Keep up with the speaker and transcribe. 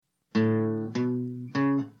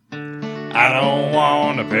I don't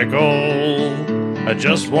want a pickle. I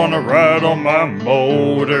just want to ride on my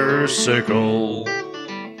motorcycle.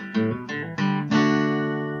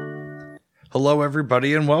 Hello,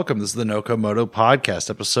 everybody, and welcome. This is the Nokomoto Podcast,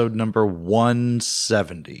 episode number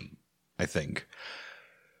 170, I think.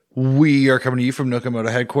 We are coming to you from Nokomoto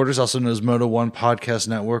headquarters, also known as Moto One Podcast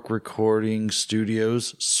Network Recording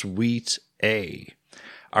Studios, Suite A.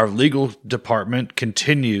 Our legal department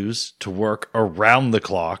continues to work around the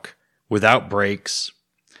clock without breaks.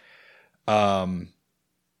 Well,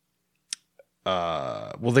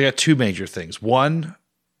 they got two major things. One,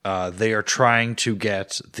 they are trying to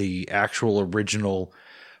get the actual original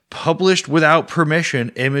published without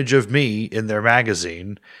permission image of me in their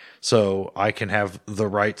magazine, so I can have the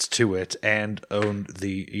rights to it and own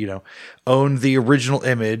the original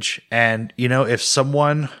image. And, if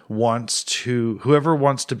someone whoever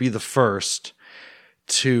wants to be the first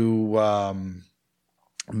to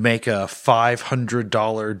make a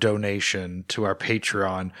 $500 donation to our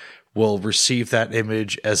Patreon will receive that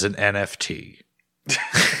image as an NFT.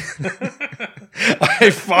 I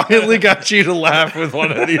finally got you to laugh with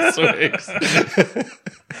one of these swigs.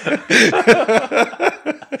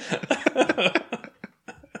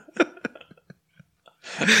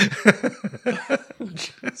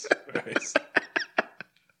 Jesus Christ.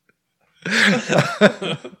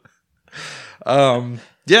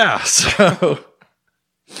 Yeah, so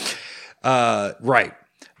right.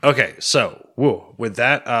 Okay, so with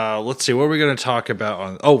that, let's see, what are we going to talk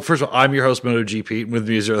about first of all, I'm your host, MotoGP, and with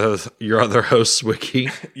me is your other host,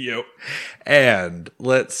 Swicky. Yep. And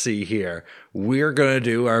let's see here. We're going to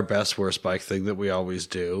do our best worst bike thing that we always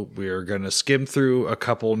do. We're going to skim through a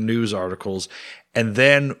couple news articles, and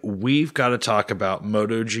then we've got to talk about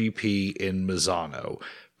MotoGP in Misano,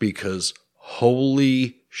 because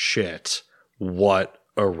holy shit, what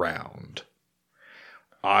a round.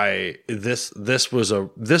 I know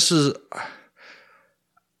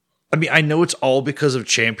it's all because of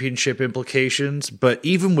championship implications, but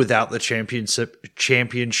even without the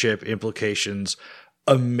championship implications,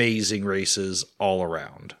 amazing races all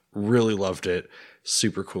around. Really loved it.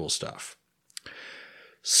 Super cool stuff.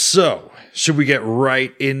 So, should we get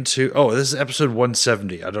right into... this is episode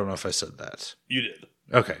 170. I don't know if I said that. You did.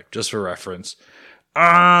 Okay, just for reference.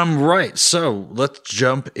 Right. So, let's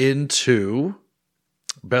jump into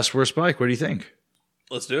best worst bike. What do you think?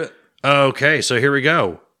 Let's do it. Okay, so here we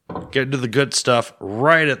go. Get into the good stuff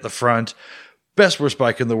right at the front. Best worst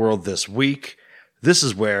bike in the world this week. This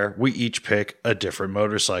is where we each pick a different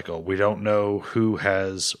motorcycle. We don't know who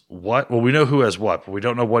has what. Well, we know who has what, but we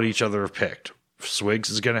don't know what each other have picked.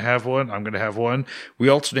 Swigs is going to have one. I'm going to have one. We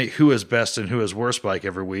alternate who has best and who has worst bike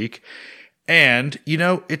every week. And,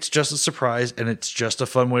 it's just a surprise, and it's just a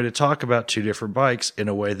fun way to talk about two different bikes in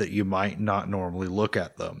a way that you might not normally look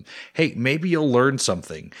at them. Hey, maybe you'll learn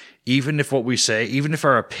something. Even if what we say, even if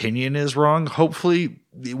our opinion is wrong, hopefully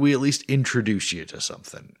we at least introduce you to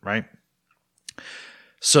something, right?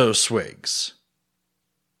 So, Swigs,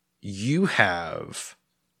 you have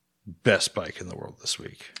best bike in the world this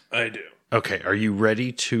week. I do. Okay, are you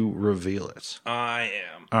ready to reveal it? I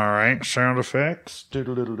am. All right, sound effects. And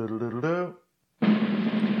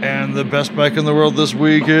the best bike in the world this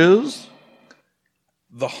week is?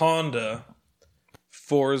 The Honda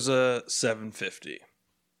Forza 750.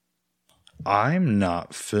 I'm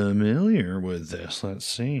not familiar with this. Let's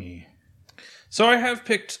see. So I have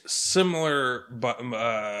picked similar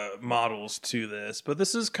models to this, but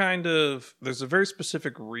this is there's a very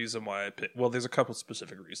specific reason why I picked... Well, there's a couple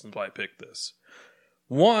specific reasons why I picked this.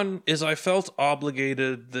 One is I felt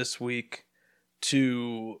obligated this week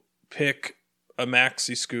to pick a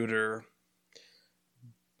maxi scooter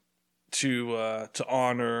to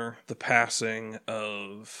honor the passing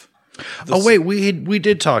of... we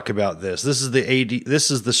did talk about this. This is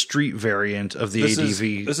the street variant of the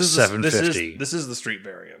ADV 750. This is the street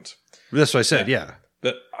variant. That's what I said. Yeah.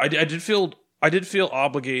 But I did feel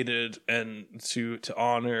obligated and to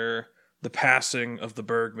honor the passing of the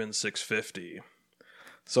Bergman 650.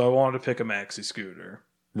 So I wanted to pick a maxi scooter.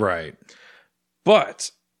 Right.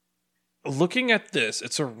 But looking at this,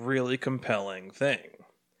 it's a really compelling thing.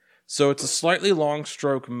 So it's a slightly long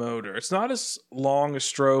stroke motor. It's not as long a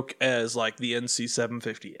stroke as like the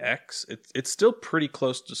NC750X. It's still pretty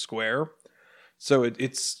close to square. So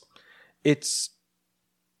it's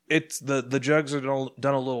the jugs are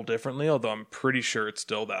done a little differently, although I'm pretty sure it's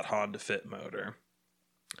still that Honda Fit motor.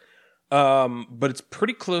 But it's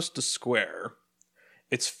pretty close to square.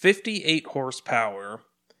 It's 58 horsepower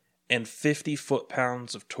and 50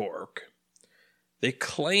 foot-pounds of torque. They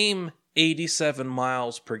claim 87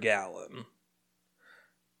 miles per gallon.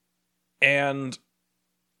 And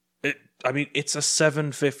It's a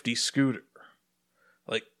 750 scooter.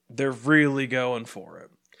 Like, they're really going for it.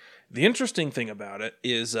 The interesting thing about it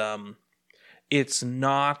is it's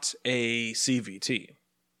not a CVT.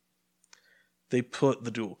 They put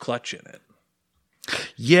the dual clutch in it.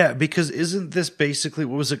 Yeah, because isn't this basically,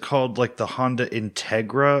 what was it called? Like the Honda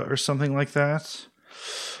Integra or something like that?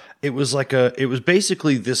 It was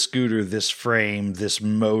basically this scooter, this frame, this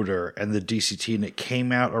motor, and the DCT, and it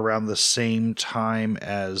came out around the same time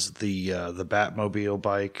as the Batmobile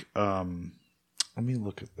bike. Let me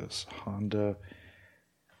look at this. Honda,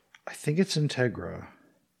 I think it's Integra.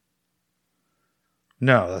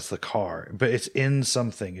 No, that's the car, but it's in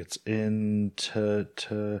something. It's in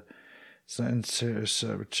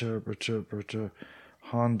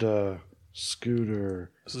Honda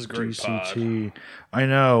scooter. This is great DCT. Pod. I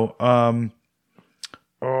know.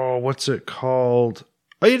 What's it called?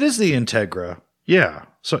 Oh, it is the Integra. Yeah.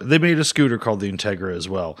 So they made a scooter called the Integra as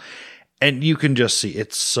well. And you can just see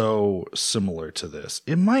it's so similar to this.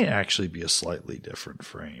 It might actually be a slightly different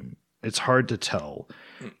frame. It's hard to tell.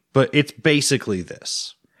 But it's basically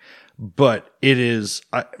this. But it is...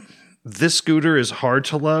 this scooter is hard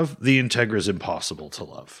to love. The Integra is impossible to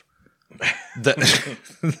love.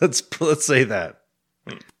 Let's say that.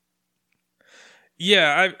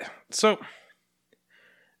 Yeah,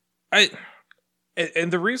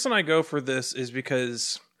 and the reason I go for this is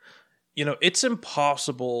because, it's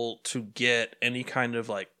impossible to get any kind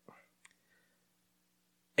of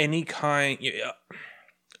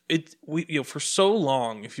for so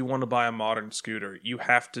long, if you want to buy a modern scooter, you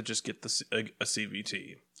have to just get a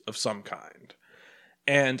CVT of some kind.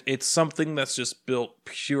 And it's something that's just built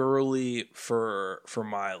purely for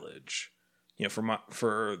mileage,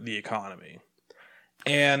 for the economy.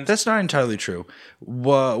 And that's not entirely true.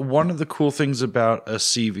 One of the cool things about a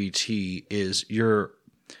CVT is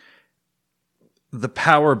the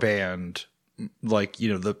power band,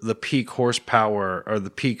 the peak horsepower or the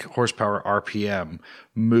peak horsepower RPM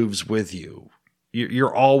moves with you.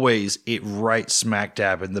 You're always right smack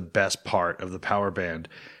dab in the best part of the power band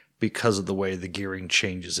because of the way the gearing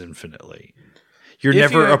changes infinitely. You're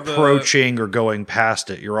never approaching or going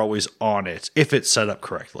past it. You're always on it if it's set up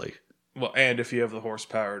correctly. Well, and if you have the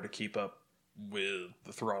horsepower to keep up with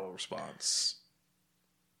the throttle response.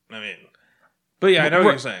 But yeah, I know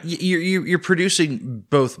what you're saying. You're producing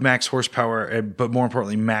both max horsepower, but more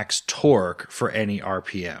importantly, max torque for any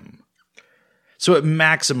RPM. So it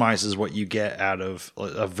maximizes what you get out of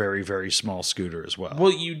a very, very small scooter as well.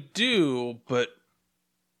 Well, you do, but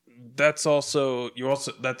that's also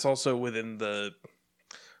within the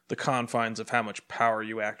confines of how much power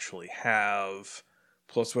you actually have,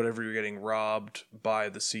 plus whatever you're getting robbed by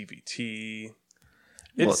the CVT.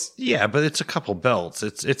 But it's a couple belts.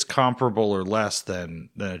 It's comparable or less than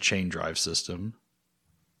a chain drive system.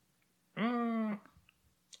 I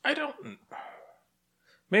don't.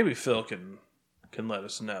 Maybe Phil can let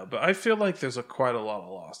us know, but I feel like there's quite a lot of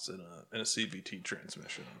loss in a CVT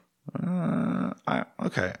transmission.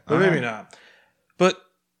 Okay, but maybe not. But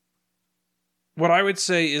what I would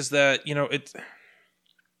say is that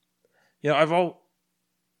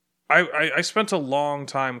I spent a long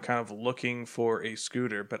time kind of looking for a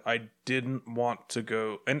scooter, but I didn't want to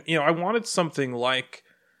go, and I wanted something like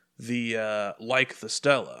the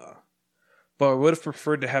Stella, but I would have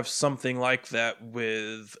preferred to have something like that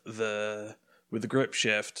with the grip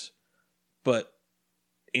shift, but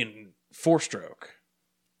in 4-stroke.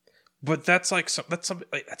 But that's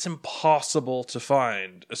impossible to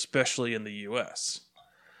find, especially in the US.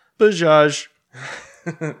 Bajaj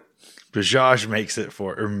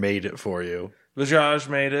made it for you. Bajaj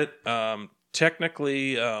made it.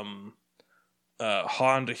 Technically,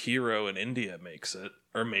 Honda Hero in India made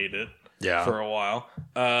it. Yeah. For a while.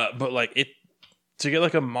 But to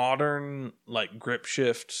get a modern grip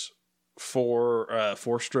shift for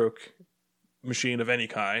 4-stroke machine of any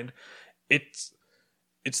kind, it's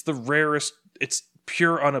the rarest. It's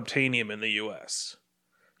pure unobtainium in the US.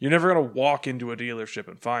 You're never going to walk into a dealership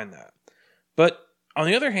and find that. But on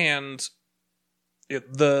the other hand,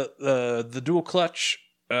 the dual clutch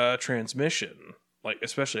transmission,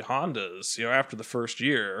 especially Honda's, after the first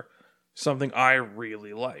year, something I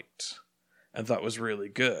really liked and thought was really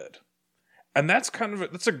good. And that's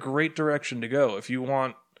a great direction to go if you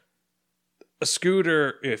want a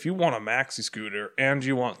scooter, if you want a maxi scooter and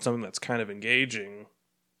you want something that's kind of engaging.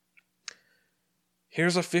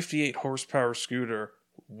 Here's a 58 horsepower scooter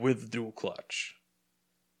with dual clutch.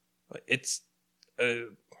 It's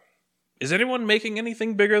is anyone making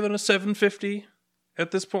anything bigger than a 750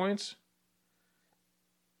 at this point?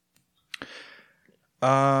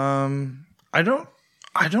 I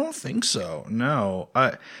I don't think so. No.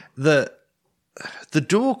 The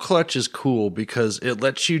dual clutch is cool because it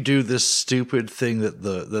lets you do this stupid thing that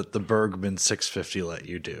the Bergman 650 let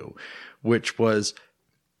you do, which was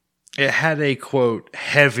it had a quote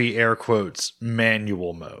heavy air quotes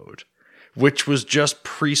manual mode, which was just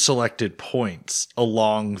pre-selected points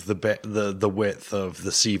along the width of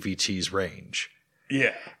the CVT's range.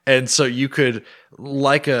 Yeah. And so you could,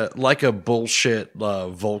 like a bullshit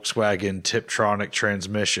Volkswagen Tiptronic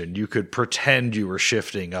transmission, you could pretend you were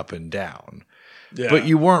shifting up and down. Yeah. But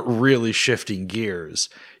you weren't really shifting gears.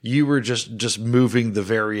 You were just moving the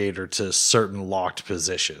variator to certain locked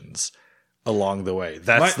positions along the way.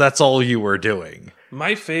 That's all you were doing.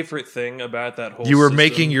 My favorite thing about that whole You were system,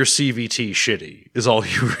 making your CVT shitty, is all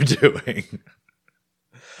you were doing.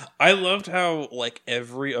 I loved how like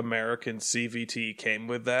every American CVT came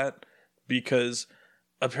with that, because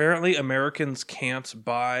apparently Americans can't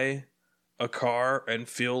buy a car and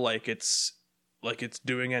feel like it's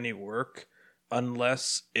doing any work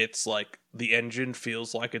unless it's like the engine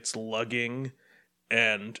feels like it's lugging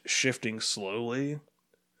and shifting slowly.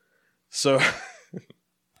 So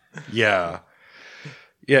yeah,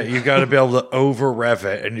 you've got to be able to over rev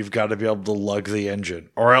it, and you've got to be able to lug the engine,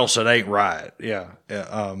 or else it ain't right. Yeah.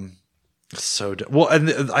 Well,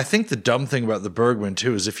 and I think the dumb thing about the Bergman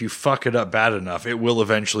too is if you fuck it up bad enough, it will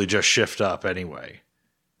eventually just shift up anyway.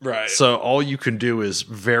 Right. So all you can do is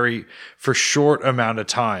for short amount of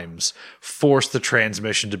times, force the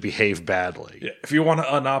transmission to behave badly. Yeah. If you want to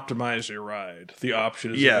unoptimize your ride, the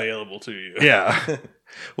option is available to you. Yeah.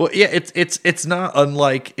 Well, yeah, it's not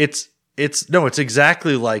unlike it's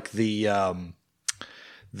exactly like the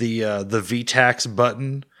VTAX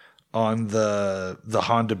button on the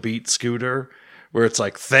Honda Beat scooter, where it's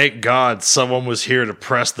like, thank God someone was here to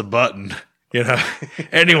press the button. You know,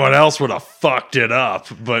 anyone else would have fucked it up,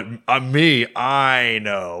 but I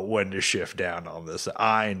know when to shift down on this.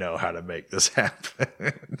 I know how to make this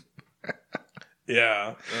happen.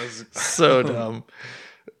 Yeah. So dumb.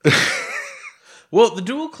 Well, the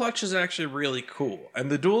dual clutch is actually really cool.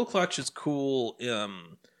 And the dual clutch is cool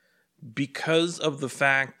because of the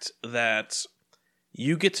fact that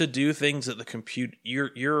you get to do things that the compute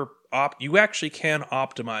you actually can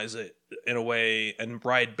optimize it in a way and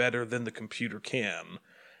ride better than the computer can,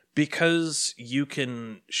 because you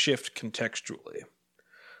can shift contextually.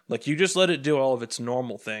 Like, you just let it do all of its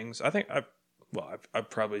normal things. I think I've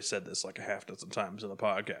probably said this like a half dozen times in the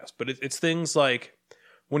podcast, but it's things like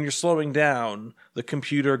when you're slowing down, the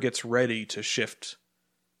computer gets ready to shift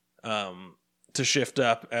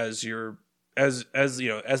up as the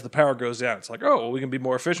power goes down. It's like, oh, well, we can be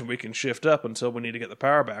more efficient. We can shift up until we need to get the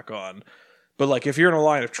power back on. But like, if you're in a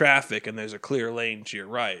line of traffic and there's a clear lane to your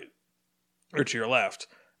right or to your left,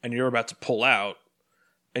 and you're about to pull out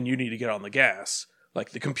and you need to get on the gas,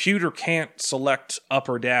 like, the computer can't select up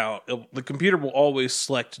or down. The computer will always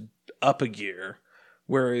select up a gear,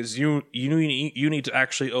 whereas you need to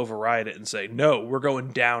actually override it and say, no, we're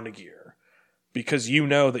going down a gear, because you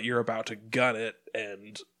know that you're about to gun it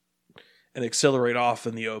and accelerate off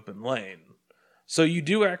in the open lane. So you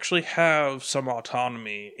do actually have some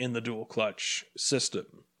autonomy in the dual clutch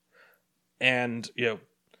system. And,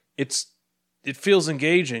 it feels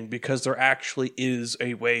engaging because there actually is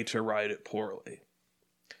a way to ride it poorly.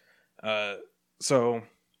 So,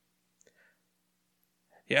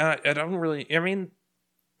 yeah,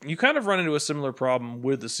 you kind of run into a similar problem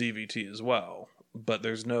with the CVT as well, but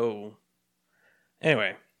there's no...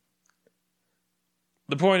 Anyway,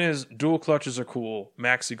 the point is, dual clutches are cool,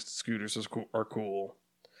 maxi scooters are cool,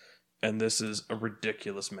 and this is a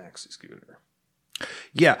ridiculous maxi scooter.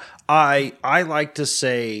 Yeah, I like to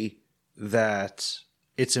say that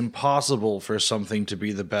it's impossible for something to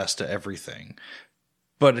be the best at everything,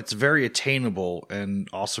 but it's very attainable and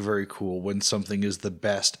also very cool when something is the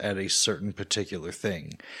best at a certain particular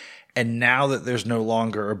thing. And now that there's no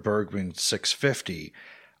longer a Bergman 650,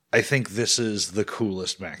 I think this is the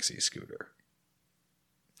coolest maxi scooter.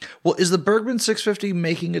 Well, is the Bergman 650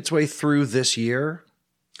 making its way through this year,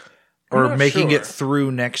 or making it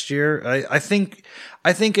through next year? I think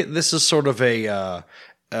this is sort of a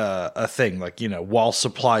thing. Like, while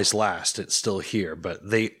supplies last, it's still here, but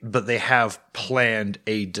they have planned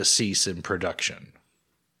a decease in production,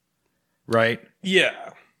 right?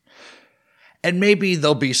 Yeah, and maybe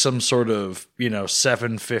there'll be some sort of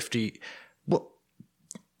 750.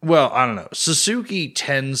 Well, I don't know. Suzuki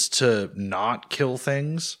tends to not kill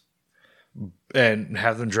things and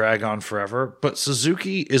have them drag on forever. But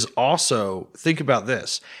Suzuki is also, think about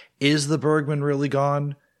this. Is the Bergman really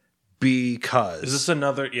gone? Because... Is this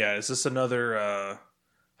another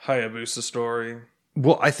Hayabusa story?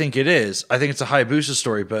 Well, I think it is. I think it's a Hayabusa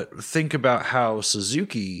story, but think about how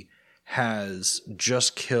Suzuki has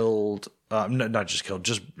just killed, not just killed,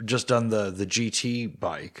 just done the GT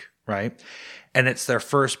bike, right? And it's their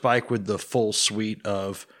first bike with the full suite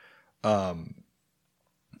of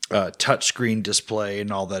touchscreen display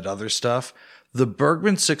and all that other stuff. The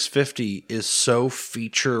Bergman 650 is so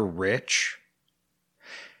feature rich,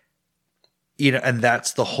 and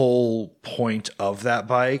that's the whole point of that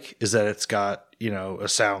bike, is that it's got, a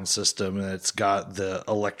sound system, and it's got the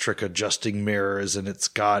electric adjusting mirrors, and it's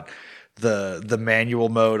got the manual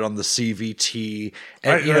mode on the CVT.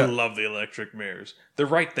 And, I love the electric mirrors. They're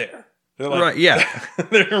right there. They're like, right, yeah.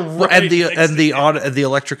 They're right the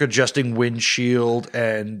electric adjusting windshield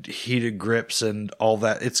and heated grips and all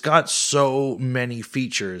that. It's got so many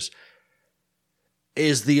features.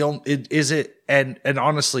 And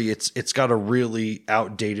honestly, it's got a really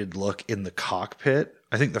outdated look in the cockpit.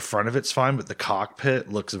 I think the front of it's fine, but the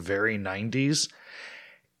cockpit looks very 90s.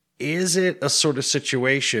 Is it a sort of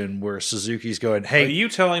situation where Suzuki's going, hey... Are you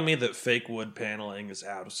telling me that fake wood paneling is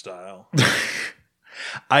out of style?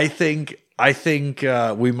 I think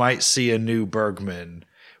we might see a new Bergman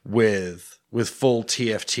with full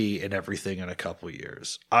TFT and everything in a couple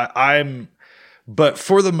years. But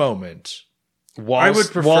for the moment...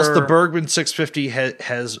 Whilst the Bergman 650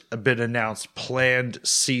 has been announced planned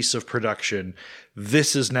cease of production,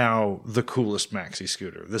 this is now the coolest maxi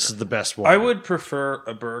scooter. This is the best one. I would prefer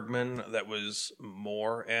a Bergman that was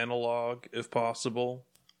more analog, if possible.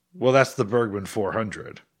 Well, that's the Bergman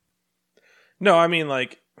 400. No, I mean, I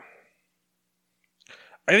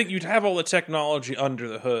think you'd have all the technology under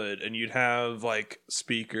the hood, and you'd have,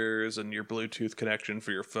 speakers and your Bluetooth connection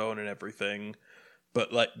for your phone and everything.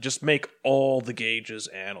 But just make all the gauges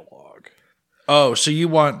analog. Oh, so you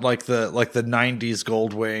want the 90s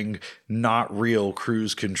Goldwing, not real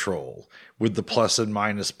cruise control with the plus and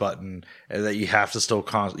minus button, and that you have to still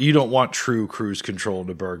you don't want true cruise control in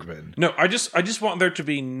a Bergman. No, I just want there to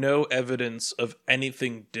be no evidence of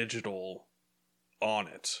anything digital on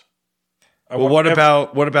it. What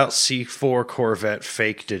about C4 Corvette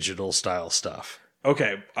fake digital style stuff?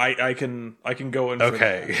 Okay, I can go in for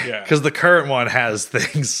that. Yeah. Because the current one has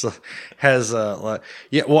things, well,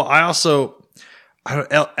 I also,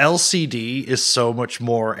 LCD is so much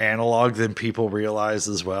more analog than people realize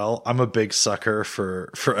as well. I'm a big sucker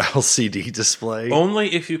for LCD display.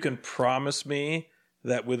 Only if you can promise me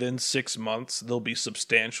that within 6 months there'll be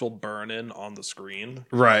substantial burn-in on the screen.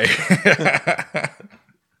 Right.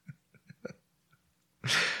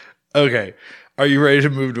 Okay. Are you ready to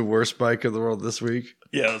move to worst bike in the world this week?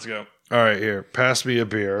 Yeah, let's go. All right, here. Pass me a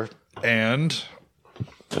beer. And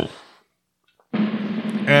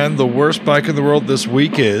the worst bike in the world this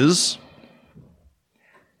week is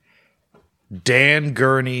Dan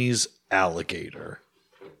Gurney's Alligator.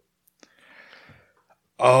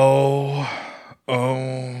 Oh,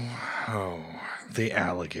 the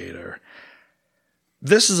Alligator.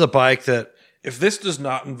 This is a bike that... If this does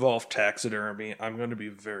not involve taxidermy, I'm going to be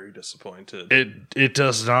very disappointed. It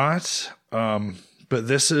does not. But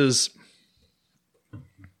this is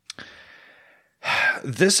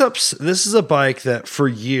a bike that for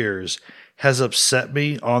years has upset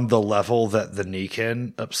me on the level that the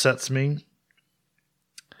Niken upsets me.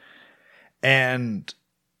 And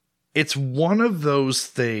it's one of those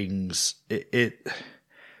things.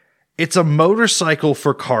 It's a motorcycle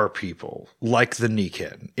for car people, like the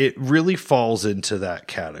Niken. It really falls into that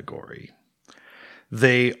category.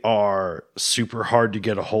 They are super hard to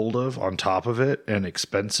get a hold of on top of it, and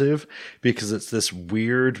expensive, because it's this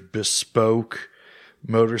weird bespoke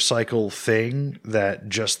motorcycle thing that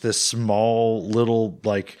just this small little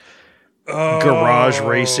garage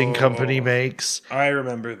racing company makes. I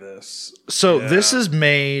remember this. So this is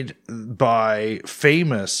made by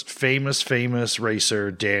famous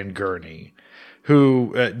racer Dan Gurney,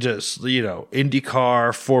 who just,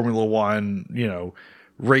 IndyCar, Formula One,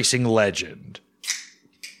 racing legend.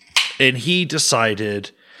 And he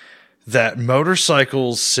decided that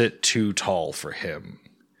motorcycles sit too tall for him.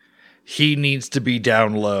 He needs to be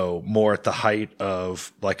down low, more at the height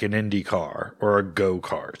of an IndyCar or a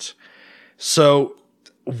go-kart. So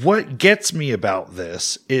what gets me about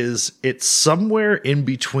this is it's somewhere in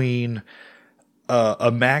between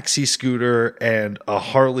a maxi scooter and a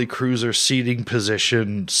Harley Cruiser seating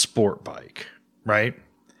position sport bike, right?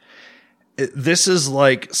 This is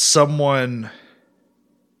like someone...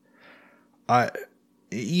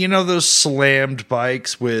 those slammed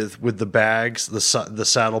bikes with the bags, the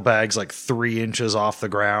saddle bags 3 inches off the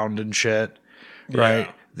ground and shit, right?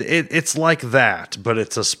 Yeah. It's like that, but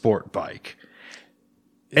it's a sport bike.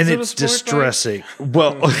 And it a it's sport distressing.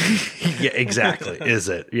 Well, yeah, exactly. Is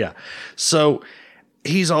it? Yeah. So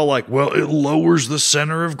he's all like, well, it lowers the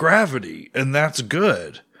center of gravity, and that's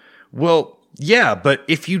good. Well, yeah, but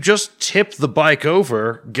if you just tip the bike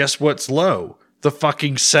over, guess what's low? The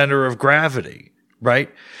fucking center of gravity, right?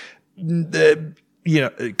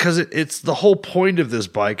 Because it's the whole point of this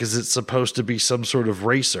bike is it's supposed to be some sort of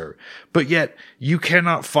racer, but yet you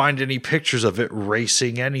cannot find any pictures of it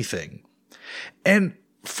racing anything. And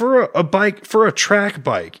for a track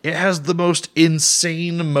bike, it has the most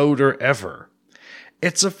insane motor ever.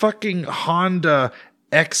 It's a fucking Honda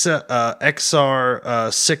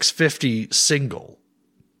XR 650 single,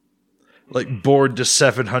 like bored to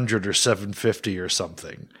 700 or 750 or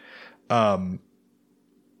something.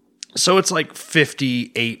 So it's like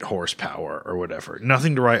 58 horsepower or whatever.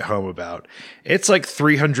 Nothing to write home about. It's like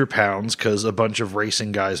 300 pounds because a bunch of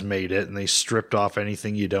racing guys made it and they stripped off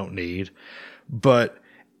anything you don't need. But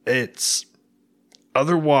it's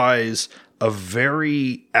otherwise a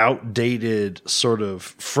very outdated sort of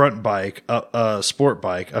front bike, sport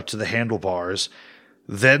bike up to the handlebars,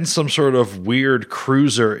 then some sort of weird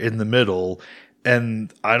cruiser in the middle,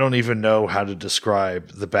 and I don't even know how to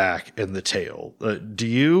describe the back and the tail. Do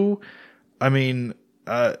you? I mean...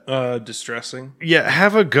 distressing? Yeah,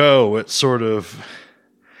 have a go at sort of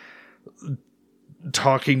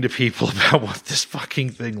talking to people about what this fucking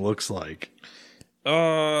thing looks like.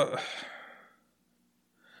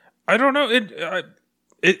 I don't know.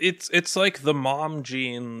 It's like the mom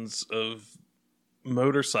jeans of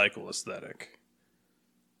motorcycle aesthetic.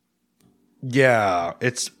 Yeah,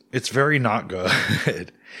 it's very not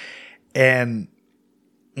good. And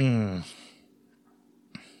and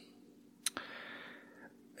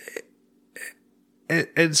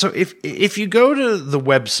so if you go to the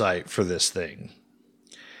website for this thing,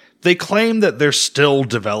 they claim that they're still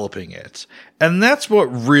developing it. And that's what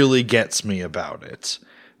really gets me about it.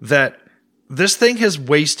 That this thing has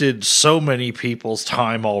wasted so many people's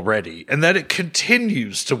time already, and that it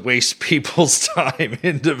continues to waste people's time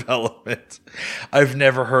in development. I've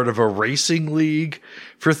never heard of a racing league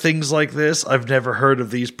for things like this. I've never heard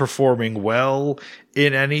of these performing well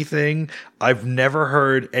in anything. I've never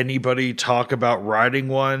heard anybody talk about riding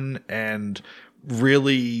one and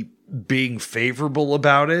really being favorable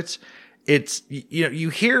about it. It's,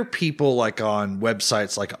 you hear people like on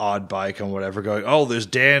websites like Odd Bike and whatever going, oh, there's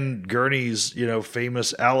Dan Gurney's,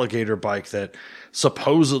 famous alligator bike that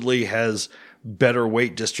supposedly has better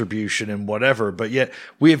weight distribution and whatever. But yet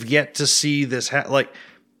we have yet to see this.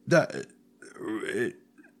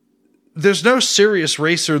 There's no serious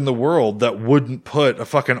racer in the world that wouldn't put a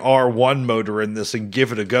fucking R1 motor in this and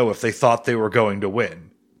give it a go if they thought they were going to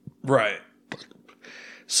win. Right.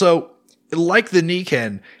 So like the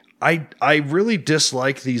Niken, I really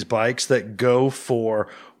dislike these bikes that go for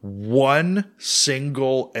one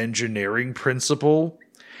single engineering principle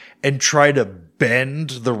and try to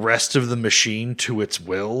bend the rest of the machine to its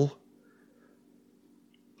will.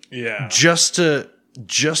 Yeah. Just to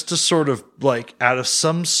sort of like out of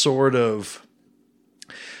some sort of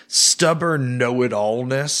stubborn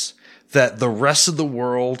know-it-allness that the rest of the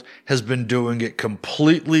world has been doing it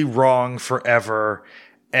completely wrong forever.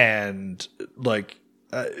 And like,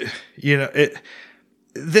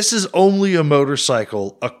 this is only a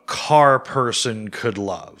motorcycle a car person could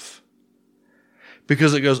love.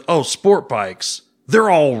 Because it goes, oh, sport bikes, they're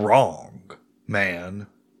all wrong, man.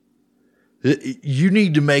 You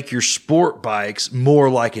need to make your sport bikes more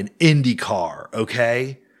like an Indy car,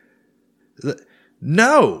 okay?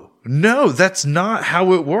 No, that's not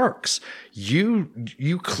how it works.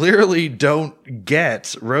 You clearly don't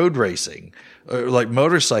get road racing. Like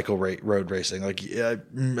motorcycle road racing. Like,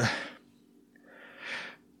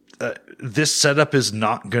 this setup is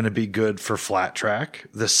not going to be good for flat track.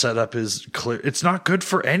 This setup is clear. It's not good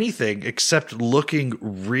for anything except looking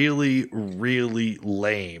really, really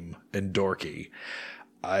lame and dorky.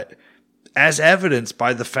 As evidenced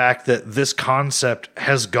by the fact that this concept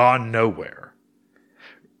has gone nowhere.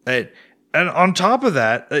 And on top of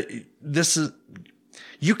that,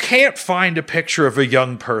 you can't find a picture of a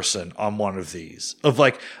young person on one of these, of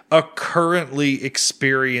like a currently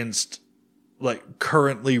experienced, like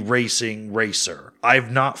currently racing racer.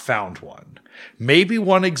 I've not found one. Maybe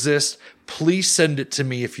one exists. Please send it to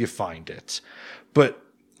me if you find it. But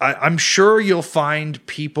I'm sure you'll find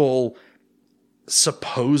people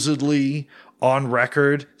supposedly on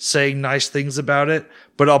record saying nice things about it,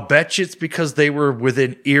 but I'll bet you it's because they were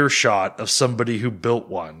within earshot of somebody who built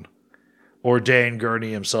one. Or Dan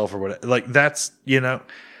Gurney himself or whatever. Like, that's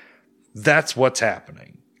what's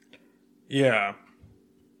happening. Yeah.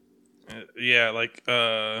 Yeah, like,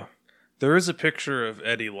 There is a picture of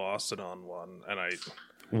Eddie Lawson on one, and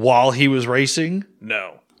While he was racing?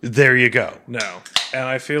 No. There you go. No. And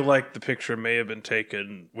I feel like the picture may have been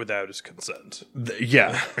taken without his consent.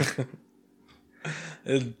 Yeah.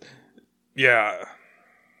 Yeah.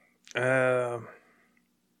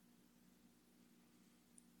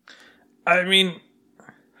 I mean,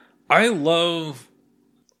 I love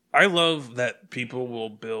that people will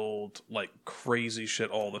build like crazy shit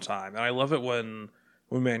all the time. And I love it when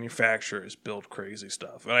manufacturers build crazy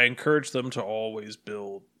stuff. And I encourage them to always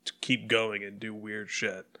to keep going and do weird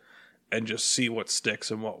shit and just see what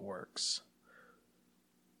sticks and what works.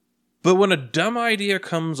 But when a dumb idea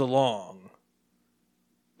comes along,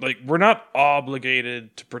 like, we're not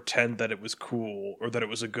obligated to pretend that it was cool or that it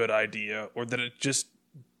was a good idea or that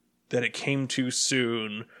it came too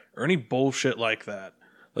soon or any bullshit like that.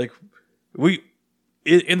 Like,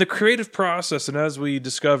 in the creative process and as we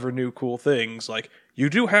discover new cool things, like, you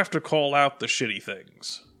do have to call out the shitty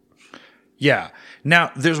things. Yeah.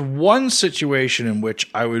 Now, there's one situation in which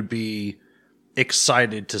I would be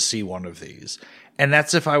excited to see one of these. And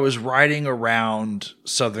that's if I was riding around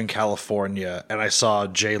Southern California and I saw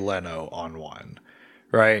Jay Leno on one,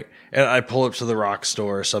 right? And I pull up to the rock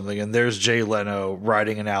store or something and there's Jay Leno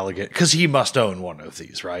riding an alligator. Because he must own one of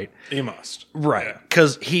these, right? He must. Right.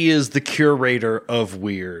 Because he is the curator of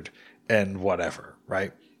weird and whatever,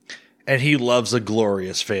 right? And he loves a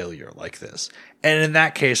glorious failure like this. And in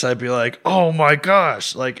that case, I'd be like, oh my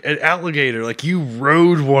gosh, like an alligator, like you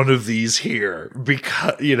rode one of these here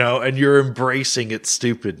because, and you're embracing its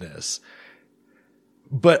stupidness.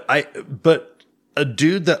 But a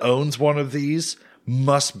dude that owns one of these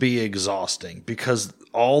must be exhausting because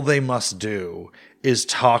all they must do is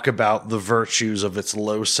talk about the virtues of its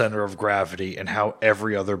low center of gravity and how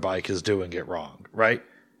every other bike is doing it wrong, right?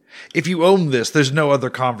 If you own this, there's no other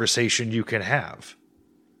conversation you can have.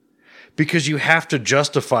 Because you have to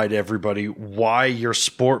justify to everybody why your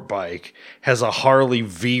sport bike has a Harley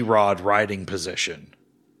V-Rod riding position.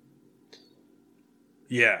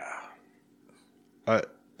 Yeah.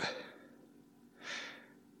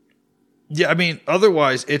 Yeah, I mean,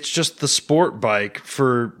 otherwise, it's just the sport bike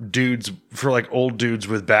for like old dudes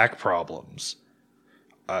with back problems.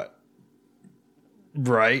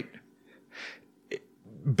 Right?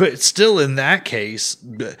 But still, in that case,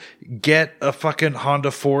 get a fucking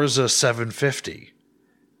Honda Forza 750.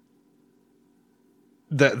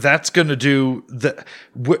 That's going to do the.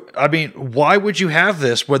 I mean, why would you have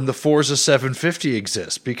this when the Forza 750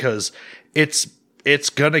 exists? Because it's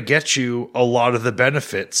going to get you a lot of the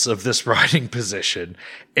benefits of this riding position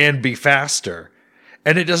and be faster,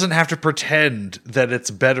 and it doesn't have to pretend that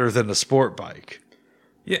it's better than a sport bike.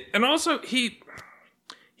 Yeah, and also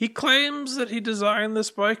He claims that he designed this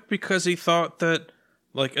bike because he thought that,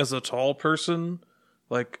 like, as a tall person,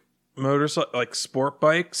 like like sport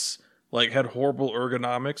bikes, like, had horrible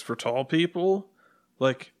ergonomics for tall people.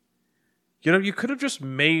 Like, you could have just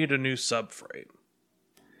made a new subframe.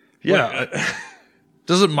 Yeah.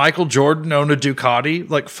 Doesn't Michael Jordan own a Ducati?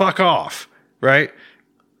 Like, fuck off, right?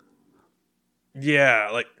 Yeah,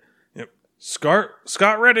 like, Scott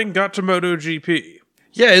Redding got to MotoGP.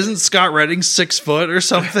 Yeah, isn't Scott Redding 6 foot or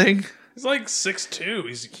something? He's like 6'2".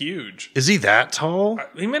 He's huge. Is he that tall?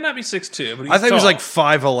 He may not be 6'2", but he's I think tall. he was like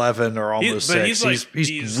 5'11" or almost 6.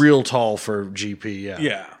 He's real tall for GP, yeah.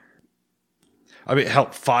 Yeah. I mean, hell,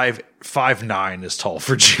 5'9" is tall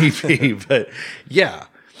for GP, but yeah.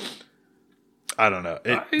 I don't know.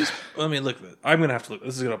 Let me look at it. I'm going to have to look.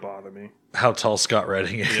 This is going to bother me. How tall Scott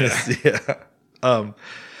Redding is. Yeah.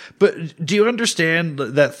 But do you understand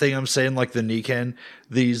that thing I'm saying, like the Niken?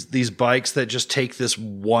 These bikes that just take this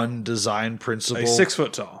one design principle. He's 6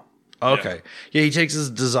 foot tall. Okay. Yeah, he takes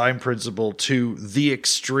his design principle to the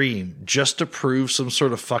extreme just to prove some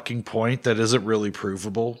sort of fucking point that isn't really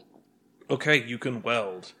provable. Okay, you can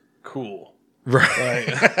weld. Cool.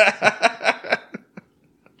 Right.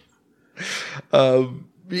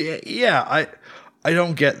 Yeah, I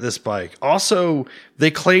don't get this bike. Also,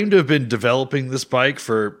 they claim to have been developing this bike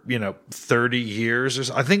for, 30 years or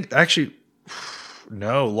so. I think actually,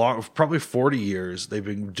 no, probably 40 years they've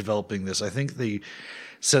been developing this. I think they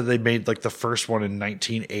said they made like the first one in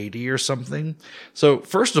 1980 or something. So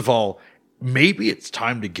first of all, maybe it's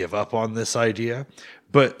time to give up on this idea.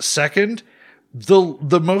 But second,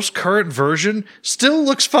 the most current version still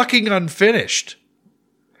looks fucking unfinished.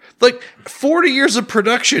 Like, 40 years of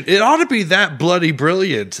production, it ought to be that bloody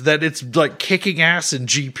brilliant that it's, like, kicking ass in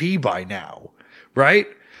GP by now, right?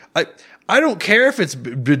 I don't care if it's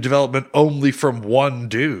been development only from one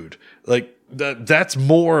dude. Like, that's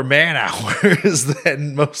more man hours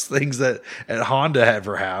than most things that at Honda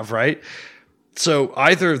ever have, right? So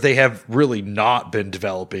either they have really not been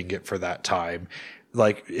developing it for that time,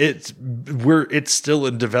 like it's still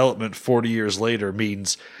in development 40 years later,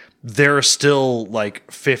 means there are still like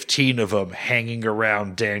 15 of them hanging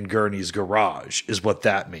around Dan Gurney's garage, is what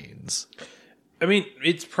that means. I mean,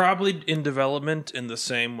 it's probably in development in the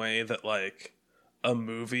same way that like a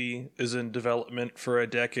movie is in development for a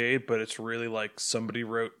decade, but it's really like somebody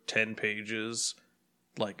wrote 10 pages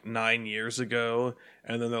like 9 years ago,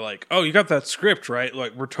 and then they're like, "Oh, you got that script, right?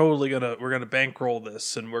 Like we're gonna bankroll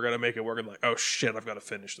this and we're gonna make it work." And like, "Oh shit, I've got to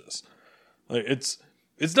finish this." Like it's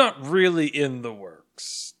not really in the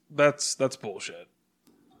works. That's bullshit.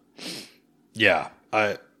 Yeah.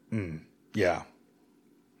 Yeah.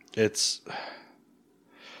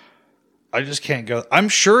 I just can't go. I'm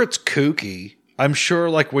sure it's kooky. I'm sure,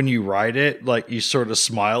 like, when you write it, like, you sort of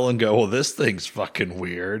smile and go, well, this thing's fucking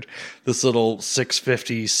weird. This little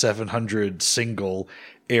 650, 700 single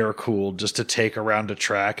air-cooled just to take around a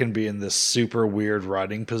track and be in this super weird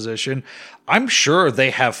riding position. I'm sure they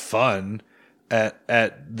have fun at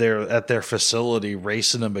their facility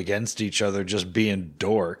racing them against each other, just being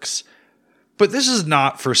dorks. But this is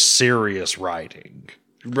not for serious riding,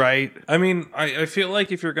 right? I mean, I feel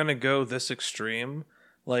like if you're going to go this extreme,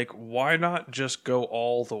 like, why not just go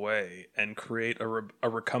all the way and create a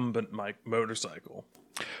recumbent motorcycle?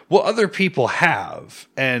 Well, other people have,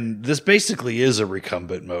 and this basically is a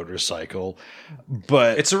recumbent motorcycle,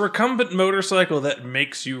 but... It's a recumbent motorcycle that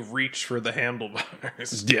makes you reach for the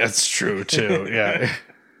handlebars. Yeah, it's true, too, yeah.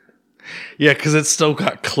 Yeah, because it's still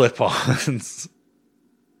got clip-ons.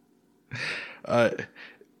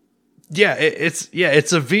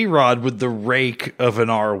 It's a V-Rod with the rake of an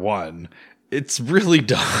R1. It's really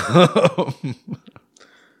dumb.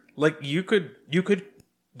 Like, you could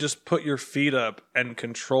just put your feet up and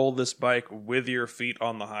control this bike with your feet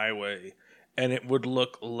on the highway, and it would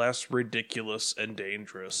look less ridiculous and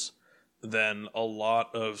dangerous than a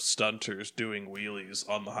lot of stunters doing wheelies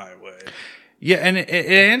on the highway. Yeah, and it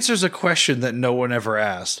answers a question that no one ever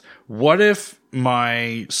asked. What if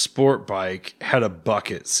my sport bike had a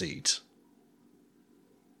bucket seat?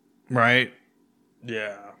 Right?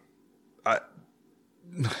 Yeah.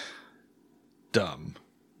 Dumb.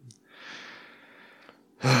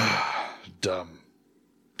 Dumb.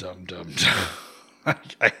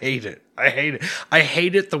 I hate it. I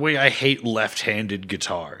hate it the way I hate left-handed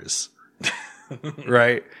guitars.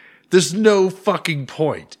 Right? There's no fucking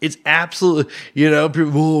point. It's absolutely,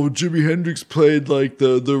 people, Jimi Hendrix played like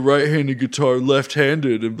the right-handed guitar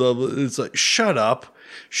left-handed and blah, blah. It's like, shut up.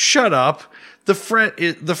 The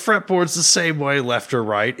fretboard's the same way, left or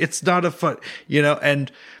right. It's not a fun,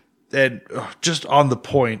 and just on the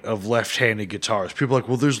point of left-handed guitars, people are like,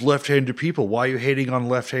 well, there's left-handed people. Why are you hating on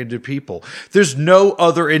left-handed people? There's no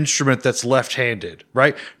other instrument that's left-handed,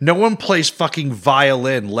 right? No one plays fucking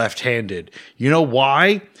violin left-handed. You know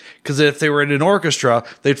why? Because if they were in an orchestra,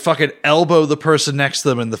 they'd fucking elbow the person next to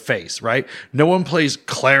them in the face, right? No one plays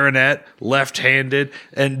clarinet left-handed,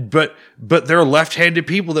 but there are left-handed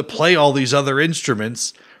people that play all these other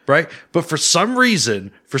instruments, right? But for some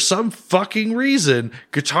fucking reason,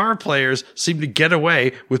 guitar players seem to get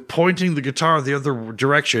away with pointing the guitar the other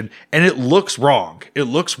direction, and it looks wrong. It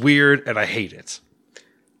looks weird, and I hate it.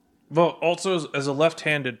 Well, also, as a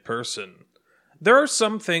left-handed person, there are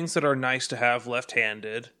some things that are nice to have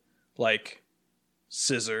left-handed, like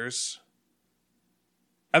scissors.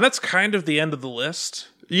 And that's kind of the end of the list.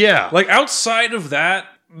 Yeah. Like, outside of that,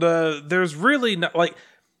 there's really not, like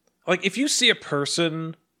if you see a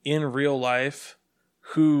person in real life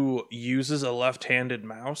who uses a left-handed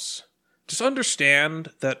mouse, just understand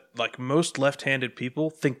that, like, most left-handed people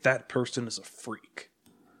think that person is a freak.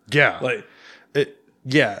 Yeah.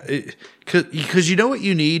 Because you know what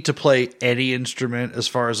you need to play any instrument, as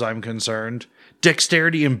far as I'm concerned?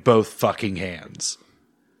 Dexterity in both fucking hands.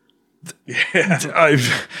 Yeah.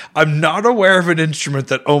 I'm not aware of an instrument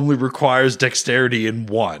that only requires dexterity in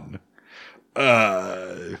one.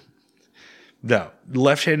 No.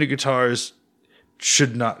 Left-handed guitars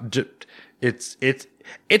should not...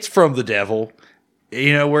 It's from the devil.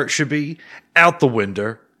 You know where it should be? Out the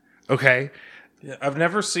window. Okay? Yeah, I've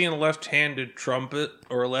never seen a left-handed trumpet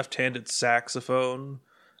or a left-handed saxophone,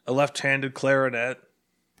 a left-handed clarinet.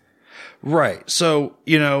 Right. So,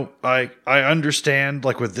 I understand,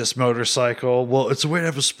 like, with this motorcycle, well, it's a way to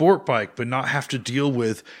have a sport bike, but not have to deal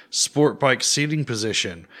with sport bike seating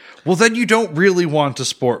position. Well, then you don't really want a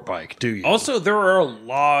sport bike, do you? Also, there are a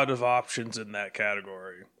lot of options in that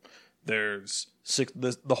category. There's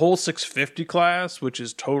the whole 650 class, which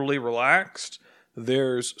is totally relaxed.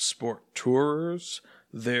 There's sport tours.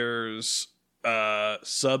 There's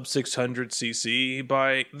sub 600cc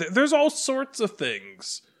bike. There's all sorts of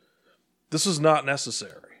things. This was not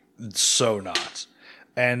necessary. So not.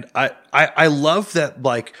 And I love that,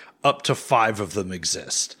 like, up to 5 of them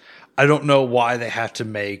exist. I don't know why they have to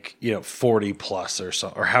make, 40 plus or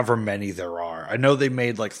so, or however many there are. I know they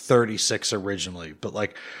made like 36 originally, but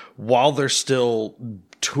like while they're still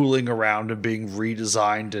tooling around and being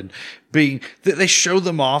redesigned and they show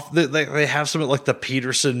them off, they have some at like the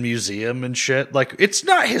Peterson Museum and shit. Like, it's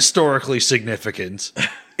not historically significant.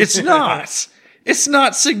 It's not. It's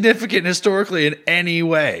not significant historically in any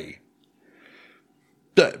way.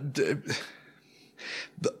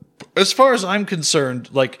 As far as I'm concerned,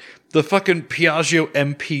 like, the fucking Piaggio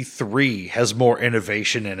MP3 has more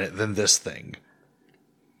innovation in it than this thing.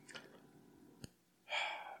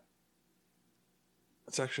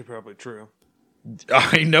 That's actually probably true.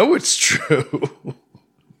 I know it's true.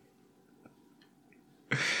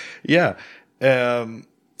 Yeah.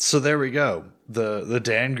 So there we go. The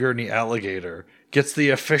Dan Gurney Alligator gets the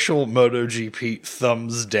official MotoGP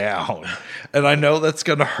thumbs down. And I know that's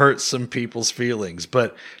going to hurt some people's feelings,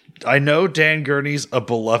 but I know Dan Gurney's a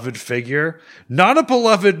beloved figure, not a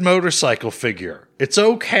beloved motorcycle figure. It's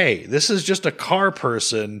okay. This is just a car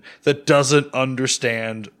person that doesn't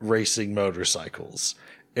understand racing motorcycles.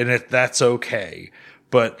 And that's okay.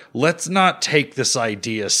 But let's not take this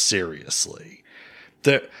idea seriously.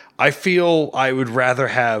 I feel I would rather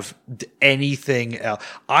have anything else.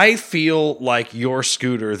 I feel like your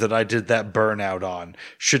scooter that I did that burnout on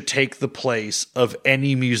should take the place of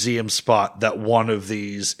any museum spot that one of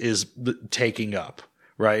these is taking up,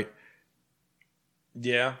 right?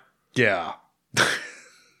 Yeah. Yeah.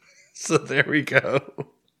 So there we go.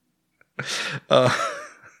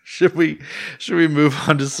 Should we move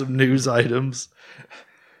on to some news items?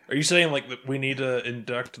 Are you saying like that we need to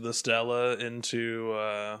induct the Stella into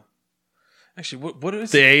actually what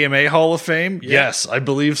is the AMA Hall of Fame? Yeah. Yes, I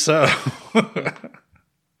believe so.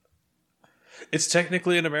 It's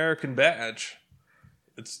technically an American badge.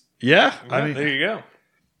 It's yeah. I mean, there you go.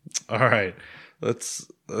 All right.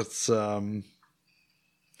 Let's let's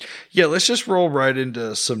just roll right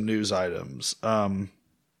into some news items. Let's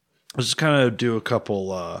just kind of do a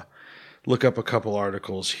couple look up a couple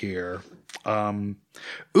articles here. You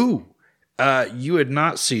had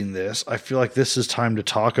not seen this. I feel like this is time to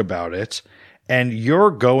talk about it. And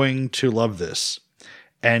you're going to love this.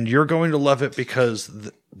 And you're going to love it because,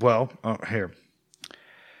 here.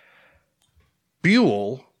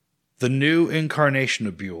 Buell, the new incarnation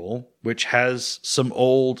of Buell, which has some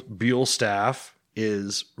old Buell staff,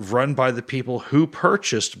 is run by the people who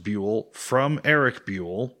purchased Buell from Eric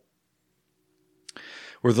Buell,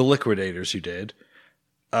 or the liquidators who did,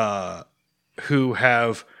 who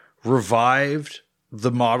have revived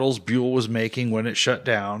the models Buell was making when it shut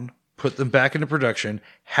down, put them back into production,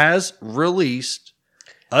 has released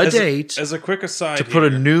a date as a quick aside to put a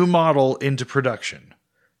new model into production.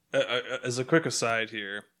 As a quick aside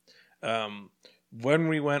here, when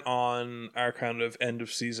we went on our kind of end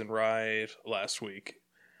of season ride last week,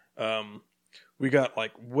 we got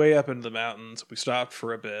like way up into the mountains. We stopped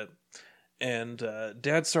for a bit, and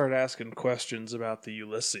Dad started asking questions about the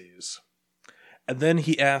Ulysses. And then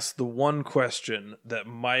he asked the one question that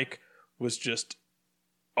Mike was just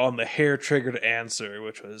on the hair trigger to answer,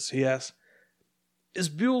 which was, he asked, is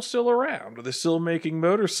Buell still around? Are they still making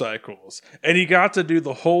motorcycles? And he got to do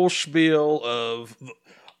the whole spiel of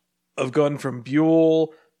going from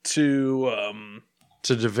Buell to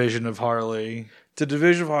Division of Harley. To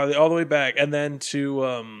Division of Harley, all the way back, and then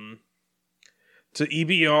to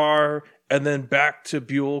EBR, and then back to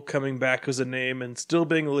Buell coming back as a name and still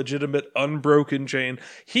being a legitimate unbroken chain.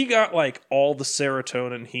 He got like all the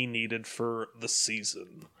serotonin he needed for the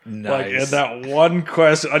season. Nice. Like in that one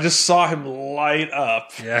question, I just saw him light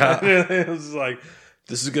up. Yeah. It was like,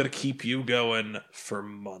 this is going to keep you going for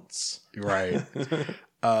months. Right.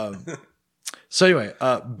 So anyway,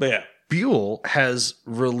 but yeah. Buell has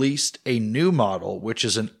released a new model, which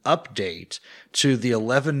is an update to the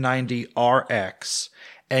 1190 RX,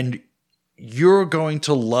 and you're going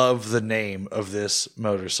to love the name of this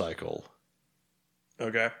motorcycle.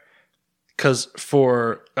 Okay. Because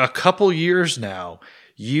for a couple years now,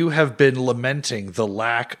 you have been lamenting the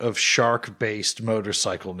lack of shark-based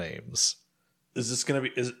motorcycle names. Is this going to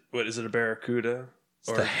be... Is it a Barracuda?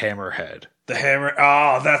 It's the Hammerhead. The Hammer...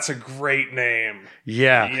 Oh, that's a great name.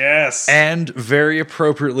 Yeah. Yes. And very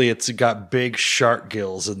appropriately, it's got big shark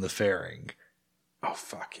gills in the fairing. Oh,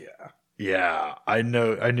 fuck yeah. Yeah, I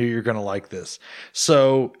knew you're gonna like this.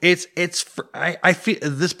 So I feel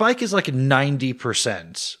this bike is like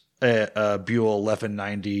 90% Buell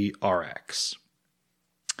 1190 RX,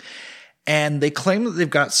 And they claim that they've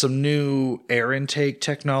got some new air intake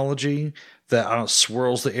technology that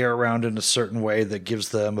swirls the air around in a certain way that gives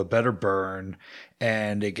them a better burn.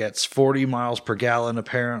 And it gets 40 miles per gallon,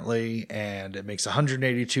 apparently. And it makes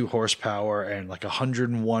 182 horsepower and like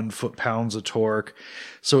 101 foot-pounds of torque.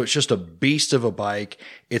 So it's just a beast of a bike.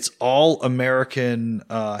 It's all American,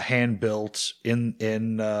 hand-built in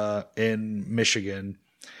Michigan.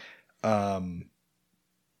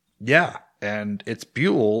 Yeah. And it's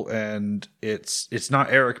Buell, and it's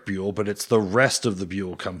not Eric Buell, but it's the rest of the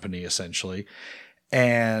Buell company, essentially.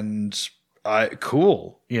 And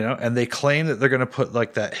cool, and they claim that they're going to put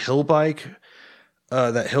like that hill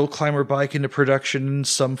climber bike into production in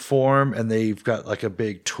some form. And they've got like a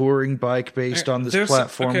big touring bike based on this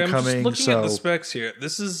platform I'm coming. Just looking at the specs here.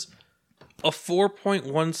 This is a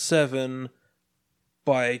 4.17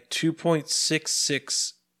 by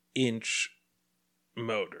 2.66 inch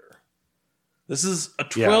motor. This is a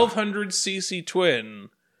 1200cc twin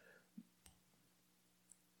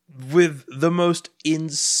with the most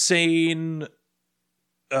insane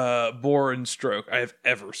bore and stroke I have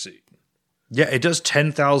ever seen. Yeah, it does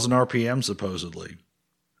 10,000 RPM supposedly.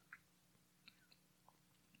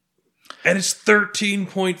 And it's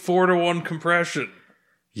 13.4 to 1 compression.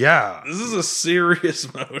 Yeah. This is a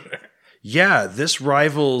serious motor. Yeah, this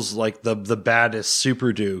rivals like the baddest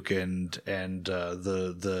Super Duke and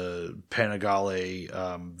the Panigale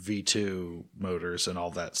V2 motors and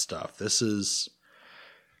all that stuff. This is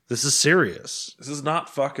serious. This is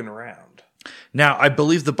not fucking around. Now, I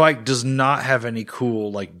believe the bike does not have any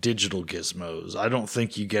cool like digital gizmos. I don't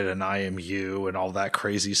think you get an IMU and all that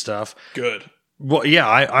crazy stuff. Good. Well, yeah,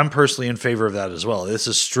 I'm personally in favor of that as well. This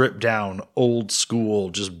is stripped down, old school,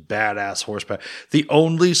 just badass horsepower. The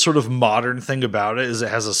only sort of modern thing about it is it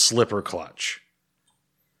has a slipper clutch,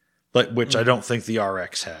 which I don't think the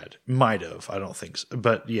RX had. Might have, I don't think so.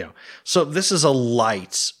 But so this is a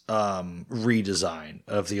light redesign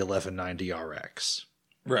of the 1190 RX,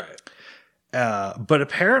 right? But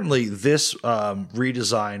apparently this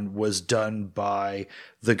redesign was done by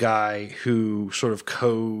the guy who sort of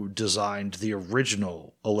co-designed the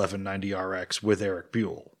original 1190 RX with Eric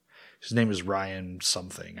Buell. His name is Ryan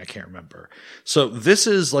something. I can't remember. So this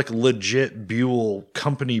is like legit Buell,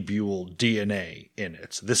 company Buell DNA in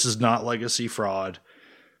it. This is not legacy fraud.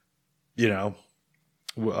 It's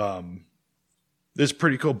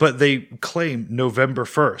pretty cool. But they claim November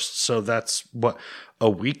 1st. So that's a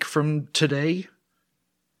week from today?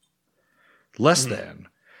 Less than.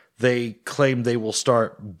 They claim they will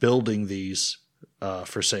start building these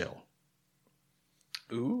for sale.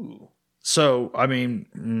 Ooh. So, I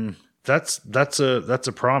mean, that's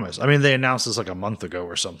a promise. I mean, they announced this like a month ago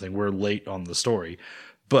or something. We're late on the story.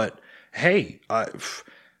 But hey, that's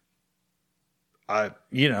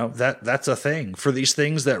a thing. For these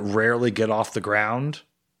things that rarely get off the ground,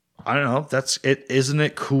 I don't know, that's it. Isn't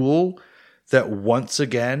it cool that once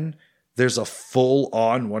again there's a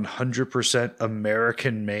full-on 100%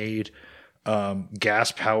 American-made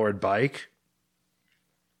gas-powered bike?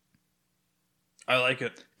 I like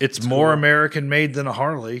it. It's more cool. American-made than a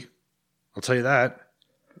Harley. I'll tell you that.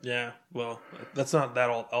 Yeah, well, that's not that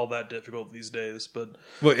all that difficult these days, but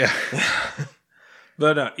well, yeah,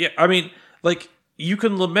 but yeah, I mean, like you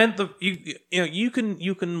can lament you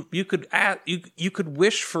could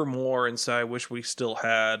wish for more and say, I wish we still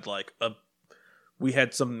had we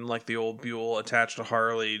had something like the old Buell attached to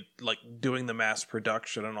Harley, like doing the mass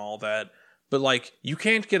production and all that. But like, you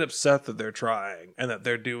can't get upset that they're trying and that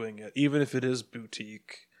they're doing it, even if it is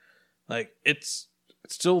boutique. Like, it's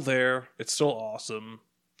still there. It's still awesome.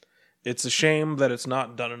 It's a shame that it's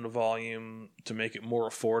not done in a volume to make it more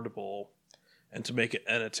affordable and to make it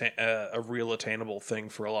a real attainable thing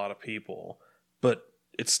for a lot of people. But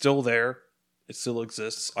it's still there. It still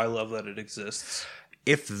exists. I love that it exists.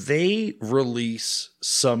 If they release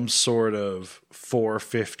some sort of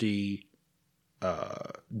 450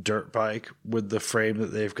 dirt bike with the frame that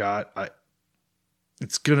they've got,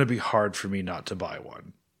 it's going to be hard for me not to buy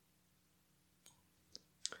one.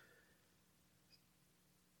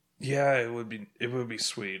 Yeah, it would be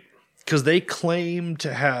sweet. Because they claim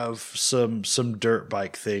to have some dirt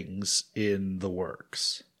bike things in the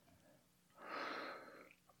works.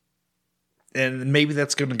 And maybe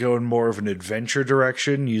that's going to go in more of an adventure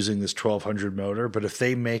direction using this 1200 motor. But if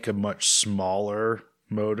they make a much smaller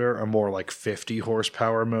motor, a more like 50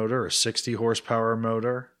 horsepower motor or 60 horsepower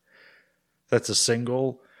motor, that's a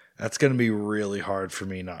single, that's going to be really hard for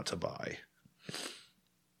me not to buy.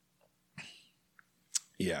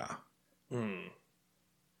 Yeah.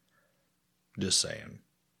 Just saying.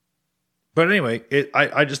 But anyway,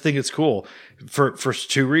 I just think it's cool for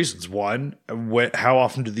two reasons. One, how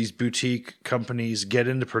often do these boutique companies get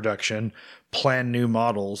into production, plan new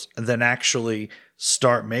models, and then actually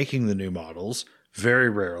start making the new models? Very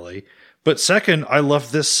rarely. But second, I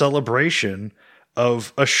love this celebration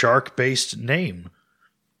of a shark-based name.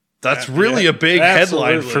 That's really a big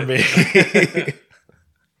headline for me.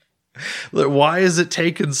 Why is it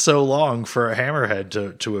taken so long for a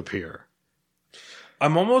hammerhead to appear?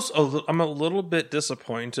 I'm a little bit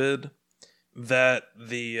disappointed that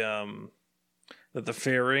the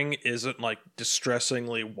fairing isn't like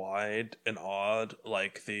distressingly wide and odd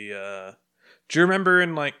like the do you remember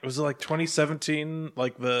in like was it like 2017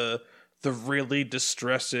 like the really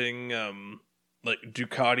distressing like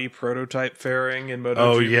Ducati prototype fairing in MotoGP?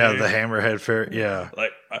 Oh yeah, the hammerhead fairing. Yeah.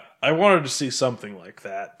 Like I wanted to see something like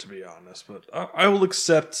that, to be honest, but I will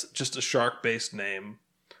accept just a shark-based name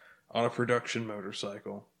on a production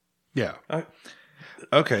motorcycle. Yeah.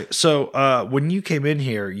 Okay. So when you came in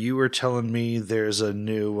here, you were telling me there's a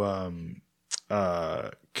new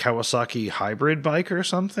Kawasaki hybrid bike or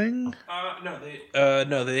something?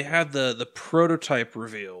 No, they had the prototype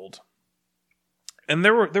revealed. And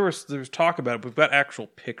there was talk about it. We've got actual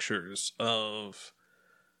pictures of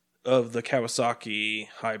the Kawasaki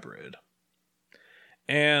hybrid.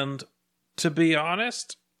 And to be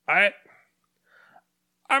honest, I'm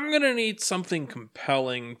going to need something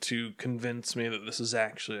compelling to convince me that this is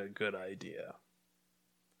actually a good idea.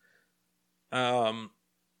 And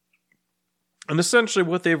essentially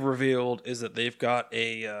what they've revealed is that they've got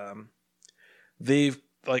the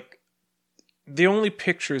only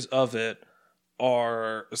pictures of it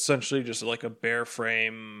are essentially just like a bare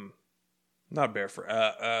frame, not bare frame,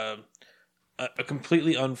 a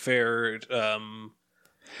completely unfaired,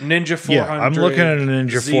 Ninja 400. Yeah, I'm looking at a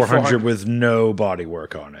Ninja Z400 400 with no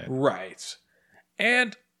bodywork on it. Right.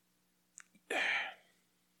 And,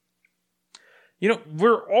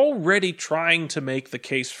 we're already trying to make the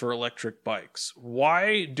case for electric bikes.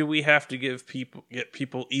 Why do we have to get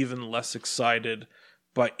people even less excited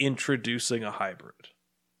by introducing a hybrid?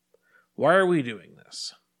 Why are we doing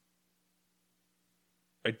this?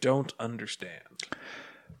 I don't understand.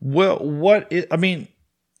 Well, the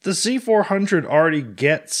Z400 already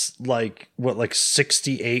gets like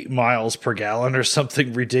 68 miles per gallon or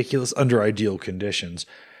something ridiculous under ideal conditions.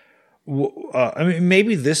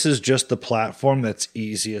 Maybe this is just the platform that's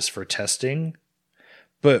easiest for testing,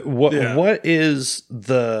 but what is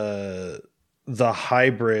the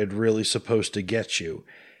hybrid really supposed to get you?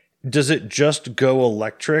 Does it just go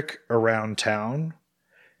electric around town?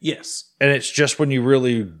 Yes. And it's just when you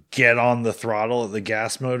really get on the throttle that the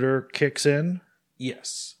gas motor kicks in?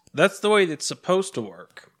 Yes. That's the way it's supposed to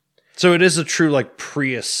work. So it is a true like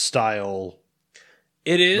Prius style.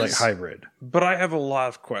 It is like hybrid. But I have a lot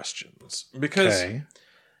of questions because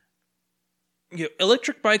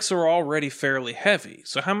electric bikes are already fairly heavy.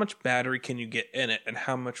 So how much battery can you get in it and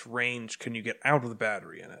how much range can you get out of the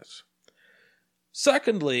battery in it?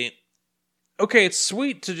 Secondly, okay, it's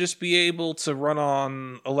sweet to just be able to run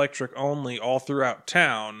on electric only all throughout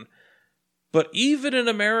town, but even in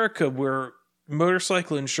America where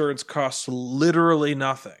motorcycle insurance costs literally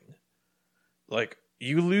nothing, like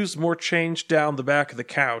you lose more change down the back of the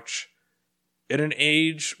couch in an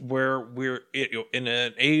age where we're in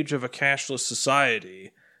an age of a cashless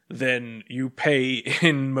society than you pay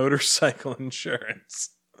in motorcycle insurance.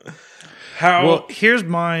 Well, here's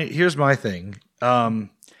my thing.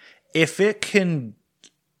 If it can,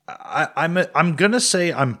 I'm gonna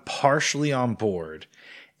say I'm partially on board.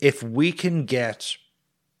 If we can get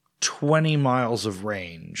 20 miles of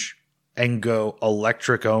range and go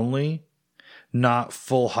electric only, not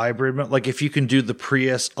full hybrid. Like if you can do the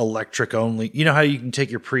Prius electric only, you know how you can take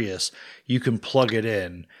your Prius, you can plug it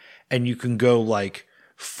in and you can go like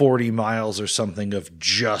 40 miles or something of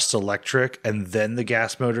just electric and then the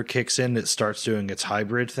gas motor kicks in, it starts doing its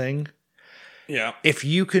hybrid thing. Yeah. If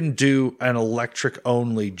you can do an electric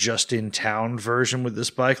only just in town version with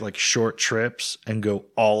this bike, like short trips and go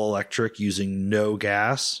all electric using no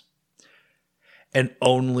gas and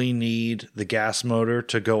only need the gas motor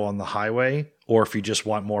to go on the highway, or if you just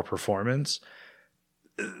want more performance,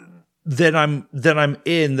 then I'm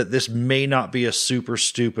in that this may not be a super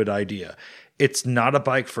stupid idea. It's not a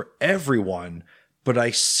bike for everyone, but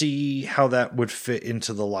I see how that would fit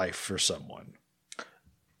into the life for someone.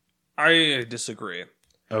 I disagree.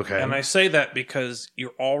 Okay. And I say that because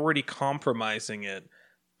you're already compromising it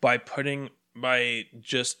by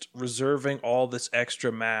just reserving all this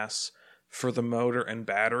extra mass for the motor and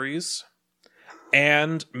batteries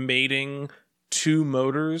and mating two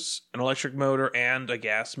motors, an electric motor and a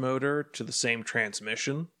gas motor, to the same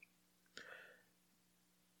transmission.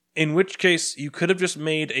 In which case, you could have just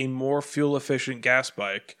made a more fuel-efficient gas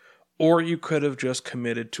bike, or you could have just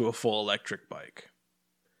committed to a full electric bike.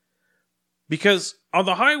 Because on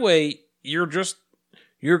the highway, you're going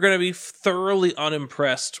to be thoroughly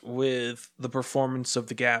unimpressed with the performance of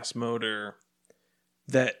the gas motor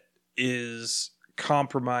that is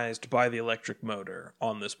compromised by the electric motor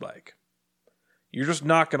on this bike. You're just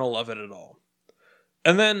not going to love it at all.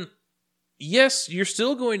 And then, yes, you're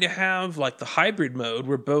still going to have like the hybrid mode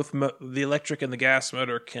where both the electric and the gas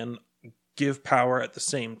motor can give power at the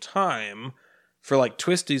same time for like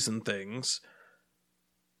twisties and things,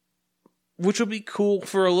 which would be cool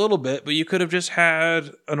for a little bit, but you could have just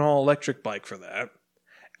had an all-electric bike for that.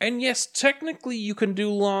 And yes, technically you can do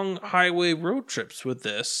long highway road trips with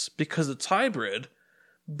this because it's hybrid,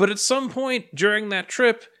 but at some point during that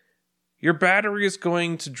trip, your battery is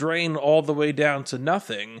going to drain all the way down to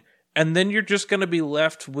nothing, and then you're just going to be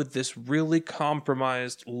left with this really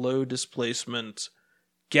compromised low displacement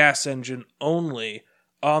gas engine only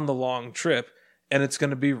on the long trip, and it's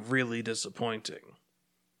going to be really disappointing.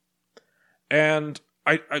 And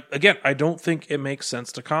I don't think it makes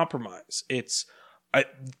sense to compromise.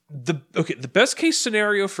 The best case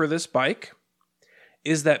scenario for this bike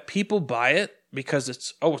is that people buy it because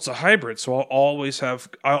it's a hybrid, so I'll always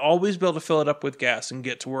be able to fill it up with gas and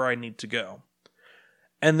get to where I need to go.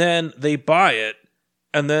 And then they buy it,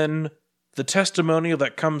 and then the testimonial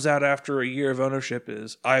that comes out after a year of ownership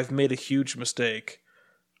is, I've made a huge mistake.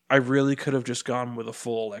 I really could have just gone with a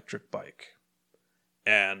full electric bike.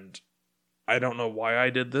 And I don't know why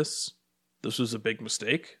I did this. This was a big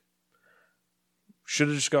mistake. Should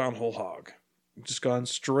have just gone whole hog. Just gone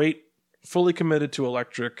straight, fully committed to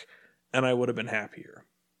electric, and I would have been happier.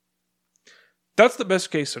 That's the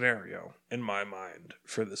best case scenario, in my mind,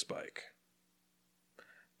 for this bike.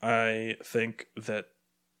 I think that...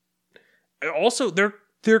 Also, they're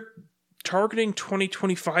targeting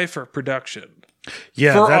 2025 for production.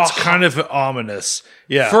 Yeah, that's kind of ominous.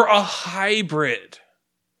 Yeah. For a hybrid.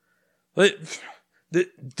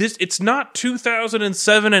 It's not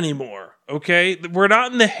 2007 anymore, okay? We're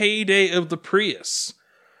not in the heyday of the Prius.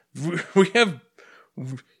 You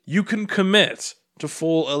can commit to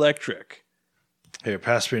full electric. Here,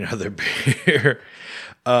 pass me another beer.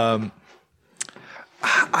 I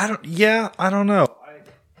don't know.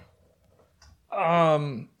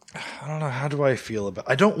 I don't know. How do I feel about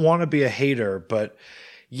it? I don't want to be a hater, but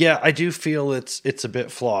yeah, I do feel it's a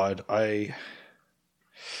bit flawed.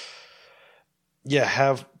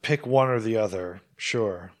 Pick one or the other.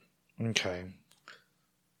 Sure. Okay.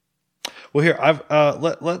 Well, here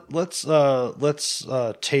let's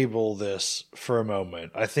table this for a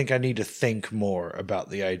moment. I think I need to think more about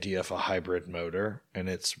the idea of a hybrid motor and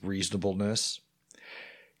its reasonableness.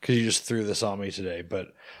 Because you just threw this on me today,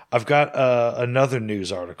 but I've got another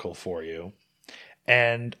news article for you,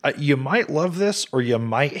 and you might love this or you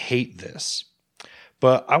might hate this.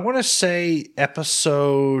 But I want to say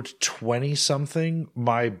episode 20-something,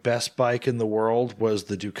 my best bike in the world was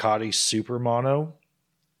the Ducati Super Mono.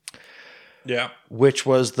 Yeah. Which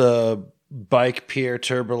was the bike Pierre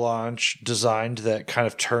Turbulence designed that kind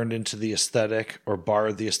of turned into the aesthetic or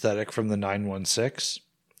borrowed the aesthetic from the 916.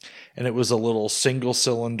 And it was a little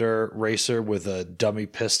single-cylinder racer with a dummy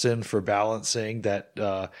piston for balancing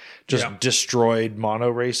that destroyed mono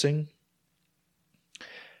racing.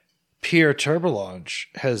 Pierre Turbulence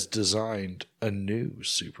has designed a new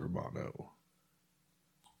Super Mono.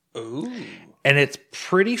 Ooh. And it's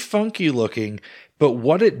pretty funky looking, but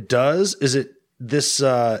what it does is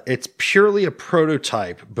it's purely a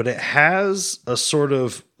prototype, but it has a sort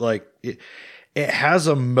of like it has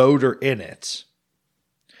a motor in it.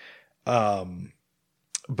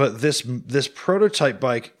 But this prototype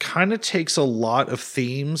bike kind of takes a lot of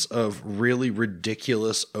themes of really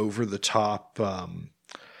ridiculous, over the top.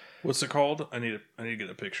 What's it called? I need to get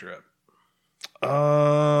a picture up.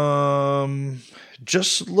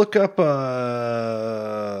 Just look up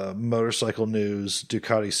motorcycle news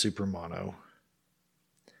Ducati Super Mono.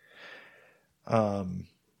 Or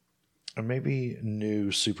maybe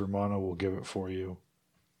new Super Mono will give it for you.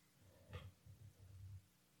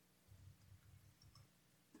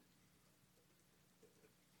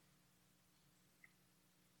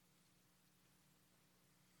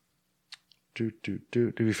 Have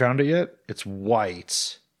you found it yet? It's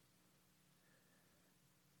white.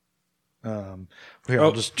 I'll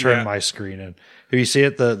just turn my screen in. Have you see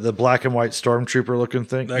it? The black and white Stormtrooper looking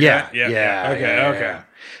thing? Yeah. Okay.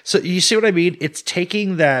 So you see what I mean? It's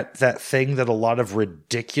taking that thing that a lot of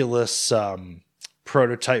ridiculous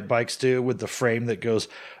prototype bikes do with the frame that goes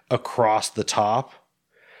across the top,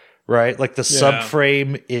 right? Like the Yeah.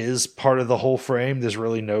 subframe is part of the whole frame. There's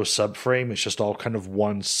really no subframe. It's just all kind of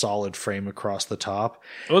one solid frame across the top.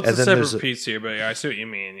 Well, it's And a then there's separate piece here, but yeah, I see what you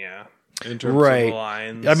mean, yeah. In terms right. of the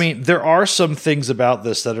lines. I mean, there are some things about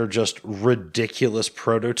this that are just ridiculous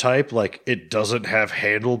prototype, like it doesn't have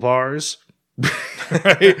handlebars.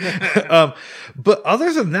 Right? But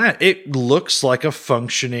other than that, it looks like a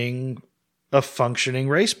functioning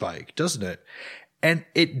race bike, doesn't it? And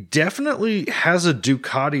it definitely has a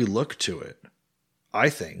Ducati look to it,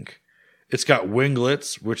 I think. It's got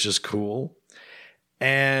winglets, which is cool.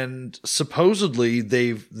 And supposedly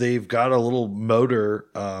they've got a little motor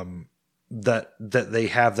that they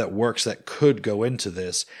have that works that could go into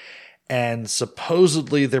this. And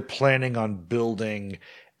supposedly they're planning on building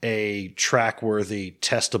a track-worthy,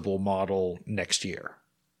 testable model next year.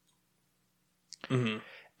 Mm-hmm.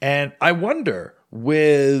 And I wonder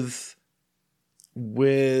with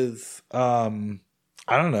I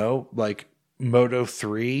don't know, like Moto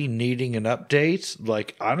 3 needing an update,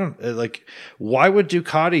 why would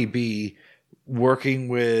Ducati be working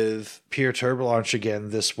with Pure Turbolaunch again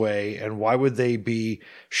this way, and why would they be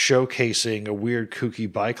showcasing a weird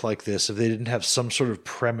kooky bike like this if they didn't have some sort of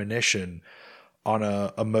premonition on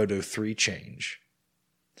a Moto 3 change?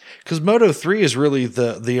 Because Moto 3 is really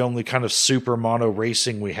the only kind of super mono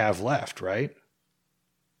racing we have left, right?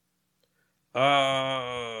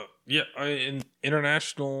 Yeah, in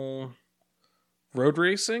international road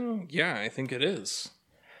racing, yeah, I think it is.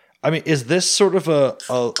 I mean, is this sort of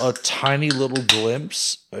a tiny little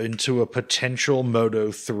glimpse into a potential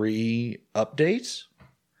Moto 3 update?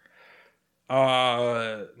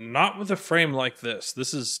 Not with a frame like this.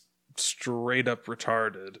 This is straight up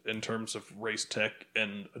retarded in terms of race tech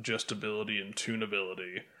and adjustability and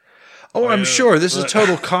tunability. Oh, I'm sure this is a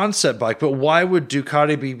total concept bike, but why would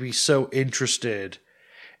Ducati be so interested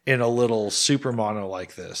in a little super mono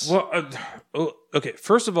like this? Well, okay.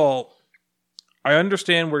 First of all, I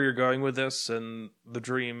understand where you're going with this and the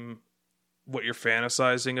dream, what you're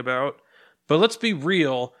fantasizing about. But let's be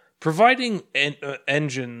real. Providing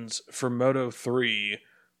engines for Moto 3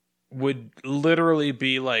 would literally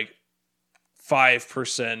be like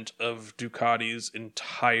 5% of Ducati's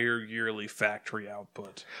entire yearly factory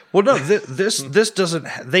output. Well, no, this doesn't.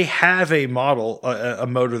 They have a model, a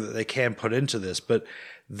motor that they can put into this, but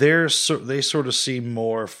they sort of seem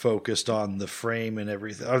more focused on the frame and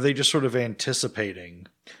everything. Are they just sort of anticipating?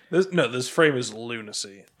 This frame is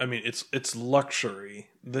lunacy. I mean, it's luxury.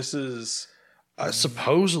 This is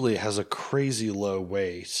supposedly has a crazy low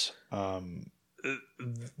weight.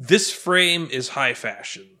 This frame is high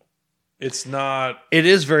fashion. It's not. It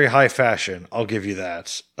is very high fashion. I'll give you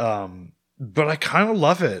that. But I kind of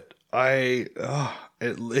love it.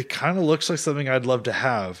 It kind of looks like something I'd love to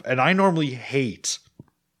have, and I normally hate,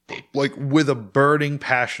 like with a burning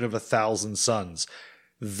passion of 1,000 suns,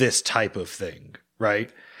 this type of thing.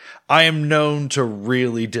 Right? I am known to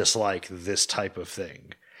really dislike this type of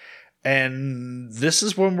thing, and this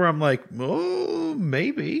is one where I'm like, oh,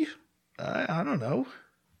 maybe. I don't know.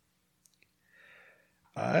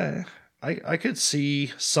 I could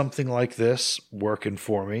see something like this working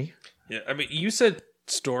for me. Yeah, I mean, you said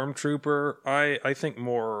Stormtrooper. I think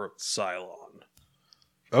more Cylon.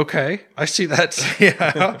 Okay, I see that.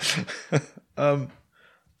 Yeah.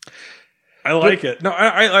 I like it. No,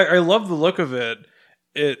 I love the look of it.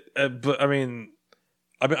 But I mean,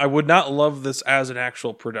 I would not love this as an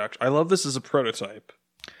actual production. I love this as a prototype.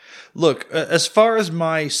 Look, as far as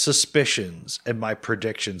my suspicions and my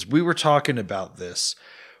predictions, we were talking about this.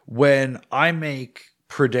 When I make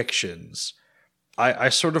predictions, I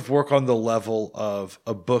sort of work on the level of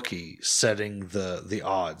a bookie setting the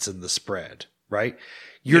odds and the spread, right?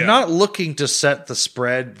 You're not looking to set the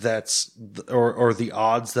spread or the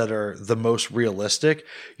odds that are the most realistic.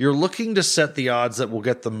 You're looking to set the odds that will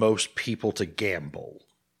get the most people to gamble,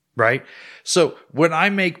 right? So when I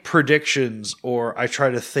make predictions or I try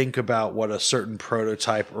to think about what a certain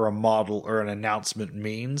prototype or a model or an announcement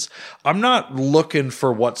means, I'm not looking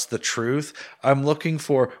for what's the truth. I'm looking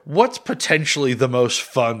for what's potentially the most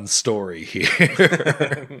fun story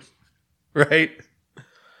here. Right?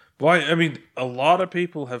 Well, I mean, a lot of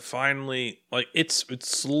people have finally, like, it's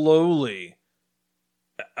slowly,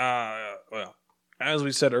 well, as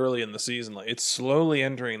we said early in the season, like, it's slowly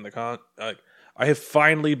entering the I have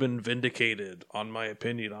finally been vindicated on my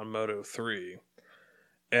opinion on Moto 3.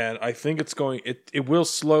 And I think it will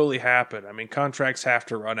slowly happen. I mean, contracts have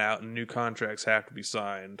to run out and new contracts have to be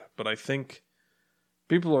signed. But I think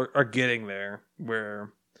people are getting there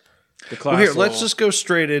where The class. Well, here, let's just go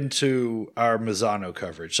straight into our Mazzano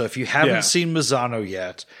coverage. So if you haven't seen Mazzano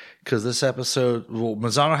yet, because this episode, well,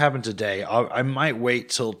 Mazzano happened today. I might wait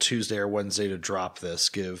till Tuesday or Wednesday to drop this,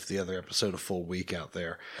 give the other episode a full week out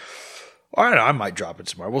there. All right, I might drop it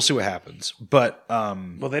tomorrow. We'll see what happens. But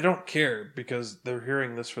well, they don't care because they're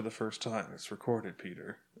hearing this for the first time. It's recorded,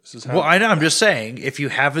 Peter. This is how. Well, I know. I'm just saying, if you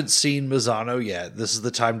haven't seen Mazzano yet, this is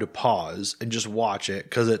the time to pause and just watch it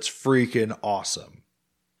because it's freaking awesome.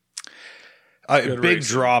 Big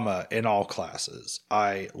racing. Drama in all classes.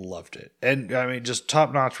 I loved it. And I mean, just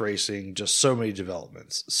top-notch racing, just so many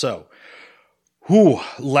developments. So,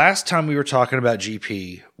 last time we were talking about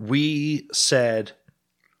GP, we said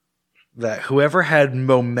that whoever had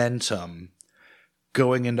momentum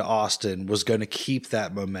going into Austin was going to keep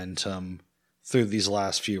that momentum through these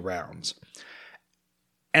last few rounds.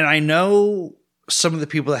 And I know some of the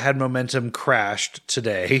people that had momentum crashed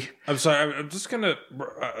today. I'm sorry. I'm just going to...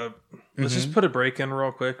 let's just put a break in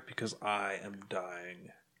real quick because I am dying.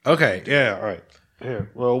 Okay. Yeah. All right.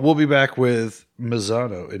 Here. Well, we'll be back with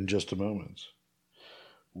Mazzano in just a moment.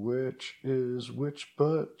 Which is which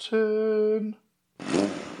button?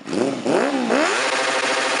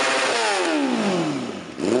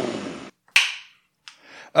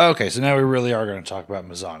 Okay, so now we really are going to talk about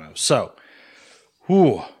Mazzano. So,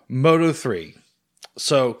 Moto 3.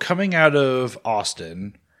 So, coming out of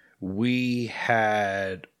Austin, we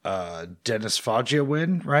had Dennis Foggia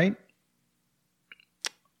win, right?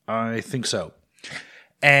 I think so.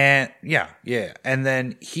 And yeah. And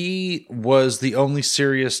then he was the only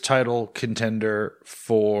serious title contender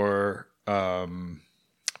for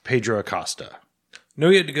Pedro Acosta. No,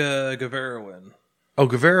 he had Guevara win. Oh,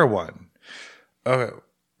 Guevara won. Okay.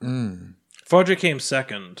 Foggia came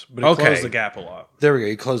second, but he closed the gap a lot. There we go.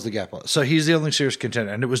 He closed the gap a lot. So he's the only serious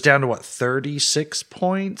contender. And it was down to, 36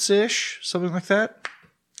 points-ish? Something like that?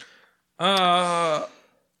 No,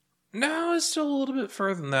 it's still a little bit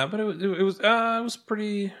further than that, but it was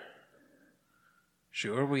pretty...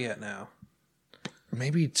 Sure, where are we at now?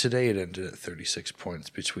 Maybe today it ended at 36 points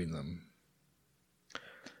between them.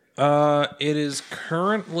 It is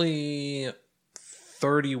currently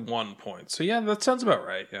 31 points. So yeah, that sounds about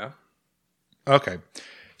right, yeah. Okay.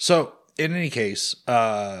 So, in any case,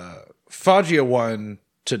 Foggia won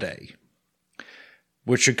today,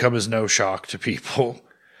 which should come as no shock to people.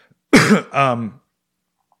 But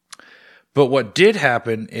what did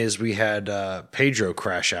happen is we had Pedro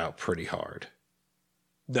crash out pretty hard.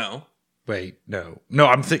 No. Wait, no. No,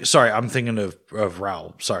 I'm thinking of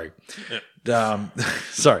Raul. Sorry. Yeah.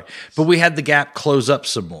 Sorry. But we had the gap close up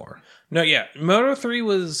some more. No, yeah. Moto 3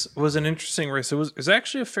 was an interesting race. It was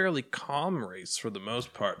actually a fairly calm race for the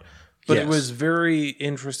most part. But It was very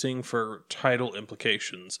interesting for title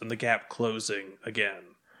implications and the gap closing again.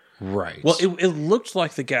 Right. Well, it looked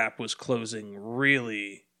like the gap was closing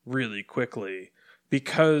really, really quickly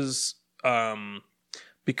because of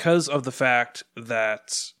the fact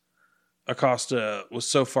that Acosta was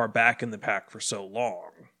so far back in the pack for so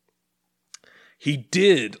long. He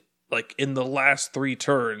did, in the last 3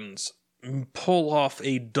 turns, pull off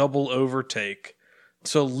a double overtake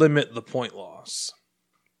to limit the point loss.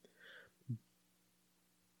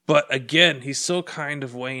 But again, he's still kind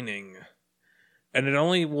of waning. And it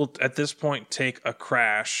only will, at this point, take a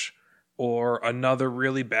crash or another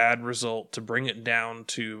really bad result to bring it down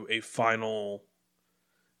to a final,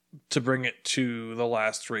 to bring it to the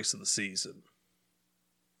last race of the season.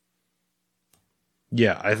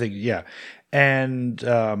 Yeah, I think, yeah. And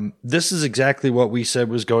this is exactly what we said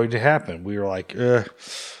was going to happen. We were like,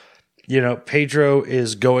 Pedro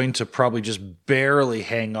is going to probably just barely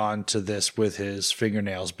hang on to this with his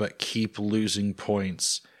fingernails, but keep losing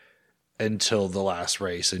points until the last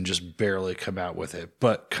race and just barely come out with it,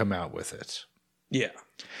 but come out with it. Yeah.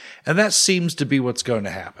 And that seems to be what's going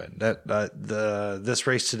to happen. This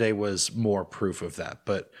race today was more proof of that.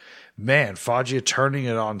 But man, Foggia turning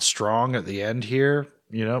it on strong at the end here,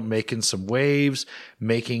 making some waves,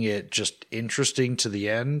 making it just interesting to the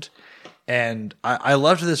end. And I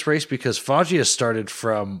loved this race because Foggia started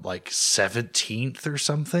from 17th or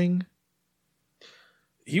something.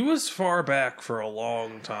 He was far back for a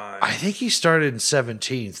long time. I think he started in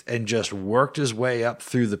 17th and just worked his way up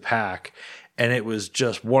through the pack. And it was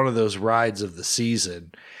just one of those rides of the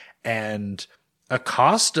season. And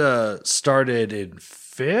Acosta started in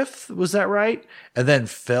 5th, was that right? And then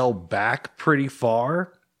fell back pretty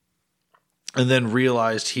far. And then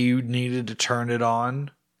realized he needed to turn it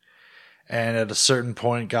on. And at a certain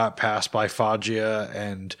point got passed by Foggia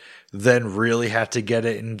and then really had to get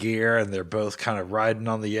it in gear. And they're both kind of riding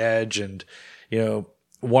on the edge. And,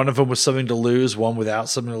 one of them with something to lose, one without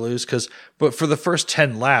something to lose. But for the first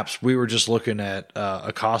 10 laps, we were just looking at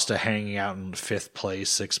Acosta hanging out in 5th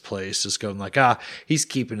place, 6th place, just going like, he's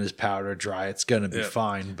keeping his powder dry. It's going to be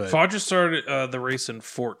fine. But Foggia started the race in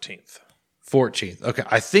 14th. 14th. Okay.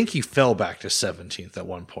 I think he fell back to 17th at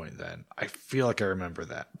one point then. I feel like I remember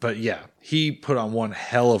that. But yeah, he put on one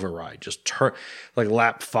hell of a ride. Just like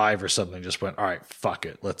lap 5 or something, just went, all right, fuck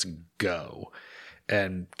it. Let's go.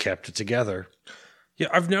 And kept it together. Yeah,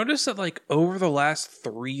 I've noticed that like over the last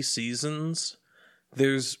 3 seasons,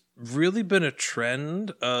 there's really been a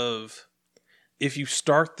trend of if you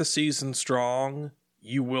start the season strong,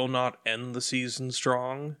 you will not end the season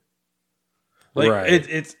strong. Like right.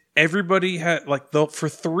 it's everybody had like for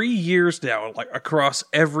 3 years now, like across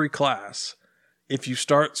every class, if you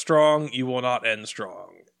start strong, you will not end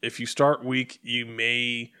strong. If you start weak, you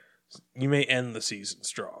may end the season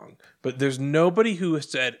strong. But there's nobody who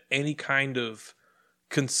has had any kind of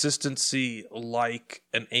consistency like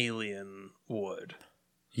an Alien would.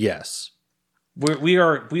 Yes. We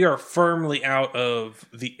are firmly out of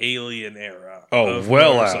the Alien era. Oh,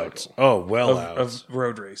 well out. Oh, well out. Of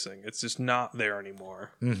road racing. It's just not there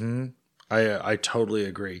anymore. Mm-hmm. I totally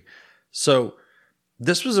agree. So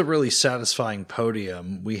this was a really satisfying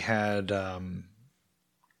podium. We had kind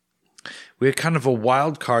of a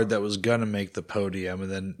wild card that was going to make the podium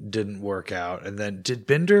and then didn't work out. And then did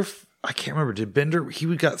Binder... I can't remember. Did Binder... He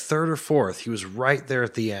got 3rd or 4th. He was right there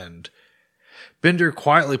at the end. Binder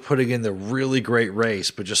quietly putting in the really great race,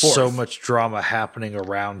 but just 4th. so much drama happening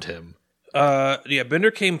around him. Yeah, Binder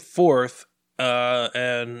came 4th,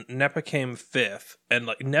 and Nepa came 5th. And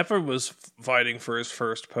like Nepa was fighting for his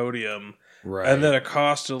first podium. Right. And then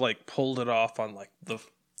Acosta like pulled it off on like the...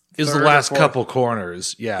 It was the last couple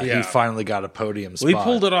corners. Yeah, he finally got a podium spot. He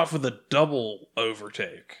pulled it off with a double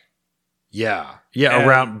overtake. Yeah,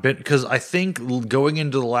 around because I think going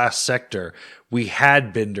into the last sector, we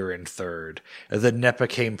had Binder in 3rd, and then Nepa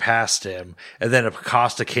came past him, and then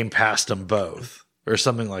Acosta came past them both, or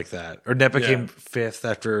something like that. Or Nepa came 5th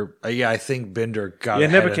after. I think Binder got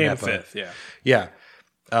ahead Nepa came of Nepa. 5th. Yeah.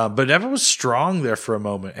 But Nepa was strong there for a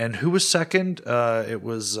moment, and who was second? It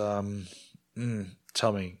was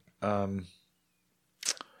tell me.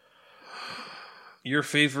 Your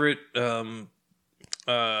favorite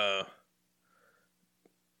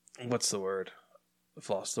what's the word? I've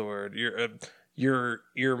lost the word.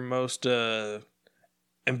 Your most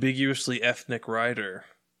ambiguously ethnic rider,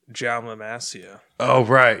 Jaume Masia. Oh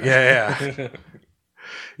right, yeah.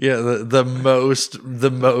 Yeah, the most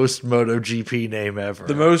MotoGP name ever.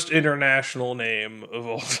 The most international name of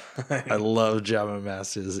all time. I love Jaume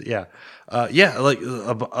Massia's. Yeah.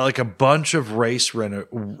 Like a bunch of race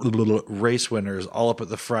winners all up at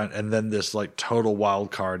the front, and then this like total wild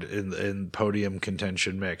card in podium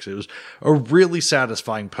contention mix. It was a really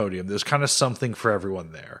satisfying podium. There's kind of something for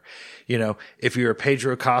everyone there. You know, if you're a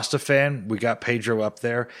Pedro Acosta fan, we got Pedro up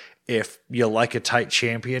there. If you like a tight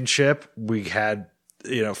championship, we had,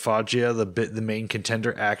 you know, Foggia, the main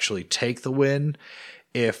contender, actually take the win.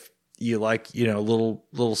 If you like, you know,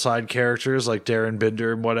 little side characters like Darren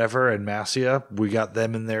Binder and whatever, and Masia, we got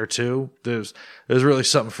them in there too. There's really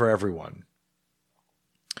something for everyone.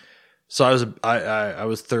 So I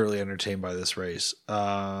was thoroughly entertained by this race.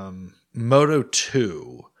 Moto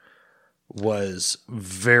 2 was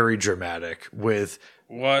very dramatic with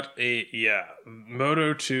Moto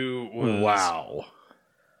 2 was wow.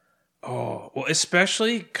 Oh, well,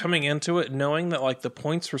 especially coming into it, knowing that like the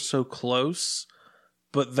points were so close,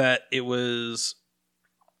 but that it was,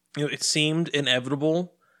 you know, it seemed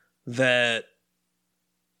inevitable that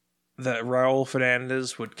Raul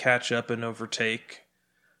Fernandez would catch up and overtake.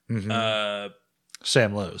 Mm-hmm.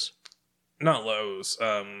 Sam Lowe's. Not Lowe's.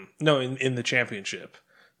 No, in the championship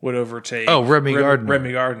would overtake. Oh, Remy Gardner.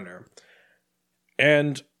 Remy Gardner.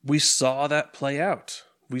 And we saw that play out.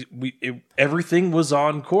 Everything was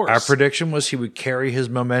on course. Our prediction was he would carry his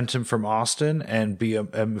momentum from Austin and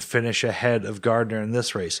finish ahead of Gardner in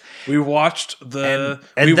this race. We watched the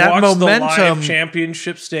live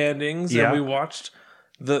championship standings, and we watched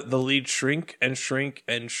the lead shrink and shrink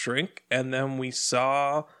and shrink, and then we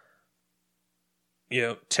saw,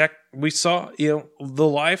 the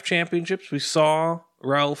live championships. We saw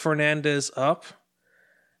Raul Fernandez up,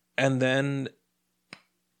 and then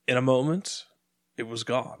in a moment, it was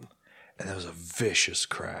gone. And that was a vicious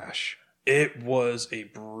crash. It was a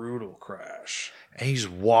brutal crash. And he just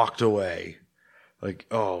walked away. Like,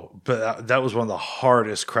 but that was one of the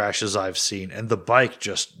hardest crashes I've seen. And the bike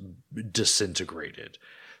just disintegrated.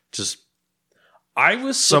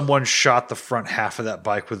 Someone shot the front half of that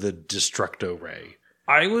bike with a Destructo Ray.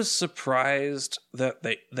 I was surprised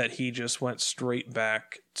that he just went straight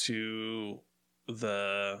back to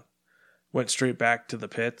the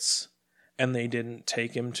pits, and they didn't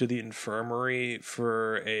take him to the infirmary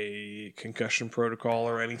for a concussion protocol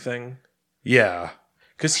or anything. Yeah.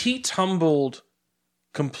 Because he tumbled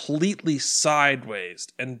completely sideways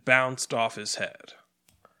and bounced off his head.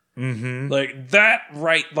 Mm-hmm. Like that,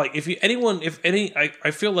 right? Like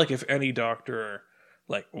I feel like if any doctor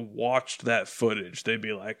like watched that footage, they'd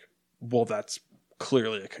be like, "Well, that's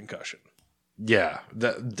clearly a concussion." Yeah,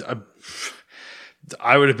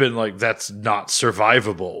 I would have been like, "That's not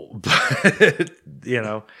survivable," but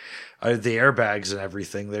the airbags and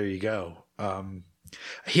everything. There you go.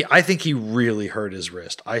 I think he really hurt his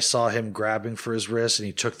wrist. I saw him grabbing for his wrist, and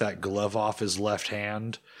he took that glove off his left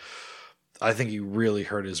hand. I think he really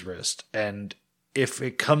hurt his wrist, and if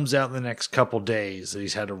it comes out in the next couple days that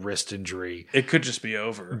he's had a wrist injury, it could just be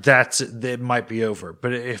over. It might be over.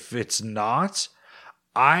 But if it's not,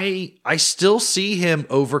 I still see him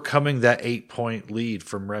overcoming that 8-point lead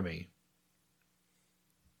from Remy.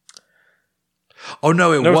 Oh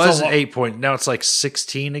no, it was 8 point. Now it's like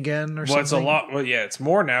 16 again or something. It's a lot. Well, yeah, it's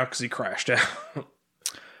more now because he crashed out.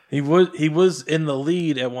 He was in the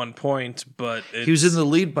lead at one point, but he was in the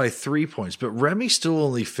lead by 3 points. But Remy still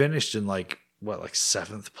only finished in like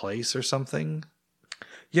 7th place or something.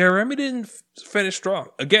 Yeah, Remy didn't finish strong.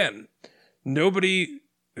 Again, nobody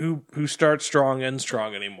who starts strong ends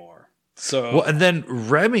strong anymore. So and then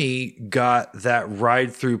Remy got that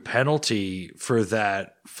ride through penalty for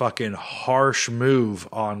that fucking harsh move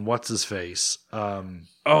on what's his face. I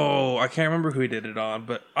can't remember who he did it on,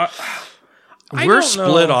 but we're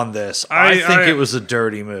split on this. I think it was a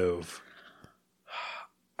dirty move.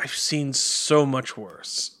 I've seen so much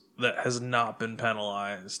worse that has not been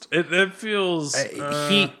penalized. It feels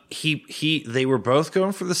they were both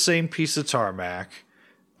going for the same piece of tarmac,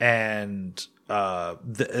 and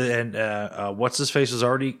what's his face was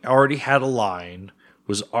already had a line,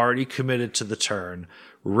 was already committed to the turn.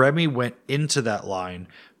 Remy went into that line,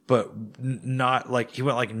 but not like he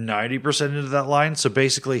went like 90% into that line. So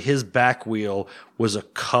basically his back wheel was a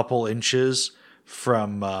couple inches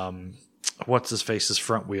from what's his face's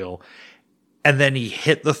front wheel. And then he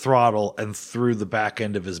hit the throttle and threw the back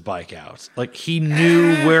end of his bike out. Like he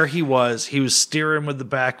knew where he was. He was steering with the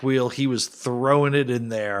back wheel. He was throwing it in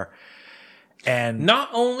there. And not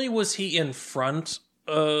only was he in front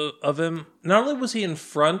of him,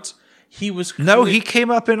 he was... No, he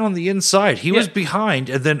came up in on the inside. He was behind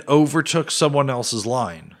and then overtook someone else's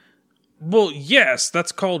line. Well, yes,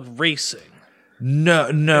 that's called racing.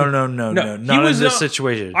 No. Not in this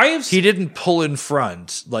situation. He didn't pull in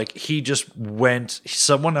front. Like, he just went...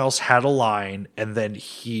 Someone else had a line, and then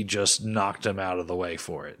he just knocked him out of the way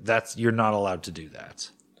for it. You're not allowed to do that.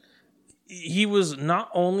 He was... Not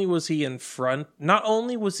only was he in front... Not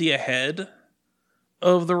only was he ahead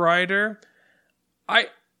of the rider...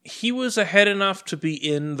 He was ahead enough to be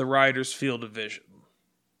in the rider's field of vision.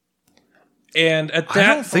 And at that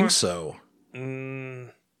I don't think so.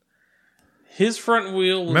 His front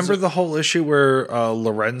wheel was... Remember the whole issue where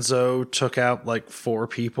Lorenzo took out like 4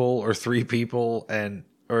 people or 3 people or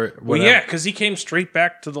whatever? Well, yeah, because he came straight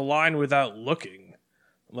back to the line without looking.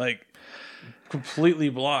 Like, completely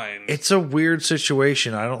blind. It's a weird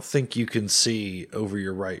situation. I don't think you can see over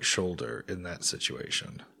your right shoulder in that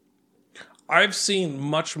situation. I've seen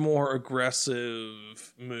much more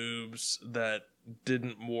aggressive moves that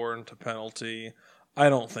didn't warrant a penalty. I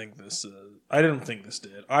didn't think this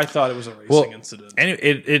did. I thought it was a racing incident. And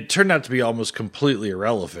it turned out to be almost completely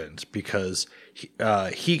irrelevant because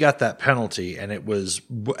he got that penalty and it was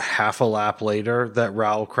half a lap later that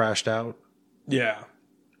Raul crashed out. Yeah.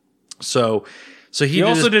 So he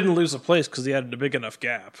also didn't lose a place because he had a big enough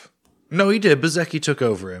gap. No, he did. Bezzecchi took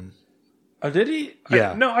over him. Oh, did he?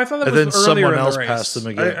 Yeah. I thought that and was then earlier someone in else the race. passed him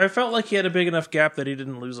again. I felt like he had a big enough gap that he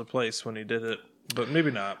didn't lose a place when he did it, but maybe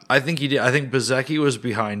not. I think he did. I think Bezzecchi was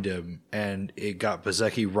behind him, and it got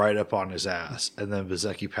Bezzecchi right up on his ass, and then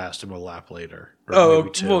Bezzecchi passed him a lap later.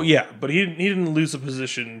 Oh, well, yeah, but he didn't lose a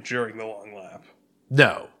position during the long lap.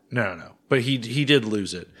 No. But he did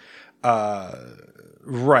lose it.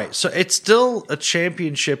 Right. So it's still a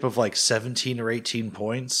championship of like 17 or 18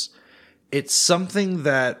 points. It's something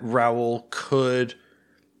that Raul could,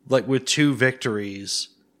 like with 2 victories,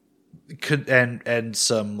 could and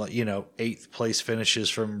some 8th place finishes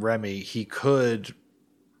from Remy, he could.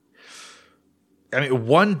 I mean,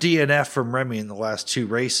 1 DNF from Remy in the last 2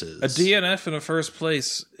 races. A DNF in a first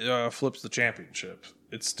place flips the championship.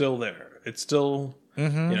 It's still there. It's still,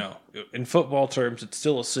 in football terms, it's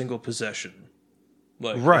still a single possession.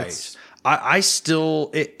 Right. I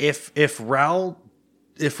still, if Raul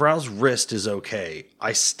if Raul's wrist is okay,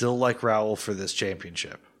 I still like Raul for this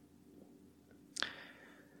championship.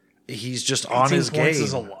 He's just on his game. 18 points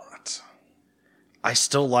is a lot. I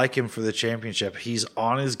still like him for the championship. He's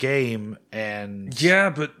on his game, and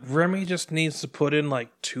yeah, but Remy just needs to put in like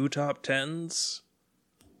 2 top 10s,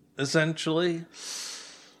 essentially.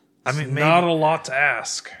 I mean, maybe, not a lot to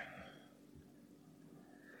ask.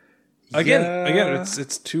 Again,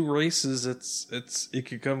 it's 2 races. It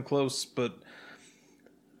could come close, but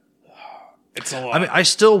it's a lot. I mean, I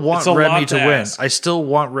still want Remy to win. Ask. I still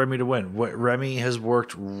want Remy to win. Remy has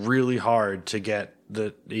worked really hard to get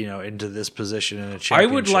into this position in a championship. I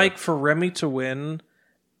would like for Remy to win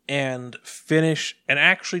and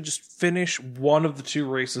actually just finish one of the 2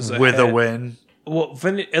 races with a win. Well,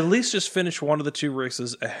 at least just finish one of the 2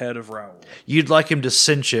 races ahead of Raul. You'd like him to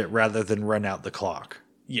cinch it rather than run out the clock.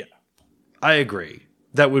 Yeah. I agree.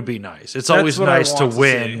 That would be nice. It's always nice to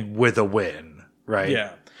win with a win, right?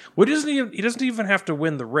 Yeah. Well, he doesn't even have to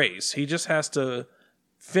win the race. He just has to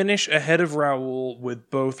finish ahead of Raul with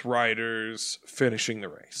both riders finishing the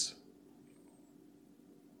race.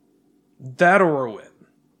 That or a win.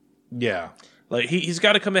 Yeah. Like he's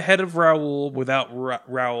got to come ahead of Raul without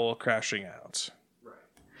Raul crashing out. Right.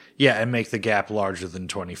 Yeah, and make the gap larger than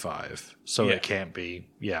 25. So it can't be,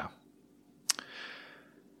 yeah.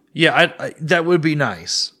 Yeah, I that would be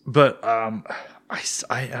nice. But I don't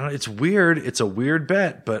know, it's weird. It's a weird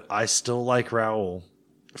bet, but I still like Raul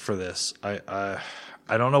for this. I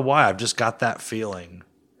don't know why. I've just got that feeling.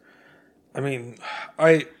 I mean,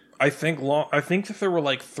 I think if there were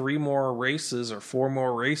like 3 more races or 4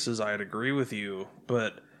 more races, I'd agree with you.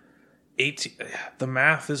 But 18, the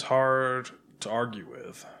math is hard to argue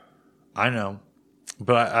with. I know,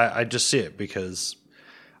 but I just see it because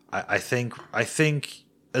I think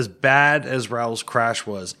as bad as Raul's crash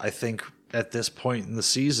was, I think at this point in the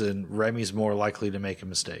season, Remy's more likely to make a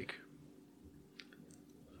mistake.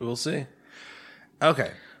 We'll see.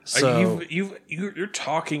 Okay, so you're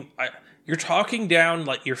talking down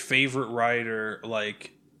like your favorite rider,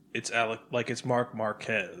 like it's Marc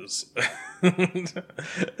Marquez.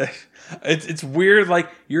 It's weird. Like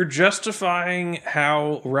you're justifying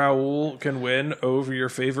how Raul can win over your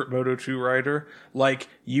favorite Moto2 rider. Like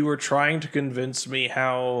you were trying to convince me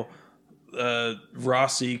how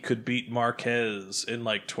Rossi could beat Marquez in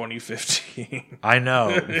like 2015. I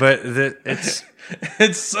know, but it's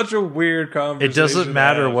it's such a weird conversation. It doesn't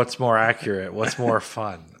matter what's more accurate, what's more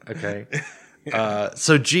fun. Okay,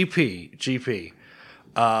 so GP.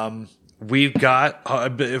 We've got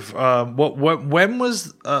when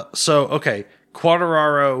was okay,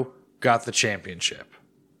 Quartararo got the championship,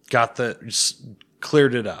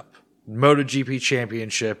 cleared it up. MotoGP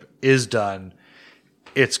championship is done.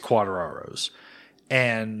 It's Quartararo's,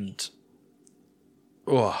 and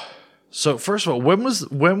so first of all, when was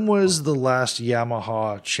the last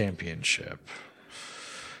Yamaha championship?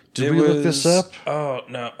 Did we look this up? Oh,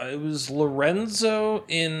 no. It was Lorenzo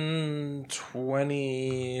in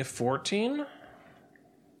 2014?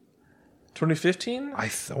 2015?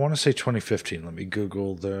 I want to say 2015. Let me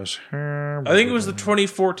Google this. I think it was the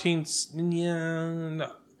 2014. Yeah,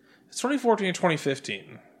 no. It's 2014 or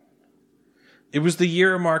 2015. It was the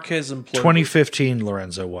year Marquez imploded. 2015,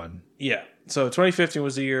 Lorenzo won. Yeah. So 2015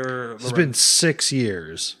 was the year. It's been 6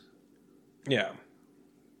 years. Yeah.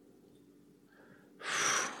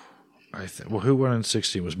 Who won in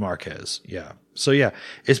 16 was Marquez. Yeah. So yeah,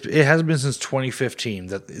 it hasn't been since 2015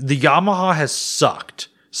 that the Yamaha has sucked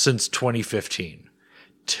since 2015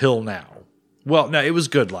 till now. Well, no, it was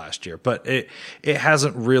good last year, but it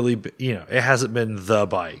hasn't really been, it hasn't been the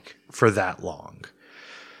bike for that long,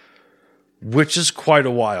 which is quite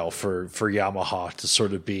a while for Yamaha to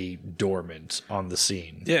sort of be dormant on the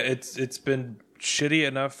scene. Yeah, it's been shitty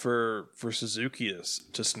enough for Suzuki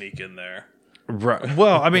to sneak in there. Right.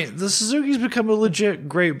 Well, I mean, the Suzuki's become a legit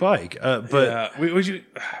great bike, but yeah,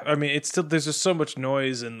 it's still there's just so much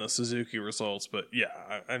noise in the Suzuki results. But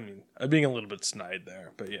yeah, I mean, I'm being a little bit snide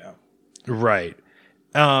there, but yeah, right.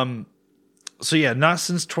 So yeah, not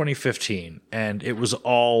since 2015, and it was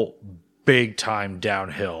all big time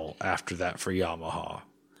downhill after that for Yamaha.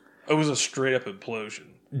 It was a straight up implosion,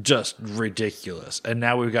 just ridiculous. And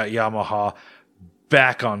now we've got Yamaha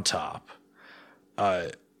back on top.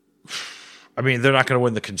 I mean, they're not going to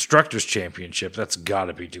win the Constructors' Championship. That's got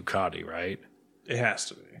to be Ducati, right? It has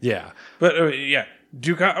to be. Yeah. But, yeah,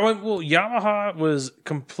 Ducati. Well, Yamaha was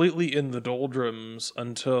completely in the doldrums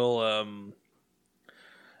until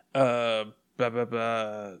their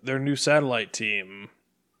new satellite team.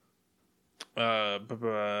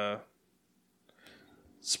 Sprinter.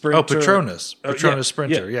 Oh, Petronas. Petronas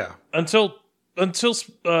Sprinter, yeah. Until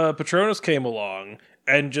Petronas came along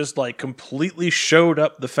and just like completely showed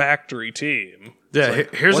up the factory team. Yeah,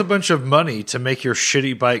 like, here's a bunch of money to make your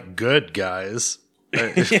shitty bike good, guys.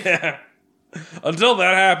 Yeah. Until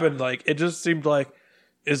that happened, like it just seemed like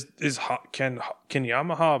can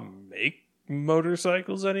Yamaha make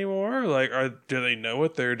motorcycles anymore? Like, do they know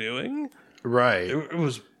what they're doing? Right.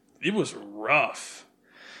 It was rough.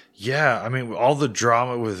 Yeah, I mean, all the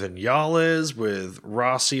drama with Viñales, with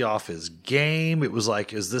Rossi off his game, it was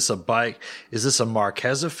like, is this a bike? Is this a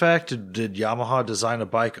Marquez effect? Did Yamaha design a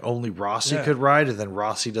bike only Rossi could ride, and then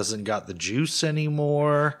Rossi doesn't got the juice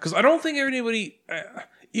anymore? Because I don't think anybody,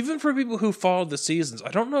 even for people who followed the seasons,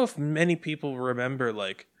 I don't know if many people remember,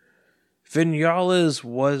 like, Viñales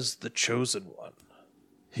was the chosen one.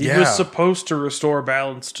 He was supposed to restore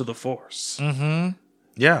balance to the force. Mm-hmm.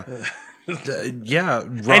 Yeah. Yeah,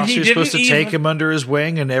 Rossi was supposed to take him under his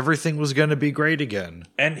wing and everything was going to be great again.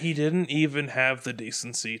 And he didn't even have the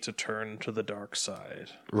decency to turn to the dark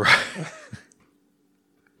side. Right.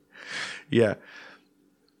 Yeah.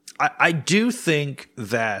 I do think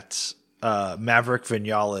that Maverick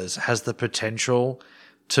Viñales has the potential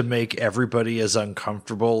to make everybody as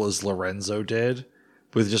uncomfortable as Lorenzo did,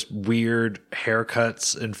 with just weird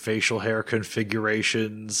haircuts and facial hair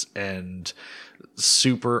configurations and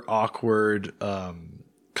super awkward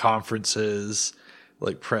conferences,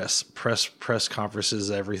 like press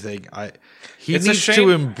conferences, everything. He needs to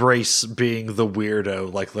embrace being the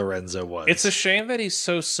weirdo like Lorenzo was. It's a shame that he's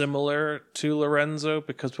so similar to Lorenzo,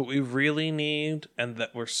 because what we really need, and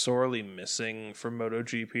that we're sorely missing from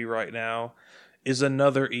MotoGP right now, is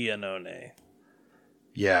another Iannone.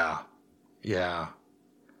 Yeah.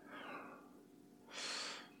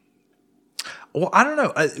 Well, I don't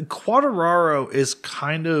know. Quartararo is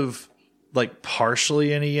kind of like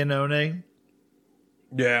partially an Iannone.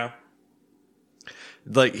 Yeah.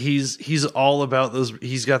 Like he's all about those.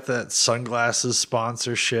 He's got that sunglasses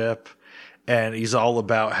sponsorship, and he's all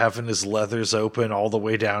about having his leathers open all the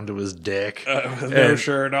way down to his dick. No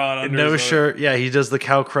shirt on. No shirt. Yeah, he does the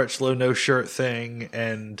Cal Crutchlow no shirt thing,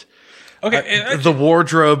 and okay, the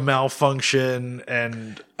wardrobe malfunction.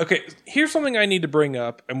 And okay, here's something I need to bring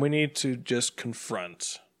up, and we need to just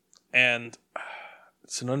confront. And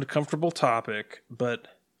it's an uncomfortable topic, but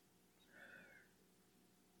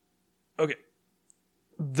okay.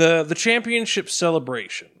 The championship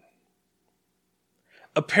celebration.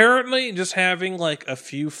 Apparently, just having like a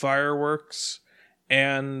few fireworks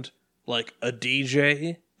and like a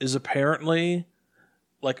DJ is apparently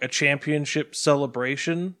like a championship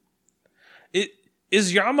celebration.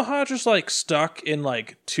 Is Yamaha just like stuck in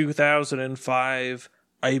like 2005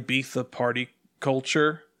 Ibiza party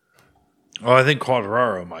culture? Oh, I think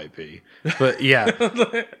Quartararo might be, but yeah,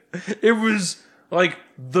 it was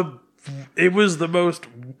the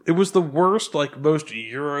worst, like most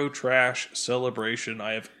Euro trash celebration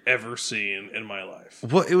I have ever seen in my life.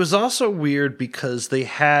 Well, it was also weird because they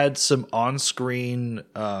had some on-screen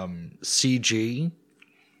CG,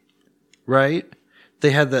 right? They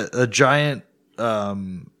had a giant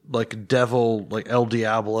like devil, like El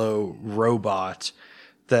Diablo robot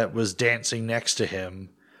that was dancing next to him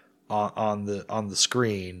on the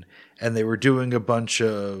screen, and they were doing a bunch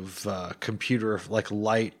of computer like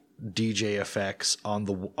light DJ effects on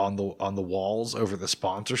the walls over the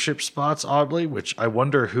sponsorship spots, oddly, which I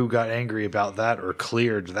wonder who got angry about that or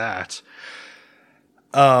cleared that.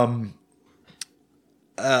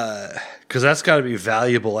 Because that's got to be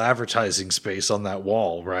valuable advertising space on that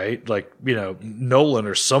wall, right? Like, you know, Nolan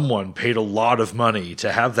or someone paid a lot of money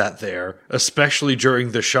to have that there, especially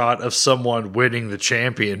during the shot of someone winning the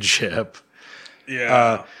championship.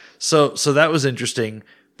 Yeah. So that was interesting,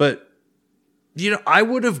 but you know, I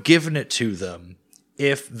would have given it to them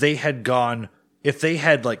if they had gone, if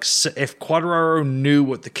Quartararo knew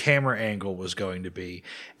what the camera angle was going to be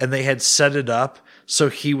and they had set it up so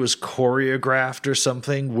he was choreographed or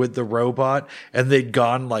something with the robot, and they'd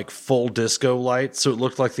gone like full disco light so it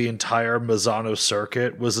looked like the entire Mazzano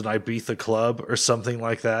circuit was an Ibiza club or something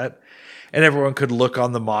like that. And everyone could look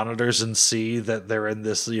on the monitors and see that they're in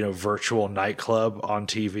this, you know, virtual nightclub on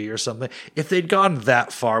TV or something. If they'd gone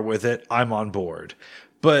that far with it, I'm on board.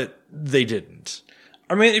 But they didn't.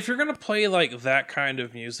 I mean, if you're going to play like that kind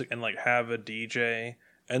of music and like have a DJ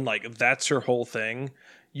and like that's your whole thing,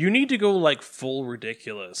 you need to go like full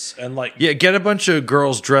ridiculous and like... Yeah, get a bunch of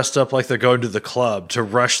girls dressed up like they're going to the club to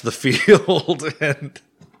rush the field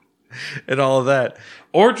and all of that.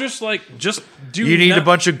 Or just do... You need a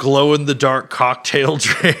bunch of glow-in-the-dark cocktail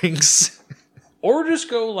drinks. Or just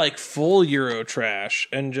go like full Euro trash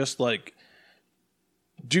and just like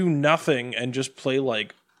do nothing and just play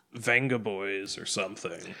like Venga Boys or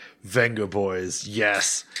something. Venga Boys,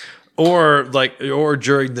 yes. Or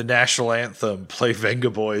during the national anthem, play Venga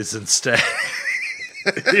Boys instead.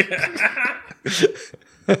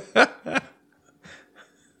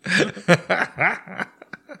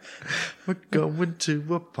 We're going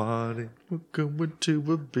to a party. We're going to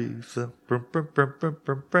Ibiza.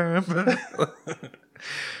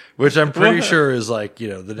 Which I'm pretty sure is like,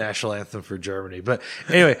 the national anthem for Germany. But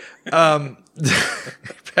anyway,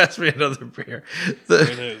 pass me another beer. So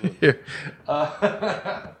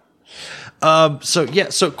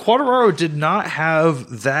Quartararo did not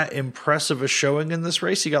have that impressive a showing in this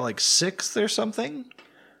race. He got like 6th or something.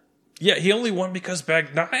 Yeah, he only won because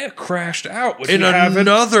Bagnaia crashed out. In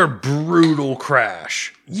another brutal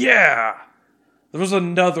crash. Yeah. There was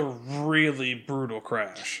another really brutal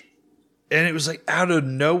crash. And it was like out of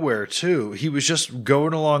nowhere, too. He was just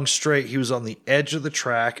going along straight. He was on the edge of the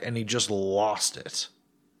track, and he just lost it.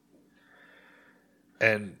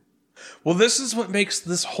 And... Well, this is what makes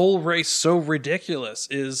this whole race so ridiculous,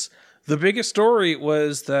 is the biggest story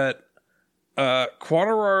was that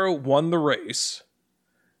Quartararo won the race.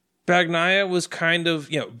 Bagnaia was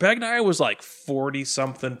Bagnaia was like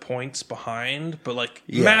 40-something points behind, but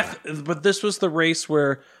but this was the race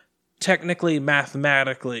where technically,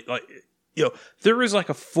 mathematically, there is like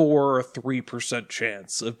a 4 or 3%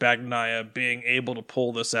 chance of Bagnaia being able to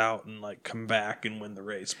pull this out and like come back and win the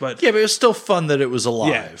race. But it was still fun that it was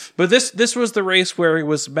alive. Yeah, but this was the race where it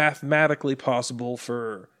was mathematically possible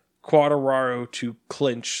for Quartararo to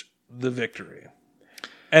clinch the victory.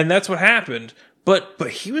 And that's what happened. But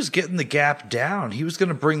he was getting the gap down. He was going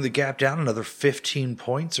to bring the gap down another 15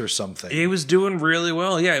 points or something. He was doing really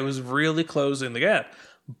well. Yeah, it was really closing the gap.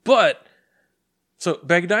 But so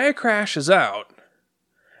Bagnaia crashes out,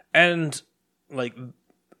 and like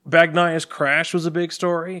Bagnaia's crash was a big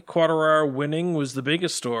story. Quartararo winning was the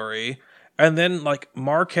biggest story, and then like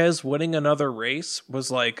Marquez winning another race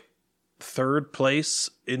was like 3rd place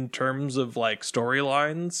in terms of like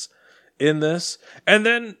storylines in this, and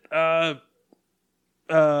then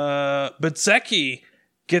Bezzecchi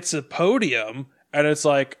gets a podium. And it's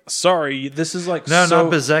like, sorry, this is like not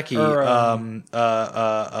Bezzecchi. On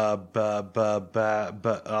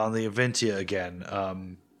the Avintia again.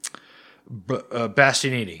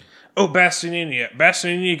 Bastianini. Oh, Bastianini. Yeah.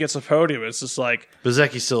 Bastianini gets a podium. It's just like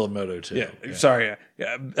Bezzecchi's still in Moto 2. Yeah. Sorry.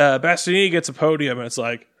 Yeah. Bastianini gets a podium, and it's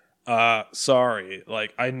like, sorry.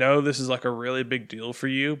 Like, I know this is like a really big deal for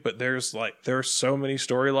you, but there are so many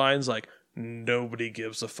storylines. Like, nobody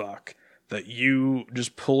gives a fuck that you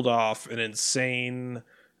just pulled off an insane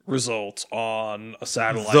result on a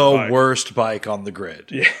satellite bike. Worst bike on the grid.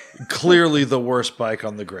 Yeah. Clearly the worst bike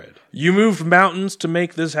on the grid. You moved mountains to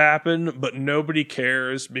make this happen, but nobody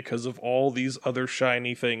cares because of all these other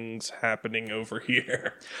shiny things happening over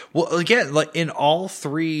here. Well, again, like in all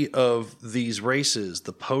 3 of these races,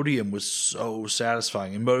 the podium was so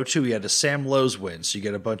satisfying. In Moto 2, you had a Sam Lowe's win, so you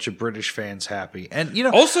get a bunch of British fans happy. And,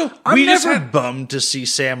 also, I'm never bummed to see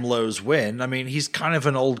Sam Lowe's win. I mean, he's kind of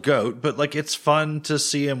an old goat, but like it's fun to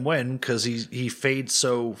see him win because he fades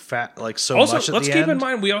so fat, like so also, much at the end. Let's keep in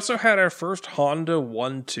mind, we also had our first Honda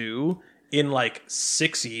 1-2 in like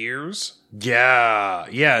 6 years.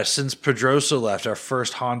 Yeah, since Pedrosa left, our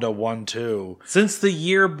first Honda 1-2. Since the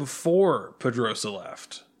year before Pedrosa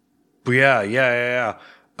left. Yeah.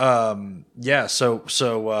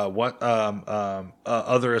 So what?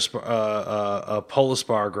 Other Pol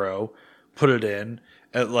Espargaro put it in.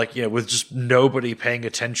 With just nobody paying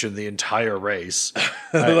attention the entire race.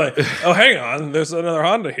 Oh, hang on, there's another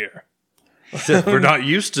Honda here. We're not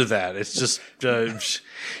used to that. It's just, it's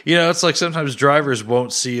like sometimes drivers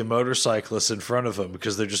won't see a motorcyclist in front of them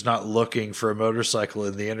because they're just not looking for a motorcycle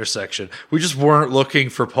in the intersection. We just weren't looking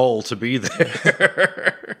for Pole to be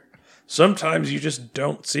there. Sometimes you just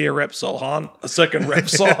don't see a second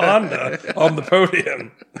Repsol Honda on the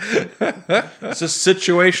podium. It's just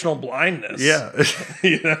situational blindness. Yeah.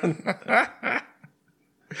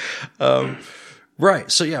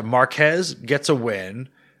 Right. So yeah, Marquez gets a win.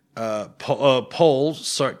 Pole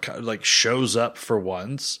shows up for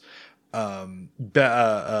once.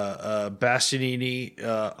 Bastianini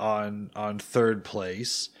on 3rd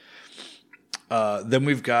place. Then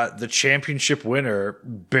we've got the championship winner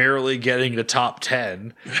barely getting the top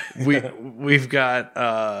 10. We've got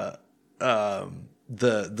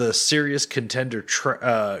the serious contender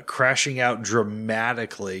crashing out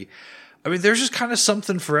dramatically. I mean, there's just kind of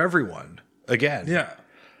something for everyone. Again, yeah.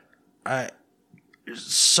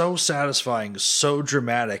 so satisfying, so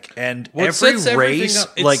dramatic, and Well, it every sets everything race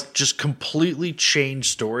up. It's- just completely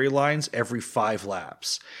changed storylines every 5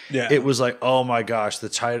 laps. Yeah. It was like, oh my gosh, the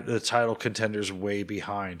title contender's way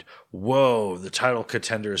behind. Whoa, the title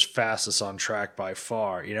contender is fastest on track by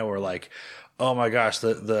far. Or like, oh my gosh,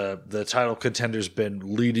 the title contender's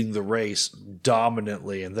been leading the race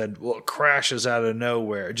dominantly, and then it crashes out of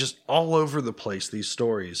nowhere. Just all over the place, these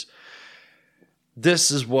stories.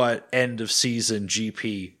 This is what end of season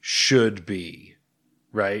GP should be,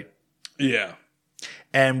 right? Yeah.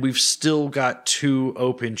 And we've still got 2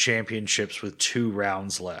 open championships with 2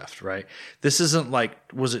 rounds left, right? This isn't like,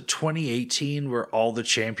 was it 2018 where all the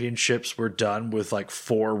championships were done with like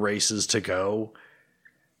 4 races to go?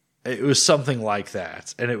 It was something like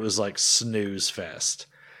that. And it was like snooze fest.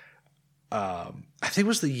 I think it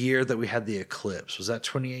was the year that we had the eclipse. Was that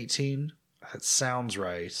 2018? That sounds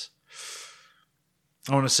right.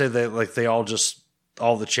 I want to say that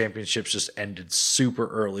all the championships just ended super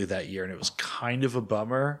early that year, and it was kind of a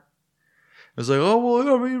bummer. It was like, oh,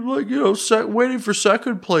 well, I mean, like, waiting for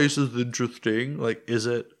second place is interesting. Like, is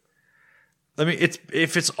it? I mean,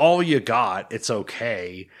 if it's all you got, it's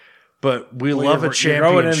okay. But we love a championship. You're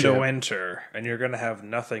going into winter, and you're going to have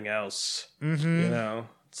nothing else. Mm-hmm.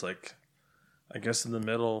 It's like, I guess in the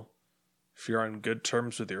middle, if you're on good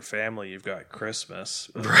terms with your family, you've got Christmas.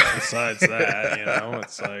 But besides that,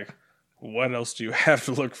 it's like, what else do you have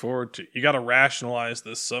to look forward to? You got to rationalize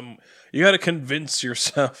this. You got to convince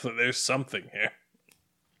yourself that there's something here.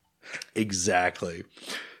 Exactly.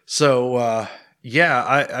 So,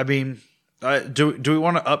 I mean, do we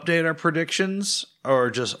want to update our predictions or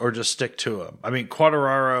just stick to them? I mean,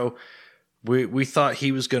 Quartararo, we thought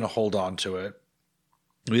he was going to hold on to it,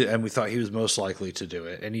 and we thought he was most likely to do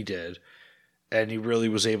it, and he did. And he really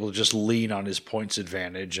was able to just lean on his points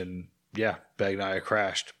advantage, and Bagnaia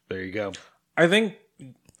crashed. There you go. I think,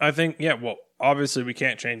 yeah, well, obviously we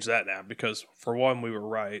can't change that now because, for one, we were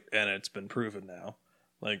right, and it's been proven now.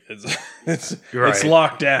 Like, it's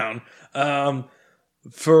locked down. For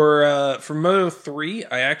Moto3,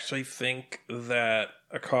 I actually think that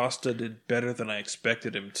Acosta did better than I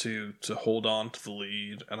expected him to hold on to the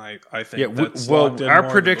lead, and I think that's locked in our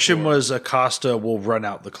more prediction than before. was Acosta will run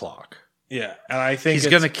out the clock. Yeah, and I think he's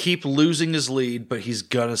going to keep losing his lead, but he's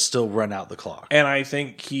going to still run out the clock. And I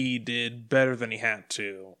think he did better than he had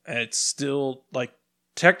to. And it's still, like,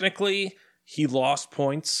 technically, he lost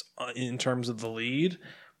points in terms of the lead,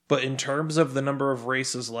 but in terms of the number of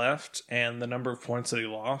races left and the number of points that he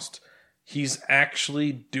lost, he's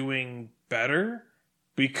actually doing better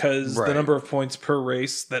because the number of points per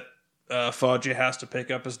race that Foggia has to pick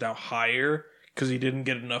up is now higher because he didn't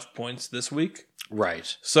get enough points this week.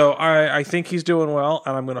 Right. So I think he's doing well,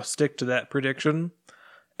 and I'm going to stick to that prediction.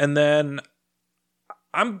 And then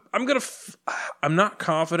I'm not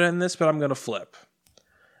confident in this, but I'm going to flip.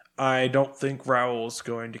 I don't think Raul's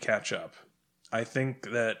going to catch up. I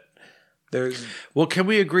think that there's... Well, can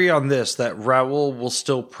we agree on this, that Raul will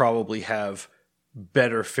still probably have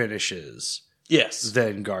better finishes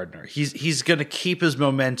than Gardner? He's going to keep his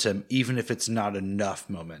momentum, even if it's not enough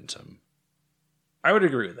momentum. I would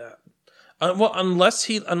agree with that. Well, unless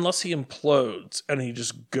he implodes and he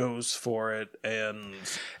just goes for it,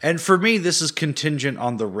 and for me, this is contingent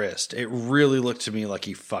on the wrist. It really looked to me like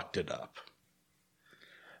he fucked it up.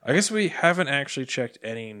 I guess we haven't actually checked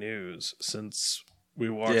any news since we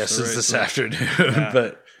watched. Yeah, since this afternoon.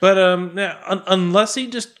 Yeah. But unless he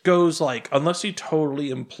just goes unless he totally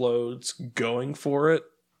implodes going for it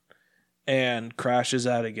and crashes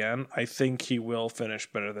out again, I think he will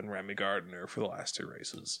finish better than Remy Gardner for the last 2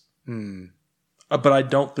 races. But I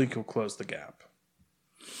don't think he'll close the gap.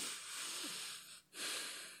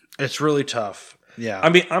 It's really tough. Yeah. I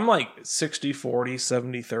mean, I'm like 60-40,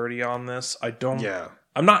 70-30 on this.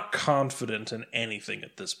 I'm not confident in anything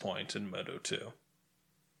at this point in Moto 2.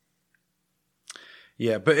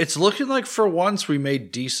 Yeah, but it's looking like for once we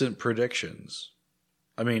made decent predictions.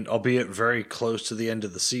 I mean, albeit very close to the end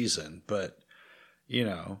of the season, but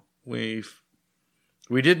we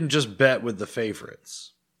didn't just bet with the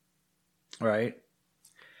favorites. Right?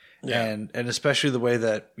 Yeah. And especially the way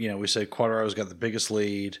that, we say Quartararo's got the biggest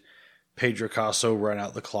lead, Pedro Casso run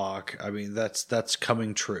out the clock. I mean, that's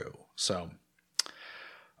coming true. So,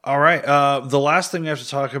 all right. The last thing we have to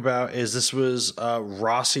talk about is this was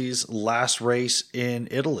Rossi's last race in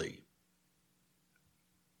Italy.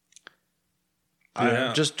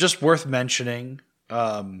 Yeah. Just worth mentioning.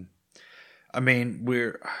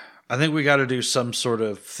 I think we got to do some sort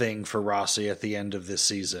of thing for Rossi at the end of this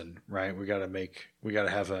season, right? We got to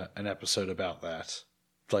have an episode about that.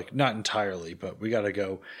 Like, not entirely, but we got to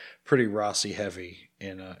go pretty Rossi heavy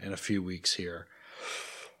in a few weeks here.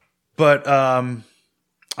 But I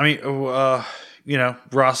mean,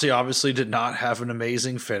 Rossi obviously did not have an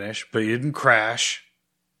amazing finish, but he didn't crash.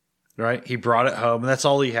 Right? He brought it home, and that's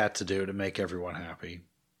all he had to do to make everyone happy.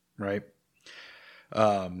 Right?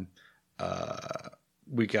 We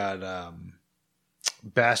got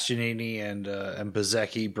Bastianini and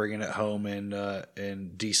Bezzecchi bringing it home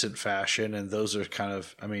in decent fashion, and those are kind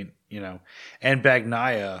of, and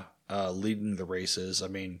Bagnaia leading the races. I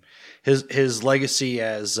mean, his legacy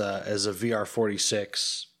as a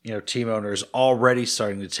VR46 team owner is already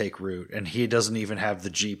starting to take root, and he doesn't even have the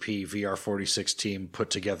GP VR46 team put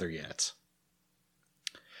together yet.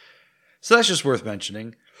 So that's just worth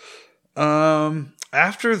mentioning.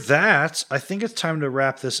 After that, I think it's time to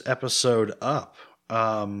wrap this episode up.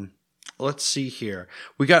 Let's see here.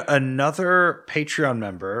 We got another Patreon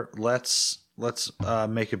member. Let's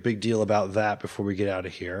make a big deal about that before we get out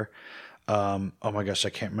of here. Oh my gosh, I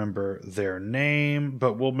can't remember their name,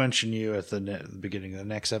 but we'll mention you at the beginning of the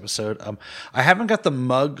next episode. I haven't got the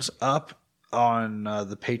mugs up on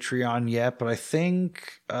the Patreon yet, but I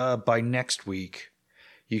think by next week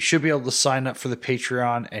you should be able to sign up for the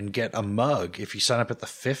Patreon and get a mug if you sign up at the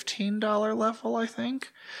 $15 level, I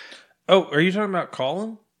think. Oh, are you talking about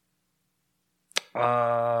Colin?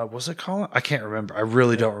 Was it Colin? I can't remember. I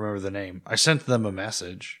really don't remember the name. I sent them a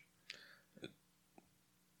message.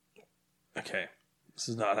 Okay. This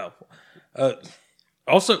is not helpful.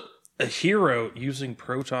 Also, a hero using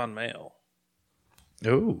Proton Mail.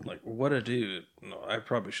 Oh. Like, what a dude. No, I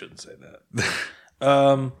probably shouldn't say that.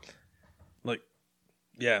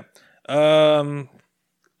 Yeah.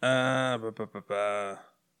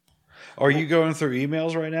 Are you going through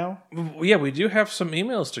emails right now? Yeah, we do have some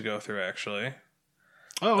emails to go through, actually.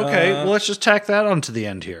 Oh, okay. Well, let's just tack that onto the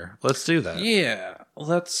end here. Let's do that. Yeah,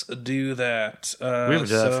 let's do that. We haven't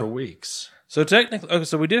done that for weeks. So technically, okay,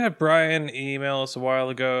 so we did have Brian email us a while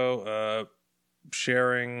ago,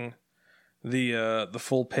 sharing the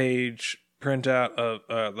full page printout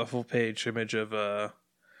of the full page image of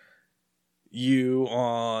you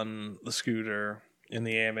on the scooter in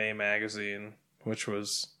the AMA magazine, which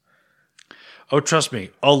was... Oh, trust me,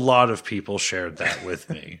 a lot of people shared that with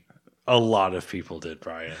me. A lot of people did,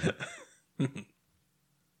 Brian. It's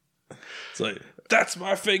like, that's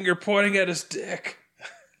my finger pointing at his dick.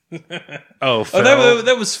 Oh, Phil.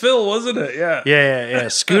 That was Phil, wasn't it? Yeah. Yeah.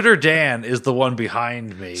 Scooter Dan is the one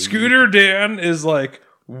behind me. Scooter Dan is like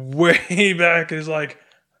way back. Is like,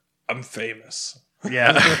 I'm famous.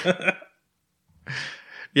 Yeah.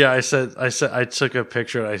 Yeah, I took a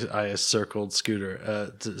picture and I circled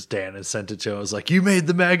Scooter Dan and sent it to him. I was like, "You made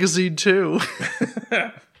the magazine too."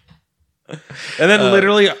 And then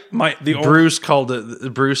literally, Bruce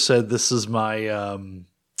said, "This is my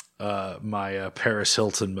my Paris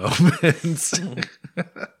Hilton moment."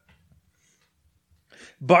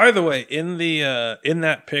 By the way, in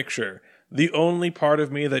that picture, the only part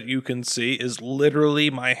of me that you can see is literally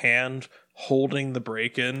my hand holding the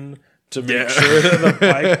brake in to make sure that the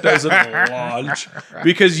bike doesn't launch,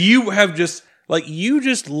 because you just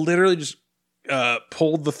literally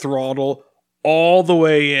pulled the throttle all the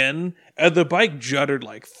way in, and the bike juddered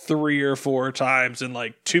like 3 or 4 times, and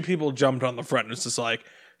like 2 people jumped on the front, and it's just like,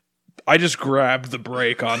 I just grabbed the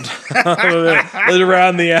brake on top of it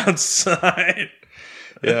around the outside.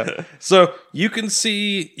 Yeah. So you can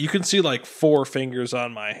see like 4 fingers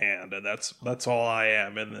on my hand, and that's all I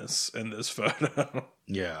am in this photo.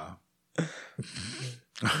 Yeah.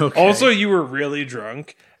 Okay. Also, you were really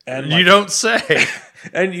drunk, and you don't say.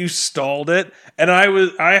 And you stalled it, and I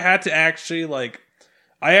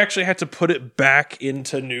actually had to put it back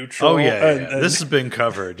into neutral. Oh yeah. This has been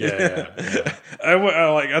covered. Yeah.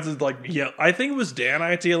 I just yell. I think it was Dan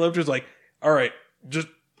IT was like, all right, just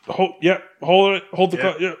hold the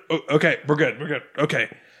car. Yeah. Okay, we're good. Okay.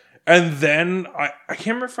 And then I can't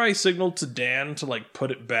remember if I signaled to Dan to like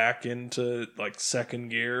put it back into like second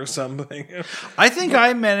gear or something. I think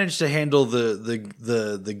I managed to handle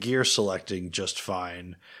the gear selecting just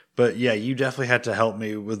fine. But yeah, you definitely had to help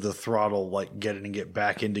me with the throttle, like getting it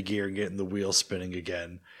back into gear and getting the wheel spinning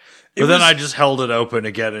again. But then I just held it open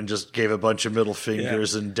again and just gave a bunch of middle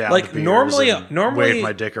fingers and down like beers normally waved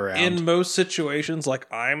my dick around. In most situations, like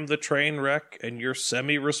I'm the train wreck and you're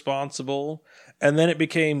semi-responsible, and then it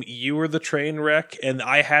became you were the train wreck and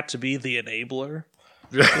I had to be the enabler.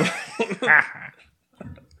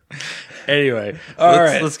 Anyway,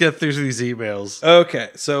 let's get through these emails. Okay,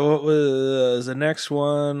 so what was the next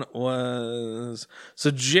one was...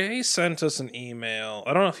 So Jay sent us an email.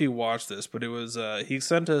 I don't know if he watched this, but it was he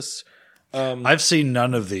sent us I've seen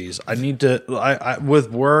none of these. I need to. I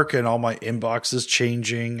with work and all my inboxes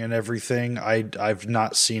changing and everything. I've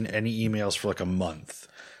not seen any emails for like a month.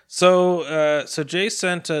 So Jay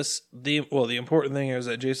sent us the important thing is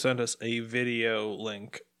that Jay sent us a video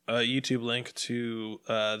link, a YouTube link to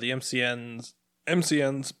the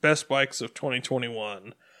MCN's best bikes of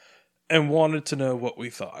 2021, and wanted to know what we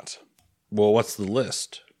thought. Well, what's the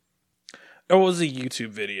list? It was a YouTube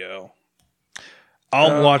video.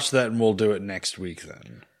 I'll watch that and we'll do it next week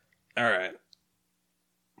then. All right.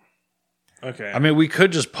 Okay. I mean, we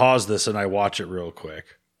could just pause this and I watch it real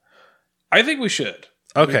quick. I think we should.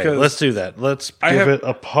 Okay, let's do that. Let's give it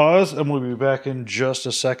a pause and we'll be back in just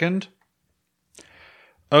a second.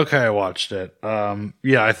 Okay, I watched it.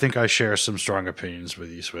 Yeah, I think I share some strong opinions with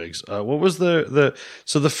you, Swigs. What was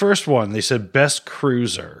so the first one, they said best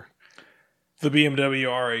cruiser. The BMW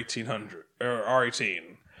R1800 or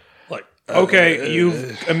R18. Like, okay,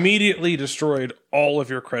 you've immediately destroyed all of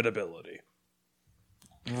your credibility.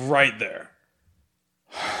 Right there.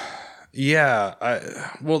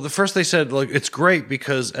 Yeah, well, the first they said, like, it's great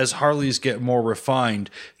because as Harleys get more refined,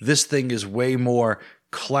 this thing is way more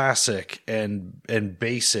classic and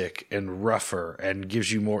basic and rougher and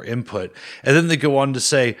gives you more input. And then they go on to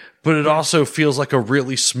say, but it also feels like a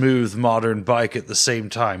really smooth modern bike at the same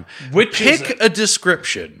time. Which Pick a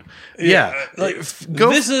description. Yeah. Like,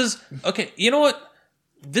 this is okay. You know what?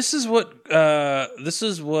 This is what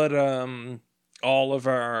all of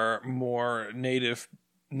our more native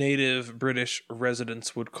British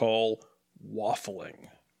residents would call waffling.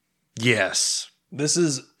 Yes. This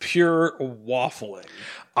is pure waffling.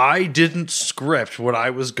 I didn't script what I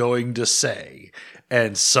was going to say,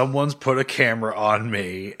 and someone's put a camera on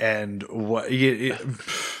me, and what?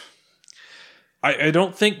 I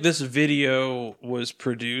don't think this video was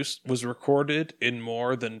recorded in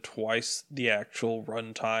more than twice the actual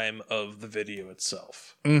runtime of the video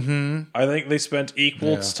itself. Mm-hmm. I think they spent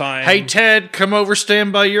equal time. Hey, Ted, come over,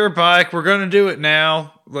 stand by your bike. We're going to do it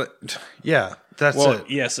now. But, yeah, that's it.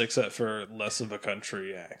 Yes, except for less of a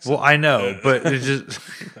country accent. Well, I know, but it just...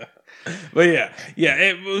 But yeah.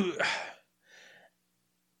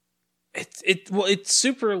 It's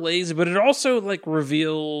super lazy, but it also like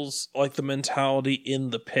reveals like the mentality in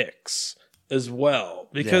the pics as well.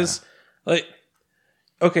 Because like,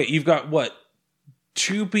 okay, you've got what?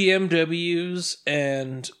 2 BMWs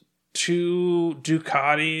and 2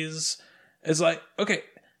 Ducatis. It's like, okay,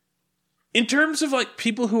 in terms of like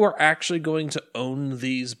people who are actually going to own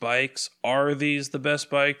these bikes, are these the best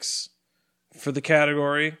bikes for the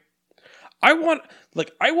category? I want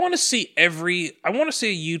to see a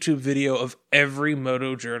YouTube video of every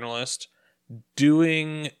moto journalist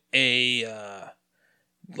doing a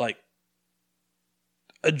like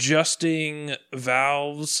adjusting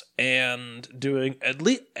valves and doing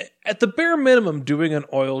at the bare minimum doing an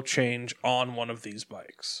oil change on one of these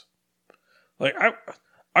bikes. Like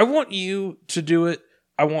I want you to do it.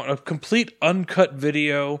 I want a complete uncut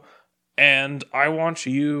video. And I want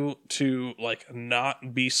you to like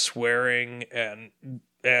not be swearing and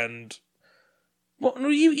well,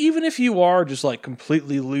 even if you are just like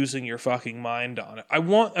completely losing your fucking mind on it, I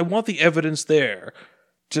want the evidence there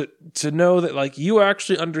to know that like you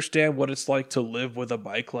actually understand what it's like to live with a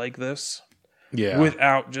bike like this,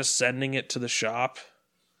 without just sending it to the shop.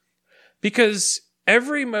 Because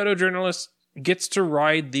every moto journalist gets to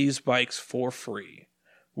ride these bikes for free,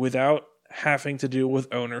 without having to deal with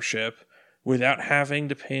ownership, without having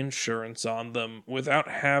to pay insurance on them, without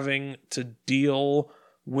having to deal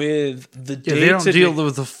with the day-to-day. They don't deal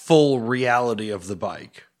with the full reality of the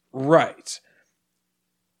bike. Right.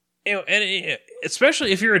 You know, and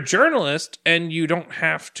especially if you're a journalist and you don't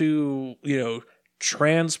have to,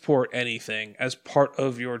 transport anything as part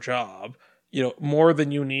of your job, more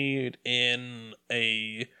than you need in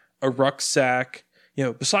a rucksack,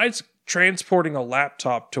 besides transporting a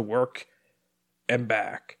laptop to work and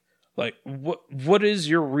back. Like, what is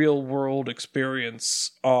your real world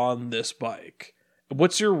experience on this bike?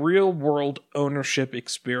 What's your real world ownership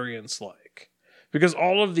experience like? Because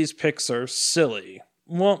all of these picks are silly.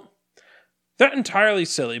 Well, not entirely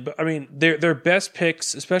silly, but I mean, they're best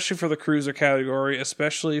picks, especially for the cruiser category,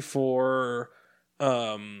 especially for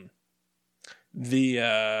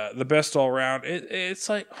the best all round. It's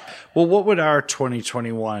like, well, what would our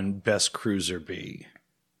 2021 best cruiser be?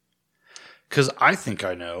 Because I think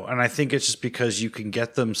I know, and I think it's just because you can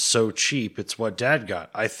get them so cheap. It's what Dad got.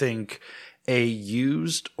 I think a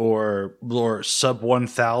used or sub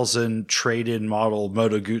 1,000 trade-in model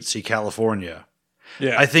Moto Guzzi California.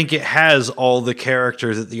 Yeah, I think it has all the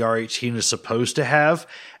character that the R18 is supposed to have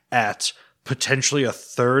at potentially a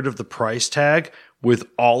third of the price tag with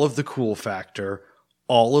all of the cool factor,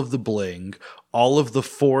 all of the bling, all of the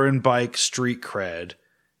foreign bike street cred,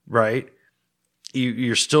 right?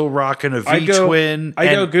 You're still rocking a V-twin. I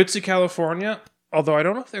go Guzzi California, although I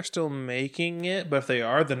don't know if they're still making it, but if they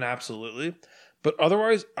are, then absolutely. But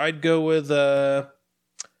otherwise, I'd go with Honda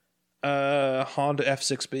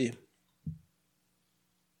F6B.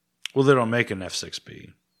 Well, they don't make an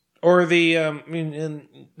F6B. Or the,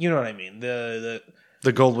 you know what I mean. The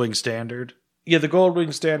Goldwing Standard? Yeah, the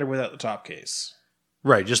Goldwing Standard without the top case.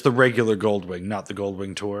 Right, just the regular Goldwing, not the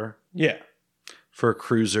Goldwing Tour. Yeah. For a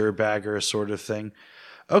cruiser, bagger sort of thing.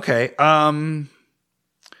 Okay.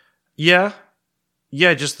 Yeah.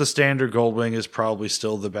 Yeah, just the standard Goldwing is probably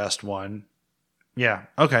still the best one. Yeah,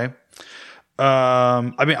 okay.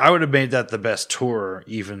 I would have made that the best tour,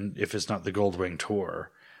 even if it's not the Goldwing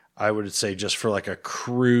Tour. I would say just for like a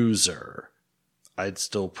cruiser, I'd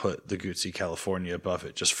still put the Guzzi California above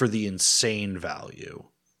it, just for the insane value.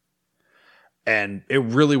 And it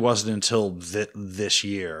really wasn't until this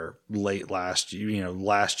year, late last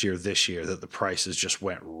year, this year, that the prices just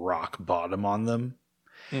went rock bottom on them.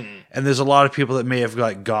 Mm-hmm. And there's a lot of people that may have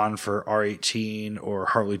gone for R18 or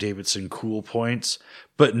Harley Davidson Cool Points,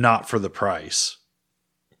 but not for the price,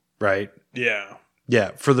 right? Yeah.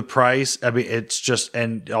 Yeah, for the price, it's just,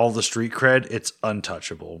 and all the street cred, it's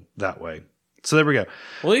untouchable that way. So there we go.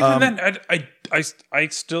 Well, even then, I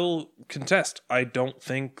still contest. I don't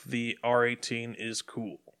think the R18 is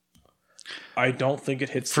cool. I don't think it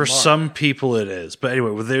hits for some people it is. But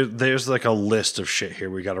anyway, there's like a list of shit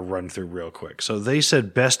here we got to run through real quick. So they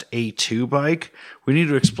said best A2 bike. We need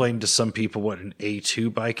to explain to some people what an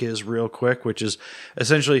A2 bike is real quick, which is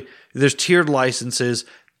essentially there's tiered licenses.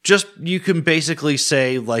 Just, you can basically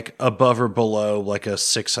say like above or below like a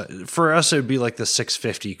 600. For us, it would be like the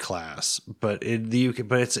 650 class, but in the UK,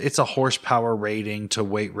 but it's a horsepower rating to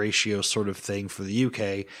weight ratio sort of thing for the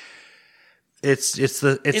UK. There's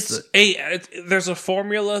a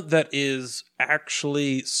formula that is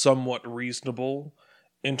actually somewhat reasonable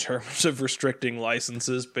in terms of restricting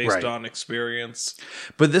licenses based on experience.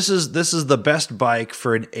 But this is the best bike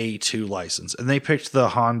for an A2 license. And they picked the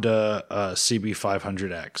Honda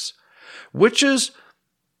CB500X, which is,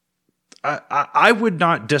 I would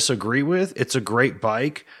not disagree with. It's a great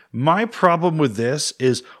bike. My problem with this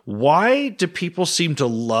is, why do people seem to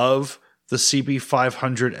love the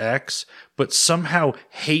CB500X, but somehow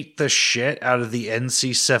hate the shit out of the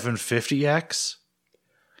NC750X?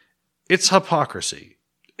 It's hypocrisy.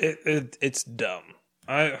 It's dumb.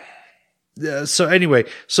 So anyway,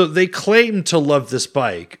 so they claim to love this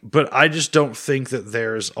bike, but I just don't think that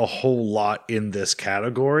there's a whole lot in this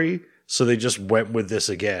category. So they just went with this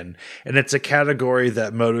again. And it's a category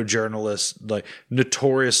that moto journalists like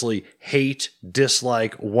notoriously hate,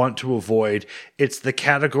 dislike, want to avoid. It's the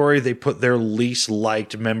category they put their least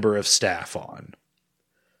liked member of staff on.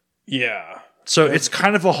 Yeah. So it's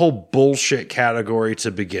kind of a whole bullshit category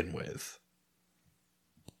to begin with.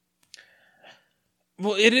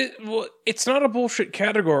 Well, it is. Well, it's not a bullshit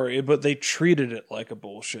category, but they treated it like a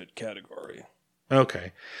bullshit category.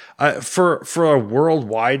 Okay, for a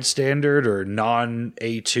worldwide standard or non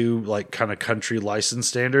A2 like kind of country license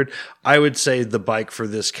standard, I would say the bike for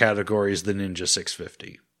this category is the Ninja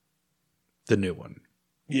 650, the new one.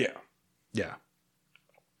 Yeah.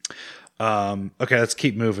 Okay, let's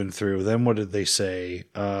keep moving through. Then what did they say?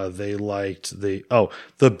 They liked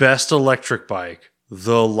the best electric bike,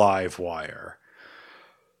 the Livewire.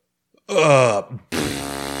 I'm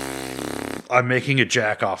making a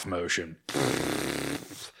jack off motion.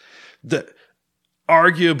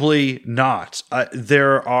 Arguably not.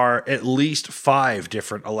 There are at least 5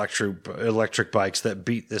 different electric bikes that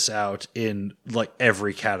beat this out in like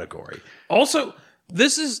every category. Also,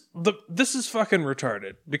 this is fucking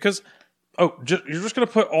retarded because you're just gonna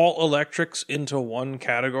put all electrics into one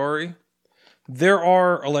category. There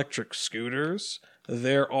are electric scooters.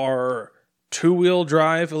 There are 2-wheel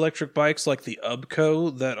drive electric bikes like the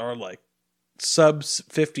Ubco that are like sub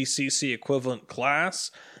 50cc equivalent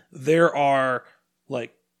class. There are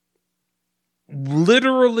like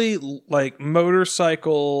literally like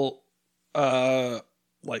motorcycle land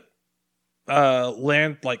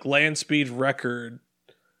speed record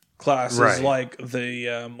classes, like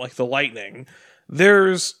the Lightning.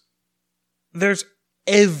 There's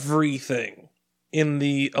everything in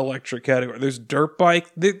the electric category. There's dirt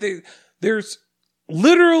bike. There's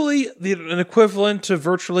literally an equivalent to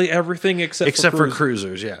virtually everything except for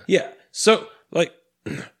cruisers. Yeah. Yeah. So like,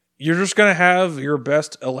 you're just going to have your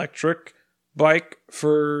best electric bike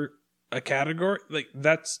for a category? Like,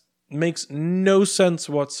 that makes no sense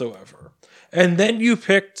whatsoever. And then you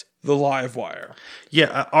picked the live wire.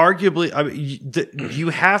 Yeah, arguably, I mean, you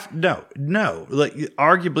have no, like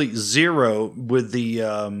arguably zero with the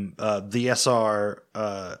SR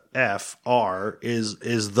FR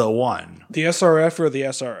is the one. The SRF or the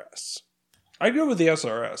SRS? I'd go with the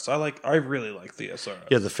SRS. I really like the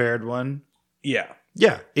SRS. Yeah, the fared one. Yeah.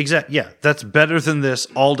 Yeah, exactly. Yeah, that's better than this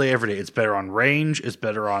all day, every day. It's better on range. It's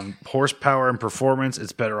better on horsepower and performance.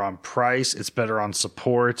 It's better on price. It's better on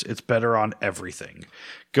support. It's better on everything.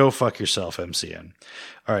 Go fuck yourself, MCN.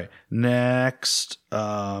 All right, next.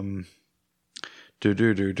 Best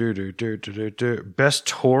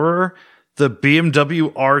tourer, the BMW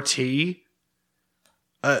RT.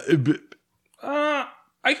 That's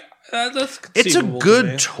It's a conceivable to good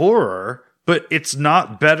me. tourer. But it's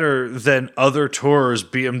not better than other tourers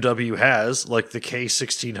BMW has, like the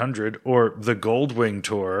K1600 or the Goldwing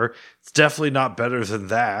tourer. It's definitely not better than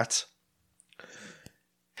that.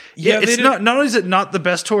 Yeah, it's not only is it not the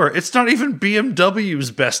best tourer, it's not even BMW's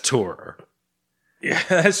best tourer. Yeah,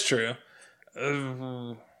 that's true.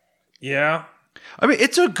 Yeah. I mean,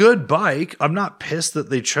 it's a good bike. I'm not pissed that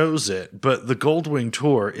they chose it, but the Goldwing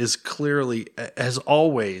Tour is clearly,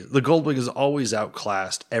 the Goldwing has always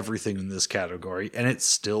outclassed everything in this category, and it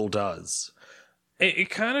still does. It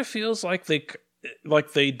kind of feels like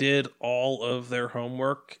they did all of their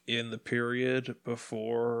homework in the period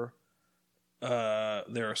before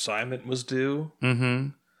their assignment was due.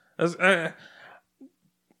 Mm-hmm.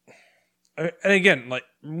 And again,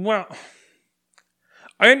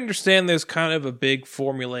 I understand there's kind of a big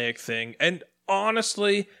formulaic thing, and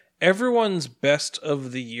honestly, everyone's best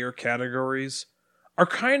of the year categories are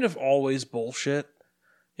kind of always bullshit.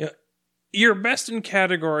 You know, your best in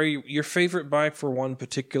category, your favorite bike for one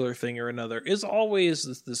particular thing or another, is always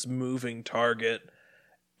this moving target,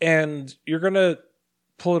 and you're gonna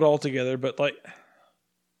pull it all together. But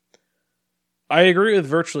I agree with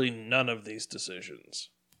virtually none of these decisions.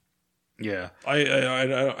 Yeah, I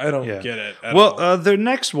don't get it. Well, the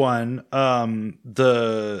next one,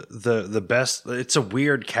 the best. It's a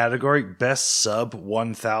weird category. Best sub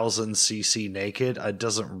 1000 cc naked.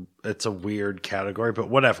 It's a weird category, but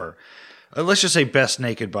whatever. Let's just say best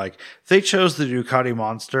naked bike. They chose the Ducati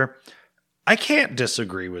Monster. I can't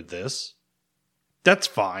disagree with this. That's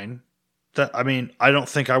fine. I don't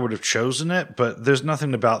think I would have chosen it, but there's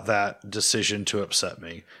nothing about that decision to upset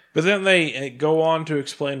me. But then they go on to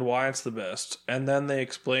explain why it's the best, and then they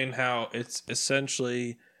explain how it's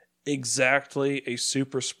essentially exactly a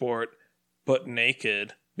super sport, but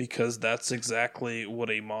naked, because that's exactly what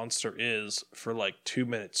a monster is for 2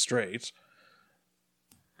 minutes straight.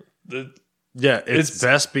 It's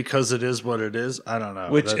best because it is what it is. I don't know.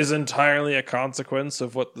 Which is entirely a consequence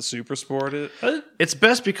of what the super sport is. It's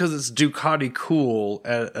best because it's Ducati cool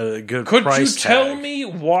at a good price tag. Could you tell me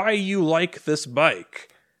why you like this bike?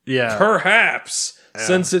 Yeah. Perhaps,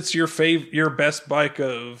 since it's your best bike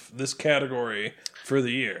of this category for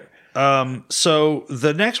the year. So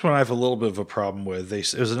the next one I have a little bit of a problem with.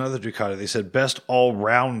 It was another Ducati. They said best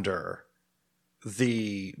all-rounder,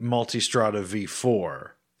 the Multistrada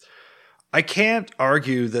V4. I can't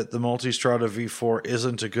argue that the Multistrada V4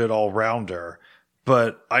 isn't a good all-rounder,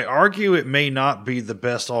 but I argue it may not be the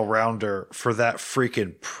best all-rounder for that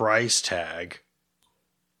freaking price tag.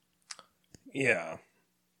 Yeah.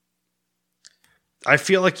 I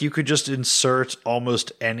feel like you could just insert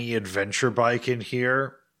almost any adventure bike in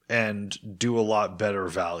here and do a lot better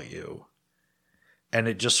value. And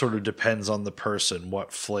it just sort of depends on the person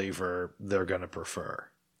what flavor they're going to prefer.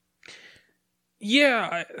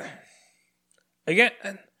 Yeah. I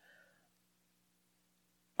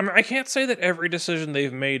can't say that every decision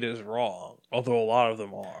they've made is wrong, although a lot of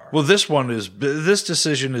them are. Well, this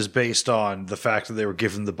decision is based on the fact that they were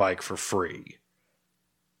given the bike for free.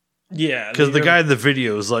 Yeah. Because the guy in the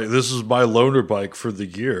video is like, this is my loaner bike for the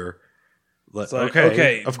year.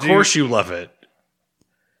 Okay, of course you love it.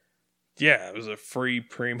 Yeah, it was a free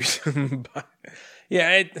premium bike.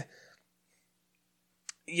 Yeah,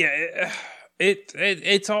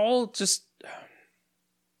 it's all just...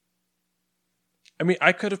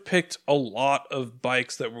 I could have picked a lot of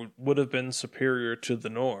bikes that would have been superior to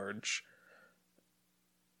the Norge,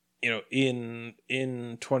 in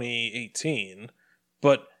 2018,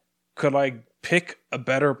 but could I pick a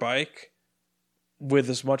better bike with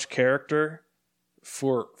as much character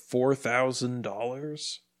for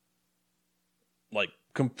 $4,000?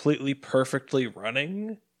 Completely perfectly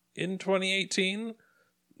running in 2018?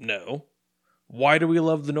 No. Why do we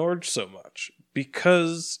love the Norge so much?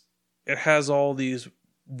 Because it has all these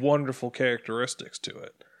wonderful characteristics to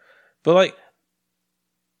it. But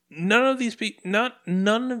none of these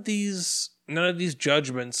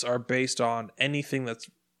judgments are based on anything that's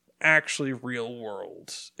actually real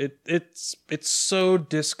world. It's so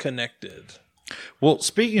disconnected. Well,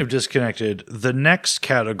 speaking of disconnected, the next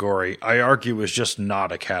category, I argue, is just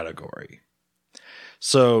not a category.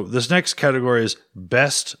 So this next category is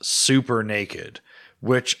Best Super Naked,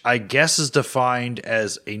 which I guess is defined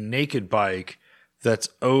as a naked bike that's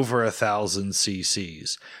over 1,000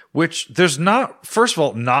 cc's, which there's not, first of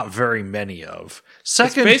all, not very many of.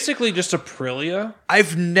 Second, It's basically just Aprilia.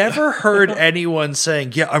 I've never heard anyone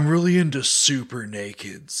saying, yeah, I'm really into super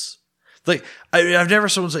nakeds. Like, I've never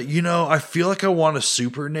someone say, I feel like I want a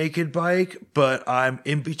super naked bike, but I'm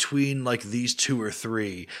in between like these two or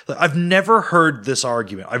three. Like, I've never heard this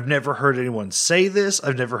argument. I've never heard anyone say this.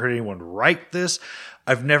 I've never heard anyone write this.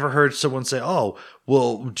 I've never heard someone say, "Oh,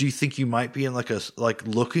 well, do you think you might be in like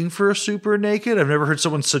looking for a super naked?" I've never heard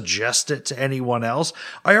someone suggest it to anyone else.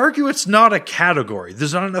 I argue it's not a category.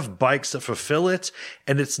 There's not enough bikes that fulfill it,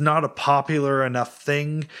 and it's not a popular enough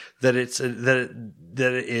thing that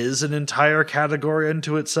that it is an entire category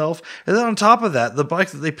unto itself. And then on top of that, the bike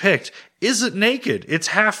that they picked isn't naked. It's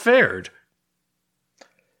half faired.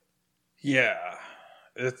 Yeah.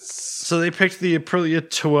 So they picked the Aprilia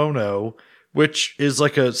Tuono, which is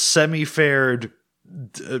like a semi-faired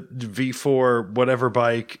V4 whatever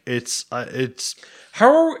bike. It's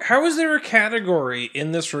how is there a category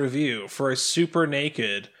in this review for a super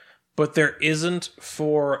naked, but there isn't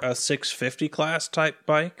for a 650 class type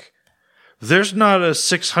bike? There's not a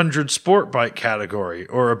 600 sport bike category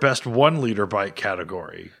or a best 1 liter bike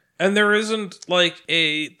category. And there isn't like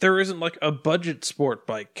a budget sport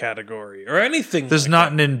bike category or anything. There's like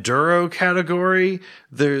not that. an enduro category.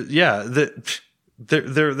 Their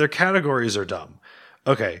categories are dumb.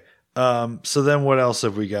 Okay. So then what else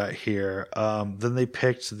have we got here? Then they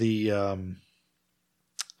picked the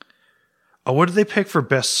what did they pick for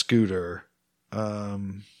best scooter?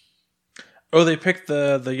 They picked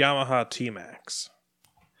the Yamaha T-Max.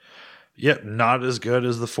 Yep, not as good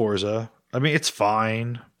as the Forza. I mean, it's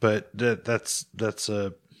fine, but that's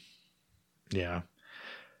yeah.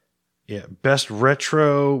 Best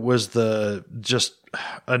retro was just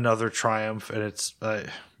another Triumph, and it's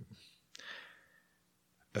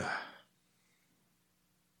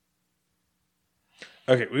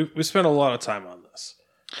Okay, we spent a lot of time on this.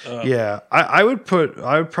 I would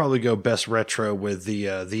probably go best retro with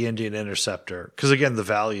the Indian Interceptor, because again, the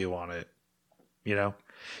value on it,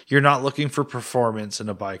 you're not looking for performance in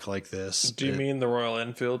a bike like this. Do you mean the Royal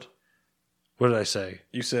Enfield? What did I say?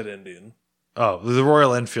 You said Indian. Oh, the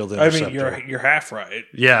Royal Enfield Interceptor. I mean, you're half right.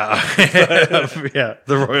 Yeah. Yeah,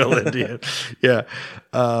 the Royal Indian. Yeah.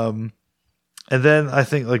 And then I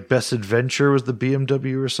think like best adventure was the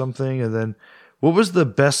BMW or something. And then what was the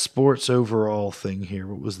best sports overall thing here?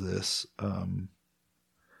 What was this?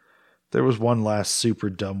 There was one last super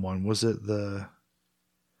dumb one. Was it the...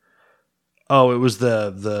 Oh, it was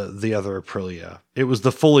the other Aprilia. It was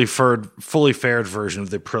the fully faired version of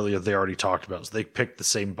the Aprilia they already talked about. So they picked the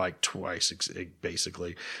same bike twice,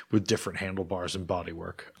 basically, with different handlebars and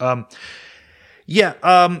bodywork. I'll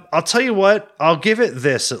tell you what. I'll give it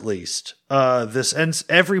this at least.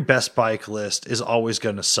 Every best bike list is always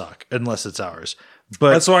going to suck unless it's ours.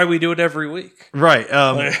 But that's why we do it every week, right?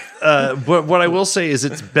 But what I will say is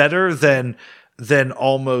it's better than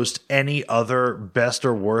almost any other best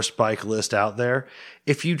or worst bike list out there.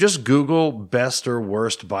 If you just Google best or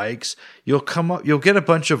worst bikes, you'll get a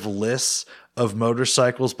bunch of lists of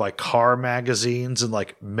motorcycles by car magazines and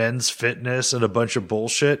like Men's Fitness and a bunch of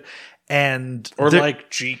bullshit. Or like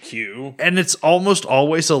GQ. And it's almost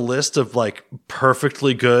always a list of like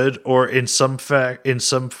perfectly good, or in some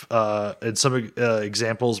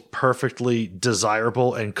examples, perfectly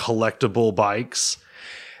desirable and collectible bikes.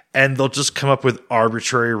 And they'll just come up with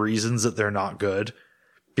arbitrary reasons that they're not good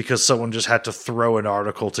because someone just had to throw an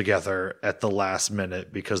article together at the last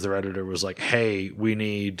minute because their editor was like, hey, we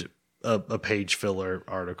need a page filler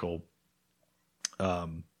article.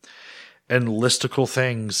 And listicle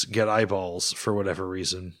things get eyeballs for whatever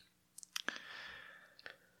reason.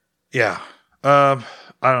 Yeah. I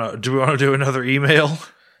don't know. Do we want to do another email?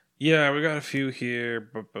 Yeah, we got a few here.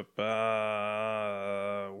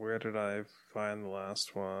 Where did I find the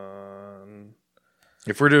last one?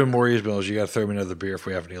 If we're doing more emails, you got to throw me another beer if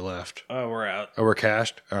we have any left. Oh, we're out. Oh, we're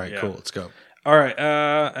cashed? All right, Cool. Let's go. All right.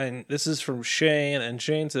 And this is from Shane. And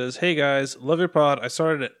Shane says, hey, guys, love your pod. I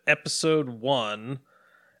started at episode 1,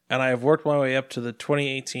 and I have worked my way up to the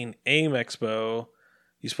 2018 AIM Expo.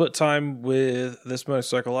 You split time with This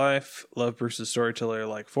Motorcycle Life. Love Bruce's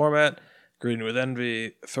storyteller-like format. Green with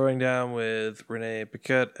Envy, Throwing Down with Renee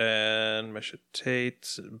Paquette and Misha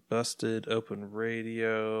Tate, Busted, Open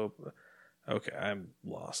Radio. Okay, I'm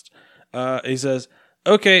lost. He says,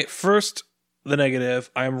 Okay, first, the negative.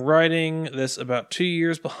 I'm writing this about 2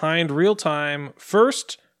 years behind real time.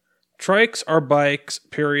 First, trikes are bikes,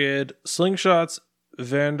 period. Slingshots,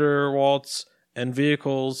 Vanderwalts, and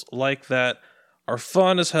vehicles like that are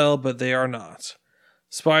fun as hell, but they are not.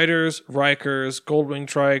 Spiders, Rikers, Goldwing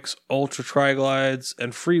trikes, Ultra Triglides,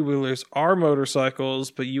 and Freewheelers are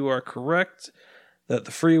motorcycles, but you are correct that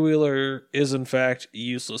the Freewheeler is in fact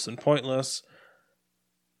useless and pointless.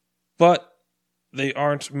 But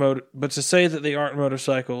but to say that they aren't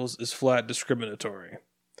motorcycles is flat discriminatory.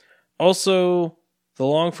 Also, the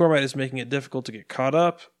long format is making it difficult to get caught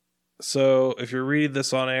up, so if you're reading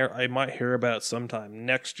this on air, I might hear about it sometime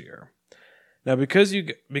next year. Now, because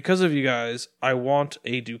of you guys, I want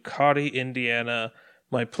a Ducati Indiana.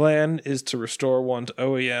 My plan is to restore one to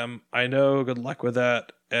OEM. I know, good luck with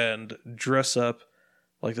that, and dress up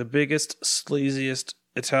like the biggest, sleaziest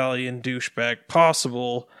Italian douchebag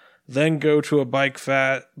possible. Then go to a bike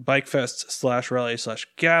fest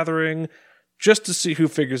 / gathering just to see who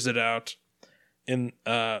figures it out. In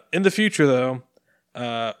the future, though,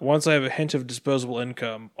 once I have a hint of disposable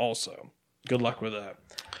income, also. Good luck with that.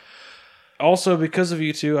 Also, because of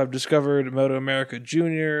you two, I've discovered Moto America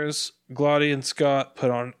Juniors. Glotty and Scott put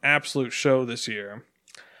on an absolute show this year.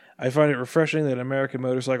 I find it refreshing that American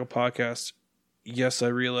Motorcycle Podcast, yes, I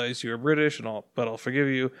realize you are British, but I'll forgive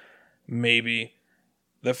you, maybe,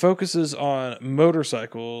 that focuses on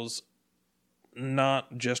motorcycles,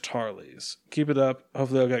 not just Harleys. Keep it up.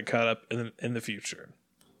 Hopefully I'll get caught up in the future.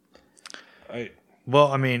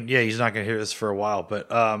 Well, I mean, yeah, he's not going to hear this for a while,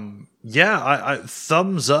 but I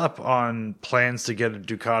thumbs up on plans to get a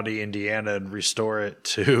Ducati Indiana and restore it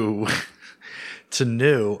to to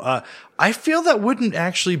new. I feel that wouldn't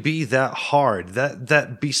actually be that hard.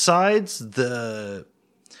 That besides the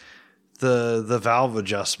valve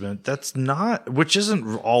adjustment, which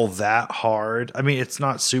isn't all that hard. I mean, it's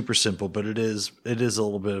not super simple, but it is a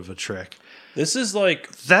little bit of a trick. This is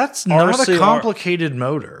like that's not a complicated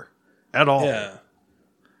motor at all. Yeah.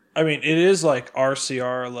 I mean, it is like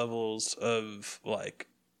RCR levels of like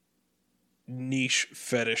niche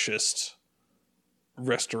fetishist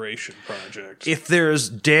restoration project. If there's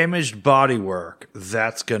damaged bodywork,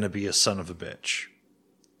 that's going to be a son of a bitch.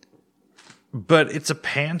 But it's a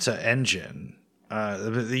Panta engine.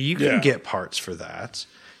 You can get parts for that.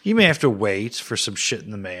 You may have to wait for some shit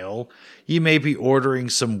in the mail. You may be ordering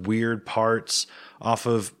some weird parts off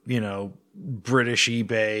of, British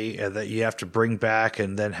eBay that you have to bring back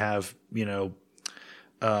and then have,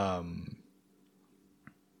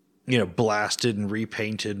 blasted and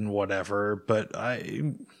repainted and whatever. But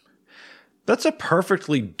that's a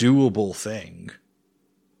perfectly doable thing.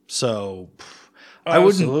 So I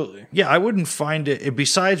wouldn't find it,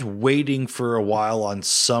 besides waiting for a while on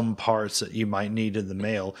some parts that you might need in the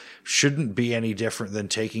mail, shouldn't be any different than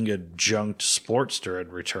taking a junked Sportster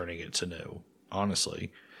and returning it to new,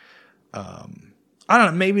 honestly. I don't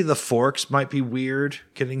know, maybe the forks might be weird,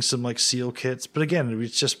 getting some like seal kits, but again,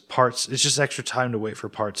 it's just parts, it's just extra time to wait for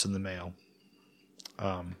parts in the mail.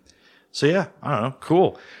 So yeah, I don't know,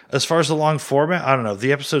 cool. As far as the long format, I don't know,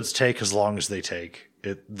 the episodes take as long as they take.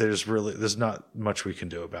 There's not much we can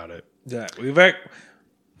do about it. Yeah,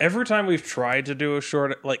 every time we've tried to do a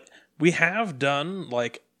short, like we have done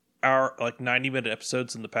like our like 90-minute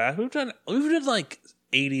episodes in the past. We've done like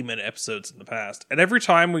 80-minute episodes in the past, and every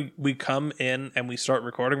time we come in and we start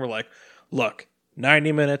recording, we're like, look,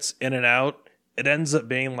 90 minutes in and out, it ends up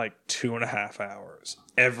being like 2.5 hours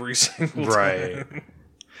every single time. Right.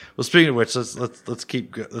 Well, speaking of which, let's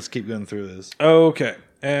keep going through this. Okay.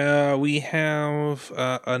 We have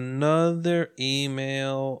another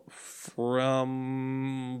email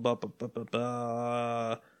from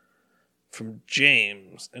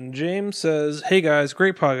James. And James says, "Hey guys,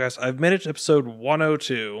 great podcast. I've made it to episode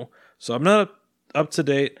 102, so I'm not up to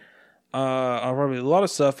date on probably a lot of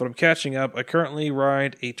stuff, but I'm catching up. I currently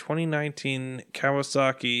ride a 2019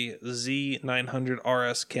 Kawasaki Z900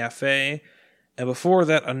 RS Cafe, and before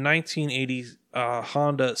that, a 1980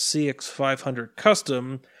 Honda CX500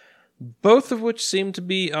 Custom, both of which seem to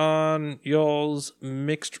be on y'all's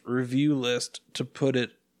mixed review list, to put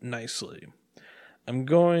it nicely. I'm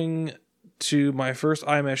going to my first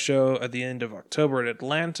IMS show at the end of October in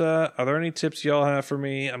Atlanta. Are there any tips y'all have for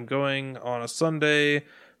me? I'm going on a Sunday.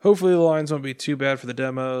 Hopefully the lines won't be too bad for the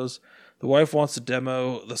demos. The wife wants to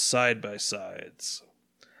demo the side-by-sides.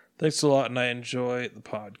 Thanks a lot, and I enjoy the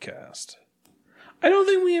podcast." I don't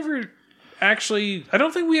think we ever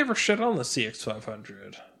shit on the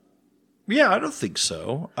CX500. Yeah, I don't think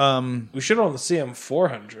so. We shit on the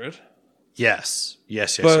CM400. Yes. But,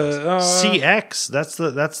 CX. That's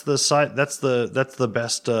the side. That's the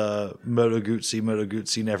best Moto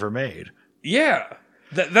Guzzi never made. Yeah.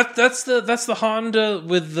 That's the Honda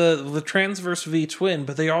with the Transverse V twin,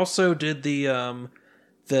 but they also did the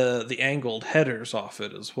angled headers off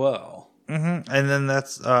it as well. Mm-hmm. And then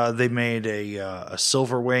that's they made a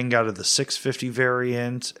silver wing out of the 650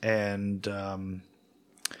 variant, and then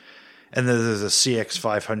there's a CX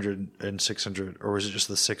 500 and 600, or was it just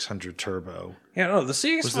the 600 turbo? Yeah, no, the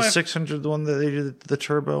CX was the 600 the one that they did the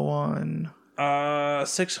turbo on?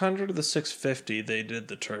 600 or the 650 they did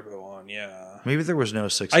the turbo on, yeah. Maybe there was no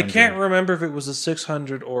 600. I can't remember if it was a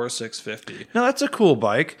 600 or a 650. No, that's a cool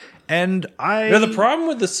bike. And Now, the problem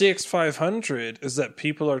with the CX500 is that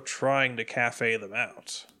people are trying to cafe them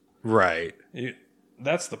out. Right.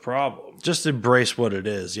 That's the problem. Just embrace what it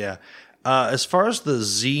is, yeah. As far as the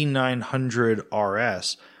Z900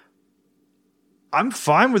 RS, I'm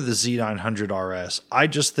fine with the Z900 RS. I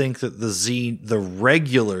just think that the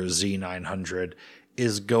regular Z900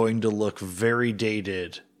 is going to look very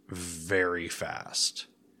dated very fast.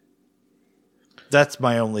 That's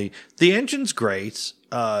my only... The engine's great.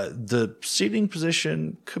 The seating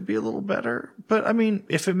position could be a little better. But, I mean,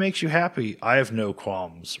 if it makes you happy, I have no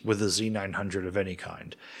qualms with a Z900 of any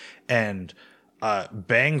kind. And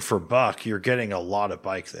bang for buck, you're getting a lot of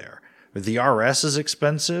bike there. The RS is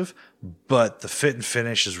expensive, but the fit and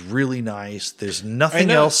finish is really nice. There's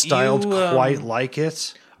nothing else styled quite like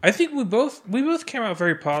it. I think we both came out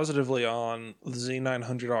very positively on the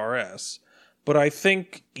Z900 RS, but I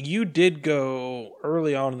think you did go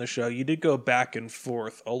early on in the show. You did go back and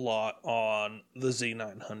forth a lot on the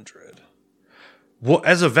Z900. Well,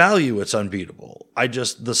 as a value, it's unbeatable.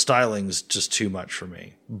 The styling's just too much for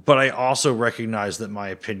me. But I also recognize that my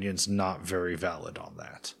opinion's not very valid on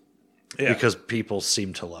that. Yeah. Because people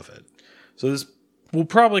seem to love it. So this will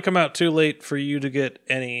probably come out too late for you to get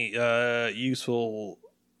any useful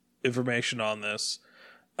information on this.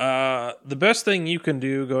 The best thing you can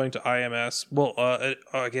do going to IMS, well,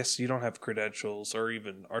 I guess you don't have credentials or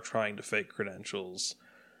even are trying to fake credentials.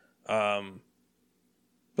 But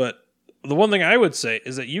the one thing I would say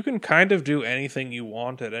is that you can kind of do anything you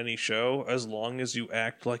want at any show as long as you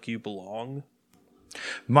act like you belong.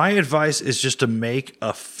 My advice is just to make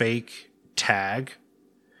a fake tag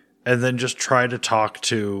and then just try to talk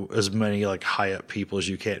to as many like high up people as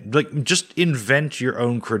you can. Like, just invent your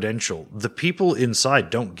own credential. The people inside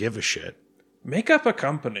don't give a shit. Make up a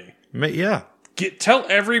company. Yeah. Tell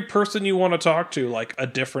every person you want to talk to like a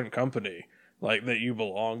different company like that you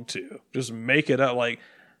belong to. Just make it up. Like,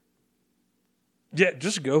 yeah,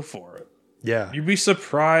 just go for it. Yeah. You'd be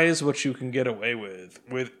surprised what you can get away with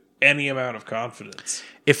any amount of confidence.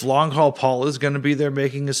 If Long Haul Paul is going to be there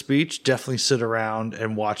making a speech, definitely sit around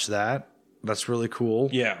and watch that. That's really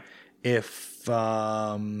cool. Yeah. If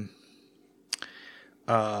I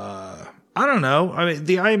don't know. I mean,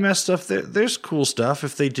 the IMS stuff, there's cool stuff.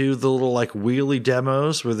 If they do the little like wheelie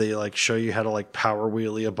demos where they like show you how to like power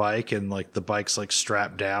wheelie a bike and like the bike's like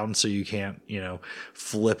strapped down so you can't,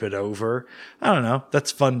 flip it over. I don't know.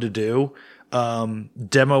 That's fun to do.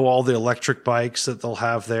 Demo all the electric bikes that they'll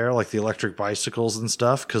have there, like the electric bicycles and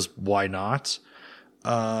stuff, because why not?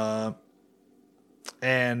 Yeah,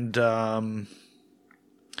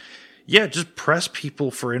 just press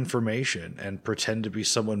people for information and pretend to be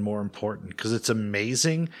someone more important, because it's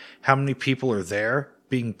amazing how many people are there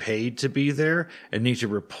being paid to be there and need to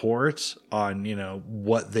report on,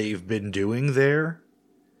 what they've been doing there.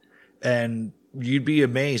 And you'd be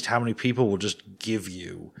amazed how many people will just give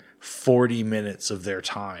you 40 minutes of their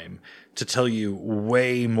time to tell you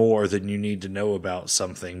way more than you need to know about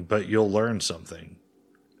something, but you'll learn something.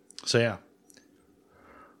 So yeah.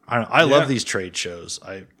 I love these trade shows.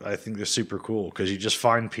 I think they're super cool because you just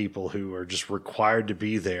find people who are just required to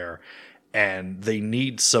be there and they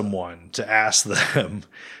need someone to ask them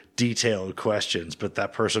detailed questions, but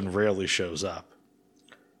that person rarely shows up.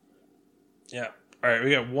 Yeah. All right,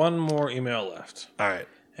 we got one more email left. All right.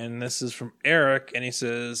 And this is from Eric, and he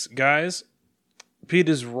says, guys, Pete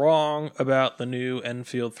is wrong about the new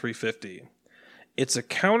Enfield 350. It's a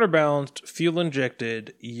counterbalanced,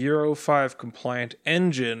 fuel-injected, Euro 5 compliant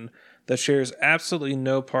engine that shares absolutely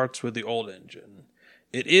no parts with the old engine.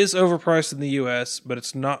 It is overpriced in the US, but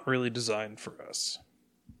it's not really designed for us.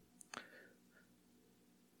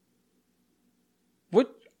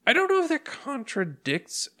 I don't know if that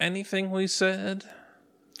contradicts anything we said.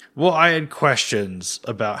 Well, I had questions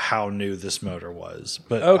about how new this motor was,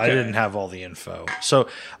 but I didn't have all the info. So,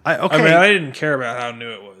 I didn't care about how new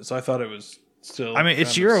it was. I thought it was still... I mean,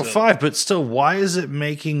 it's Euro 5, but still, why is it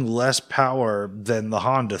making less power than the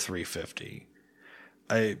Honda 350?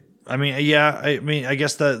 I I mean, yeah, I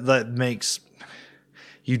guess that makes,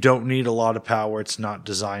 you don't need a lot of power. It's not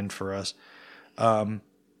designed for us.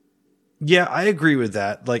 Yeah, I agree with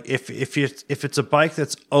that. Like if it's a bike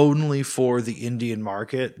that's only for the Indian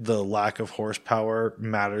market, the lack of horsepower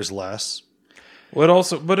matters less.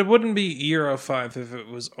 But it wouldn't be Euro 5 if it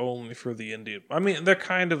was only for the Indian. I mean, they're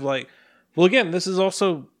kind of like, well, again, this is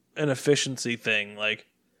also an efficiency thing. Like,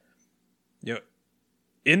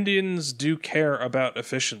 Indians do care about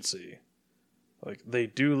efficiency. Like, they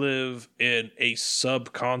do live in a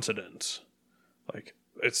subcontinent. Like,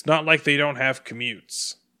 it's not like they don't have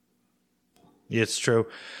commutes. It's true.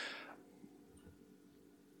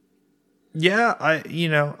 Yeah,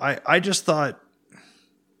 I just thought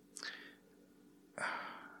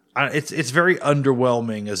it's very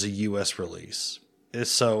underwhelming as a U.S. release.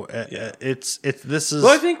 So this is.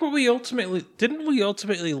 Well, I think what we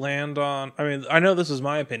ultimately land on. I mean, I know this is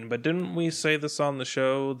my opinion, but didn't we say this on the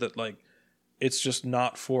show that like it's just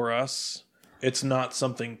not for us? It's not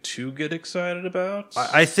something to get excited about.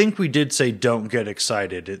 I think we did say don't get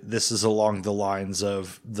excited. This is along the lines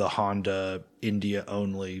of the Honda India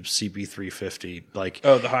only CB350. Like,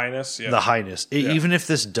 oh, the Highness? Yeah. The Highness. Yeah. Even if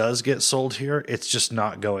this does get sold here, it's just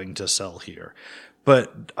not going to sell here.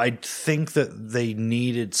 But I think that they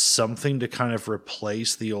needed something to kind of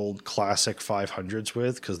replace the old classic 500s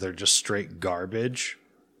with, because they're just straight garbage.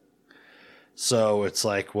 So it's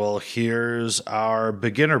like, well, here's our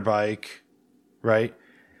beginner bike. Right?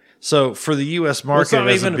 So for the U.S. market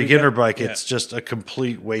as a beginner bike, it's just a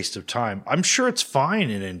complete waste of time. I'm sure it's fine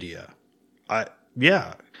in India. I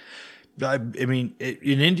mean,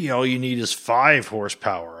 in India, all you need is 5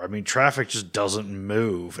 horsepower. I mean, traffic just doesn't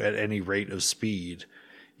move at any rate of speed.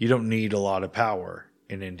 You don't need a lot of power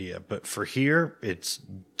in India. But for here, it's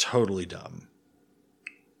totally dumb.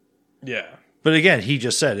 Yeah. But again, he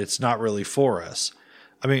just said it's not really for us.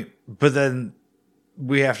 I mean, but then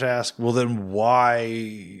we have to ask, well, then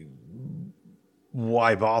why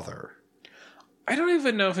bother? I don't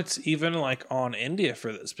even know if it's even like on India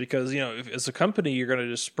for this, because, if, as a company, you're going to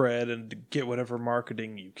just spread and get whatever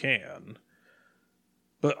marketing you can.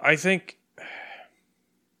 But I think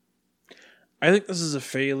this is a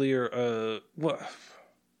failure. Well,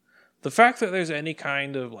 the fact that there's any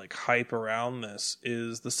kind of like hype around this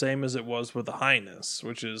is the same as it was with the Highness,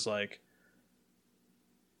 which is like,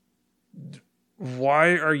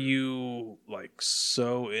 why are you like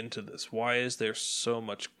so into this? Why is there so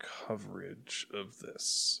much coverage of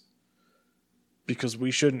this? Because we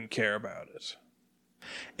shouldn't care about it.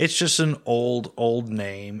 It's just an old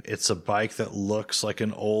name. It's a bike that looks like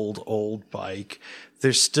an old bike.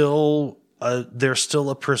 There's still a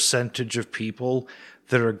percentage of people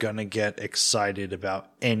that are going to get excited about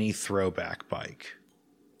any throwback bike.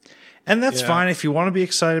 And that's fine if you want to be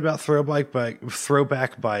excited about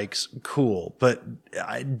throwback bikes, cool. But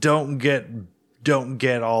I don't get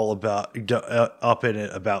all about up in it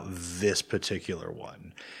about this particular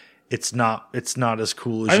one. It's not as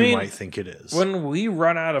cool as you might think it is. When we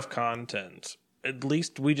run out of content, at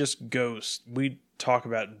least we just ghost. We talk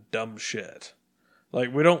about dumb shit.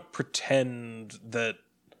 Like, we don't pretend that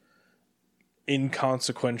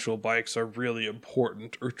inconsequential bikes are really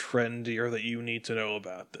important or trendy or that you need to know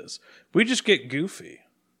about this. We just get goofy,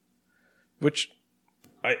 which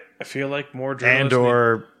I feel like more journalists and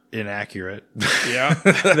or inaccurate. Yeah,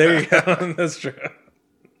 there you go. That's true.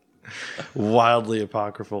 Wildly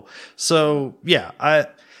apocryphal. So yeah,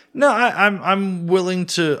 I'm willing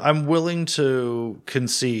to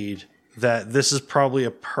concede that this is probably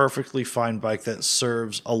a perfectly fine bike that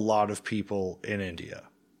serves a lot of people in India.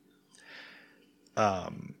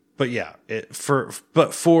 But yeah,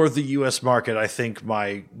 for the U.S. market, I think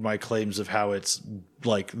my claims of how it's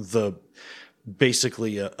like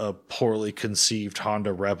basically a poorly conceived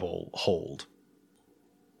Honda Rebel hold.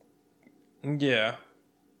 Yeah.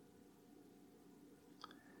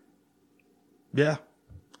 Yeah.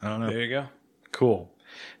 I don't know. There you go. Cool.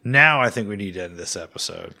 Now I think we need to end this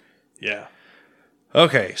episode. Yeah.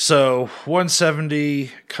 Okay, so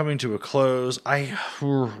 170 coming to a close.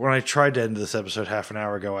 When I tried to end this episode half an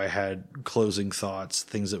hour ago, I had closing thoughts,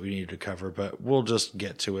 things that we needed to cover, but we'll just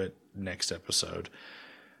get to it next episode.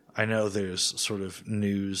 I know there's sort of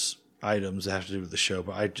news items that have to do with the show,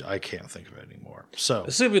 but I can't think of it anymore. So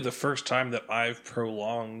this will be the first time that I've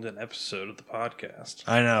prolonged an episode of the podcast.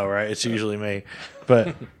 I know, right? It's usually me.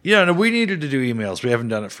 But, no, we needed to do emails. We haven't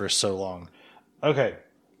done it for so long. Okay.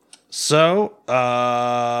 So,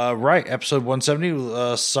 right, episode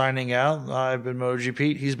 170, signing out. I've been MotoG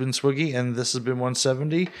Pete, he's been Swiggy, and this has been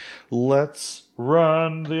 170. Let's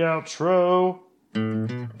run the outro.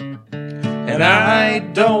 And I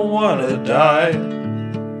don't want to die.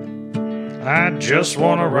 I just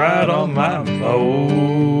wanna ride on my motorcycle.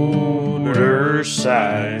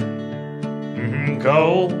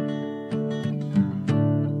 Cole,